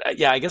 but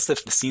I guess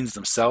if the scenes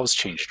themselves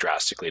change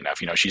drastically enough,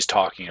 she's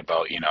talking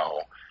about,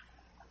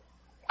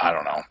 I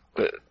don't know,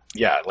 but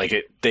yeah,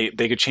 like they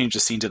could change the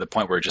scene to the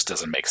point where it just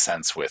doesn't make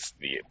sense with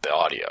the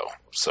audio.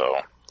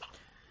 So,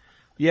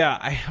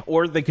 yeah,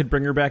 or they could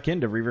bring her back in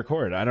to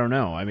re-record. I don't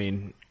know. I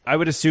mean, I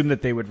would assume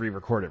that they would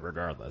re-record it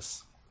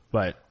regardless,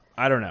 but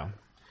I don't know.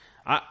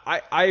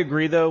 I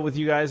agree though with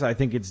you guys. I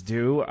think it's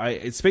due.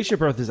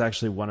 Spaceship Earth is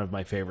actually one of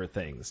my favorite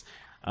things.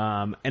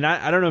 And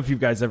I don't know if you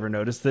guys ever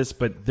noticed this,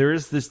 but there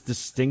is this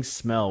distinct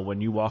smell when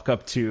you walk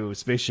up to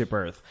Spaceship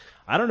Earth.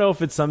 I don't know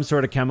if it's some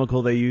sort of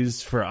chemical they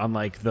use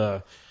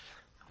the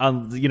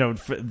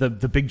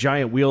big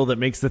giant wheel that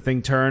makes the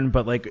thing turn,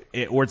 but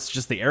or it's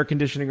just the air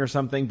conditioning or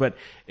something. But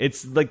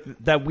it's like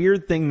that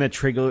weird thing that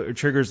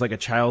triggers like a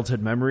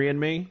childhood memory in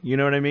me. You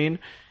know what I mean?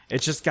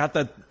 It's just got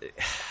that.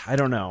 I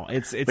don't know.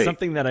 It's Wait.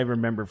 something that I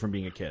remember from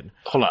being a kid.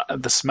 Hold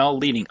on, the smell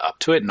leading up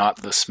to it, not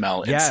the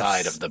smell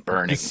inside of the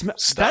burning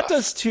stuff. That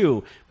does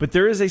too, but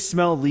there is a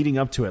smell leading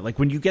up to it. Like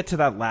when you get to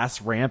that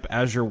last ramp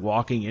as you're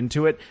walking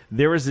into it,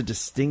 there is a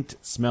distinct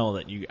smell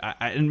that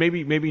and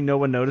maybe no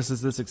one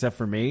notices this except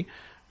for me,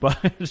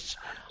 but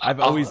I've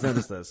always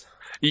noticed this.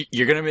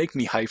 You're going to make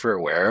me hyper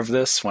aware of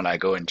this when I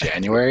go in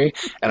January,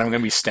 and I'm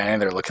going to be standing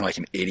there looking like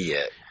an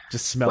idiot.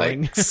 Just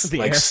smelling the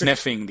like air.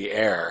 Sniffing the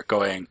air,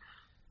 going,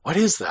 what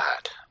is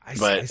that?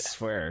 I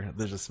swear,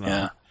 there's a smell.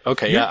 Yeah.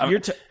 Okay.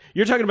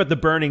 You're talking about the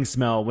burning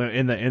smell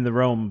in the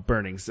Rome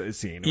burning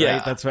scene, right?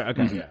 Yeah. That's right.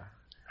 Okay. Mm-hmm.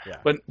 Yeah.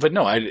 But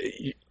no,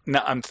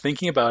 I'm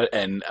thinking about it,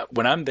 and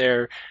when I'm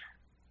there,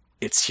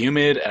 it's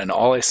humid, and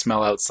all I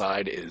smell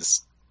outside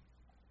is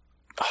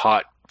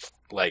hot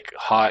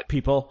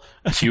people,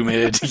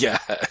 humid,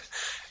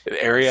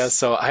 area.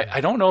 So I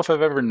don't know if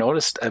I've ever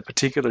noticed a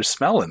particular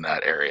smell in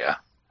that area.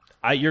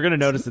 You're going to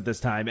notice it this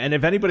time. And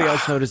if anybody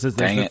else notices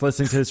this that's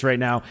listening to this right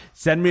now,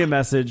 send me a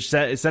message.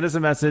 Send us a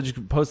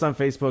message. Post on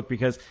Facebook,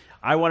 because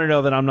I want to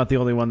know that I'm not the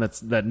only one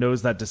that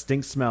knows that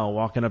distinct smell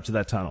walking up to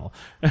that tunnel.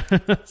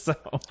 So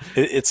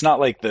it's not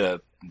like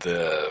the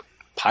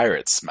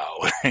pirate smell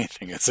or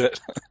anything, is it?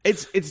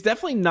 It's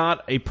definitely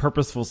not a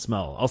purposeful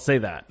smell. I'll say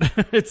that.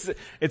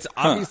 It's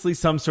obviously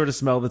some sort of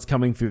smell that's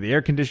coming through the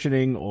air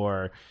conditioning,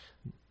 or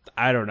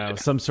I don't know,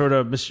 some sort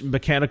of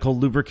mechanical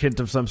lubricant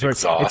of some sort.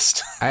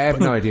 Exhaust. I have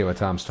no idea what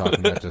Tom's talking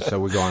about, just so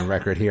we go on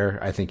record here.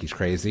 I think he's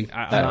crazy.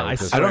 I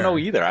don't know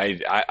either.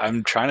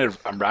 I'm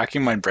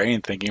racking my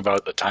brain thinking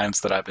about the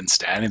times that I've been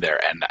standing there,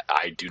 and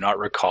I do not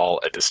recall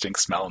a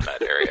distinct smell in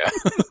that area.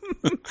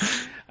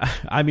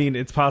 I mean,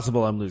 it's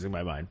possible I'm losing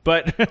my mind,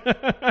 but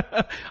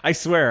I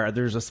swear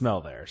there's a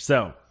smell there.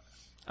 So,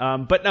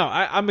 but no,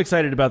 I'm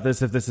excited about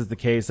this. If this is the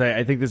case,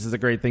 I think this is a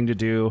great thing to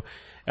do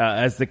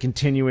as the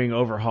continuing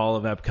overhaul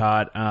of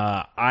Epcot.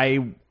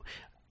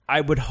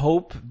 I would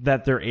hope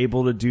that they're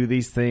able to do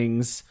these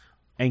things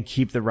and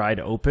keep the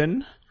ride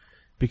open,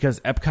 because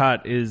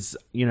Epcot is,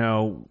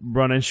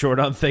 running short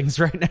on things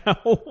right now,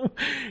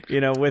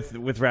 with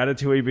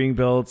Ratatouille being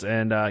built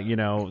and,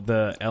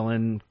 the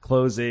Ellen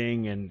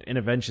closing and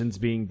Interventions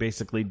being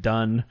basically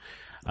done.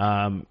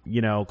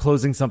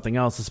 Closing something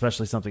else,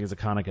 especially something as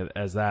iconic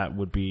as that,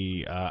 would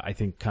be, I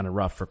think, kind of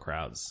rough for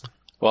crowds.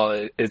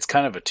 Well, it's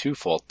kind of a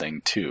twofold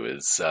thing too,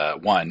 is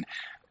one,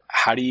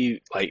 how do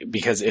you,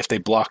 because if they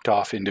blocked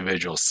off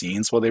individual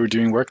scenes while they were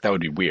doing work, that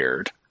would be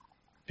weird,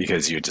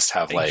 because you just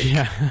have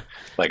a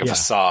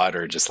facade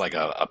or just like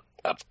a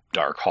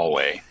dark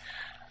hallway.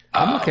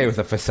 I'm okay with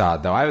a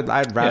facade though.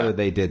 I'd rather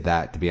they did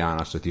that, to be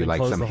honest with you,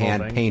 like some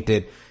hand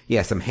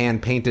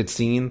painted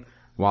scene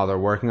while they're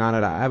working on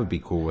it. I would be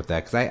cool with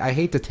that, because I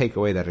hate to take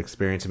away that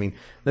experience. I mean,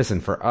 listen,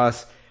 for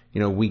us,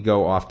 we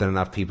go often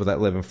enough. People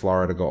that live in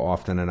Florida go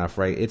often enough,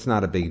 right? It's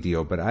not a big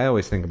deal, but I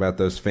always think about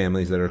those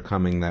families that are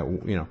coming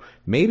that,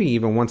 maybe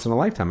even once in a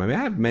lifetime. I mean,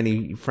 I have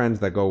many friends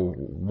that go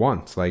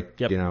once, they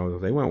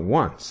went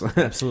once.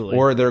 Absolutely.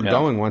 Or they're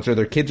going once, or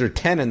their kids are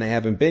 10 and they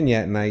haven't been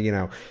yet.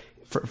 And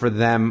for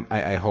them,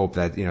 I hope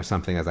that,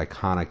 something as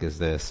iconic as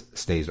this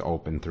stays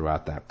open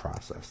throughout that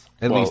process,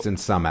 at least in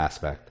some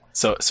aspect.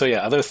 So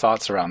yeah, other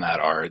thoughts around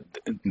that are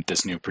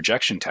this new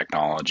projection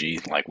technology.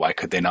 Like, why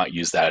could they not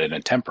use that in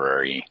a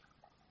temporary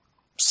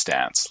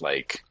stance?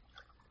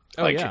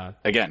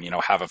 Again,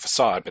 have a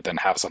facade, but then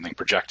have something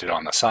projected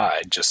on the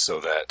side, just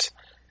so that,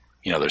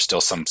 there's still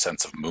some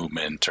sense of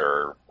movement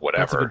or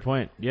whatever. That's a good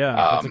point. Yeah,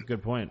 that's a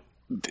good point.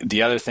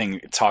 The other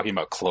thing, talking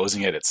about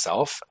closing it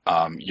itself,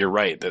 you're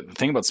right. The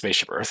thing about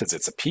Spaceship Earth is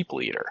it's a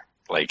people eater.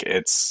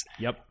 It's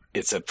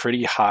a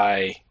pretty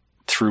high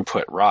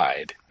throughput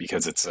ride,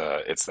 because it's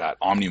that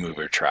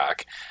Omnimover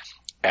track,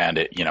 and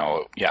it,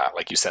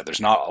 like you said,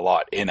 there's not a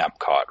lot in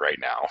Epcot right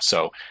now.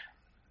 So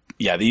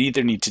yeah, they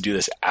either need to do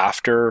this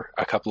after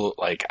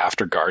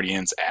after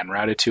Guardians and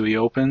Ratatouille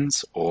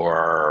opens,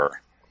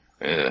 or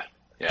do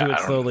it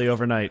slowly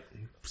overnight,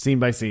 scene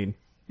by scene.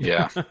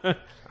 Yeah.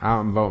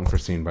 I'm voting for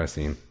scene by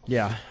scene.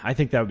 Yeah, I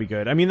think that would be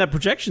good. I mean, that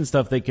projection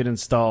stuff they could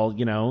install,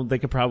 they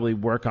could probably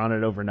work on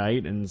it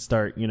overnight and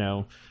start,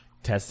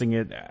 testing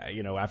it,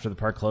 after the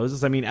park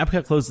closes. I mean,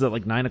 Epcot closes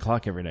at 9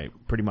 o'clock every night,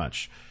 pretty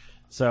much.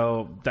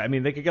 So, I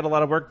mean, they could get a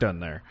lot of work done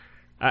there.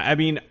 I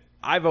mean,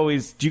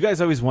 do you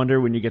guys always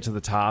wonder when you get to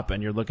the top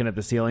and you're looking at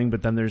the ceiling,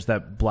 but then there's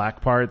that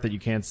black part that you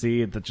can't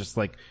see that just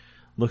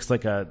looks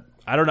like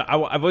I don't know.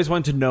 I've always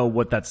wanted to know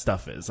what that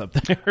stuff is up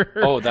there.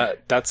 Oh,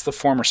 that's the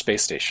former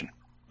space station.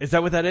 Is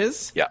that what that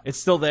is? Yeah. It's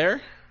still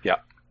there? Yeah.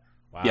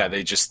 Wow. Yeah,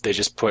 they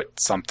just put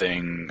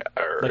something,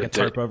 or like a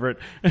tarp over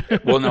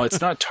it. Well, no,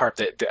 it's not tarp.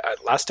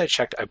 Last I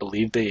checked, I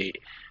believe they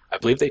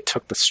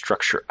took the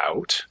structure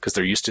out, because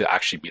there used to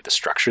actually be the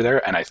structure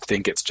there, and I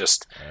think it's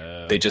just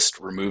they just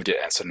removed it,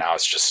 and so now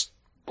it's just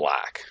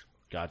black.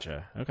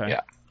 Gotcha. Okay.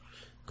 Yeah.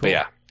 Cool.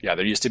 But yeah,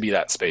 there used to be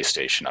that space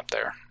station up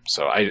there.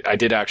 So I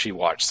did actually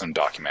watch some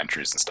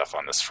documentaries and stuff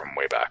on this from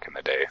way back in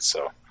the day.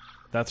 So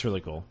that's really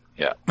cool.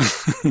 Yeah.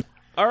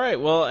 All right.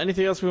 Well,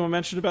 anything else we want to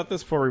mention about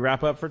this before we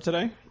wrap up for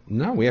today?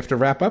 No, we have to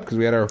wrap up because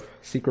we had our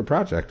secret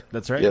project.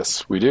 That's right.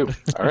 Yes, we do.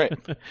 All right.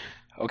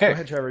 Okay. Go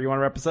ahead, Trevor. You want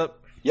to wrap us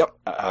up? Yep.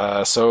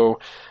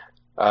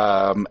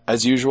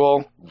 As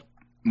usual,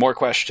 more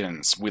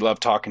questions. We love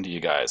talking to you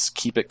guys.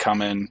 Keep it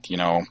coming.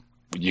 You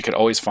can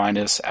always find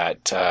us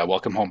at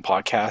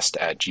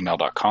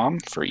welcomehomepodcast@gmail.com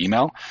for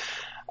email.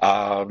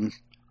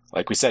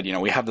 Like we said,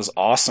 we have this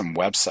awesome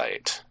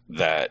website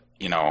that,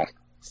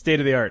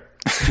 State of the art.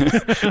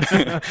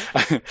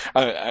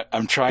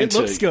 I'm trying to.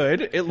 It looks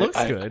good. It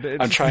looks good.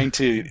 I'm trying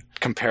to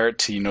compare it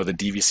to, the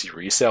DVC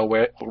Resale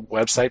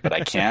website, but I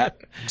can't.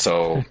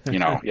 So, we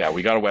got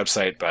a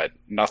website, but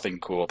nothing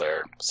cool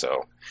there.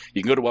 So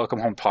you can go to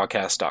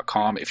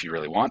welcomehomepodcast.com if you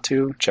really want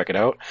to. Check it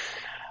out.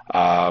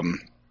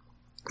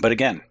 But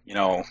again,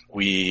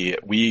 we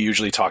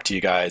usually talk to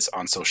you guys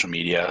on social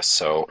media.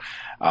 So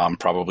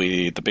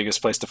probably the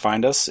biggest place to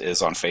find us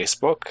is on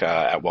Facebook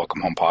at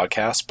Welcome Home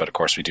Podcast. But of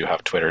course, we do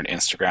have Twitter and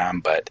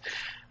Instagram, but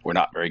we're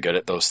not very good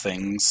at those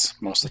things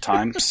most of the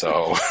time.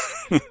 So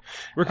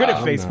we're good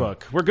at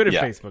Facebook. We're good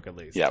at Facebook at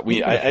least. Yeah,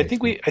 I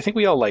think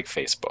we all like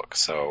Facebook.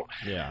 So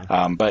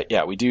yeah. But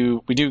yeah, we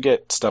do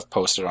get stuff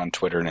posted on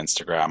Twitter and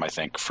Instagram, I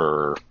think,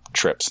 for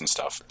trips and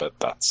stuff. But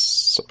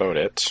that's about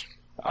it.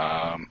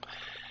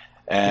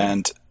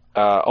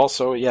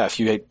 Also,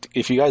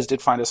 if you guys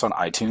did find us on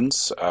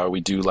iTunes, we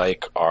do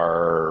like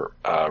our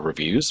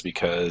reviews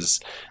because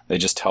they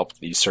just help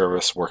the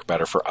service work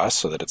better for us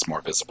so that it's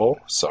more visible.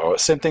 So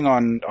same thing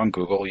on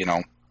Google,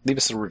 leave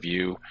us a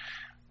review.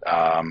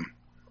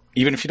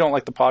 Even if you don't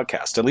like the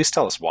podcast, at least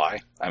tell us why.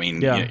 I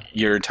mean,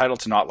 you're entitled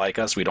to not like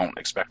us. We don't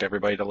expect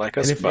everybody to like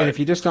us. And if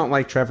you just don't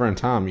like Trevor and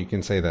Tom, you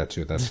can say that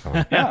too. That's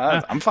fine.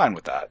 Yeah, I'm fine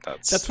with that.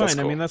 That's fine. Cool.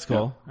 I mean, that's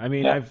cool. Yeah. I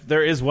mean,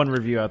 there is one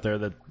review out there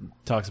that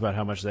talks about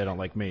how much they don't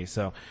like me.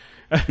 So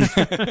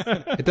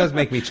it does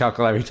make me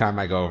chuckle every time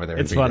I go over there.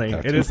 It's funny.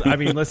 It is. I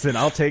mean, listen,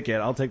 I'll take it.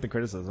 I'll take the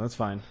criticism. That's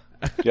fine.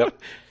 Yep.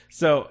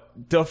 So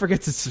don't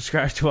forget to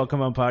subscribe to Welcome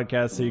Home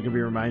Podcast so you can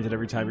be reminded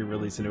every time we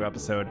release a new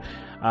episode.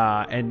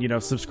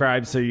 And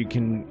subscribe so you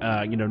can,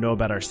 know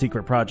about our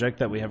secret project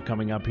that we have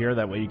coming up here.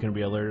 That way you can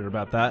be alerted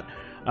about that.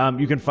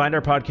 You can find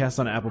our podcast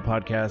on Apple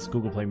Podcasts,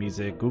 Google Play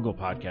Music, Google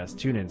Podcasts,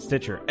 TuneIn,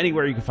 Stitcher.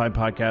 Anywhere you can find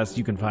podcasts,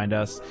 you can find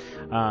us.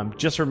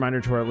 Just a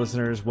reminder to our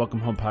listeners,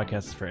 Welcome Home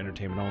Podcast is for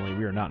entertainment only.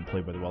 We are not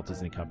employed by the Walt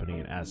Disney Company,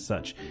 and as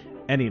such,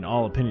 any and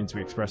all opinions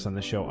we express on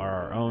this show are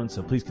our own,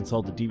 so please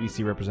consult a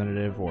DVC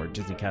representative or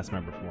Disney cast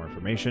member for more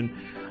information.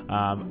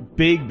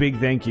 Big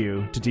thank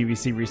you to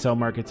DVC Resale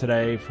Market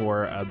today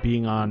for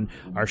being on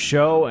our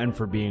show and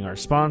for being our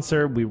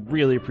sponsor. We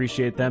really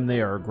appreciate them.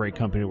 They are a great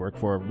company to work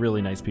for,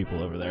 really nice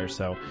people over there.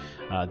 So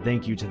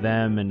thank you to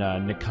them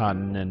and Nick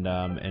Cotton and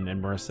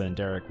Marissa and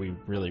Derek. We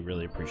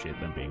really appreciate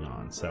them being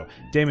on. So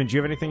Damon, do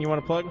you have anything you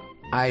want to plug?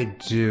 I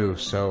do.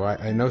 So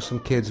I know some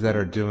kids that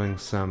are doing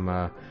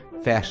some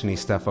fashiony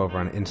stuff over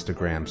on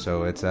Instagram.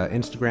 So it's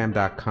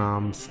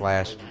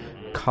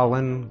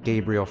Instagram.com/Cullen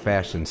Gabriel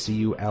Fashion,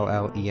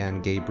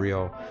 Cullen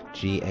Gabriel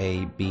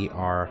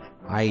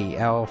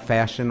Gabriel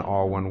Fashion,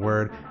 all one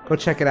word. Go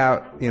check it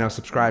out.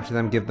 Subscribe to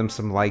them, give them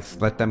some likes,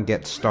 let them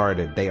get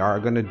started. They are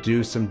going to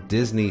do some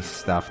Disney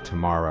stuff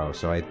tomorrow,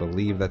 so I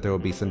believe that there will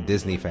be some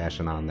Disney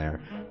fashion on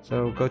there.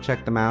 So go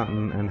check them out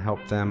and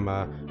help them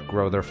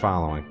grow their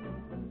following.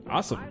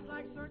 Awesome.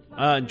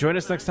 Join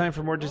us next time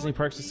for more Disney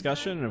Parks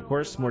discussion and, of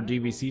course, more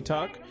DVC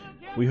talk.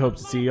 We hope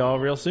to see you all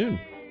real soon.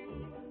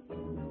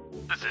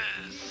 This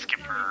is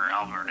Skipper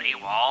Albert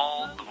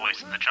AWOL, the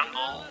voice of the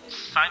jungle,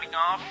 signing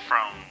off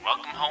from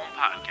Welcome Home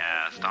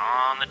Podcast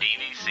on the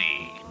DVC.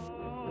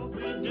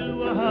 We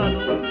do a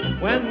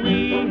huddle when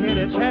we hit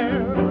a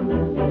chair.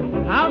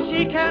 How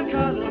she can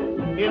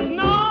cuddle is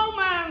no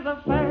man's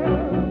affair.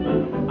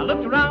 I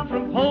looked around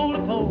from pole to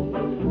pole,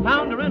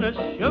 found her in a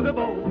sugar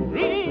bowl.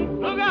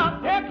 Look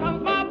out, here comes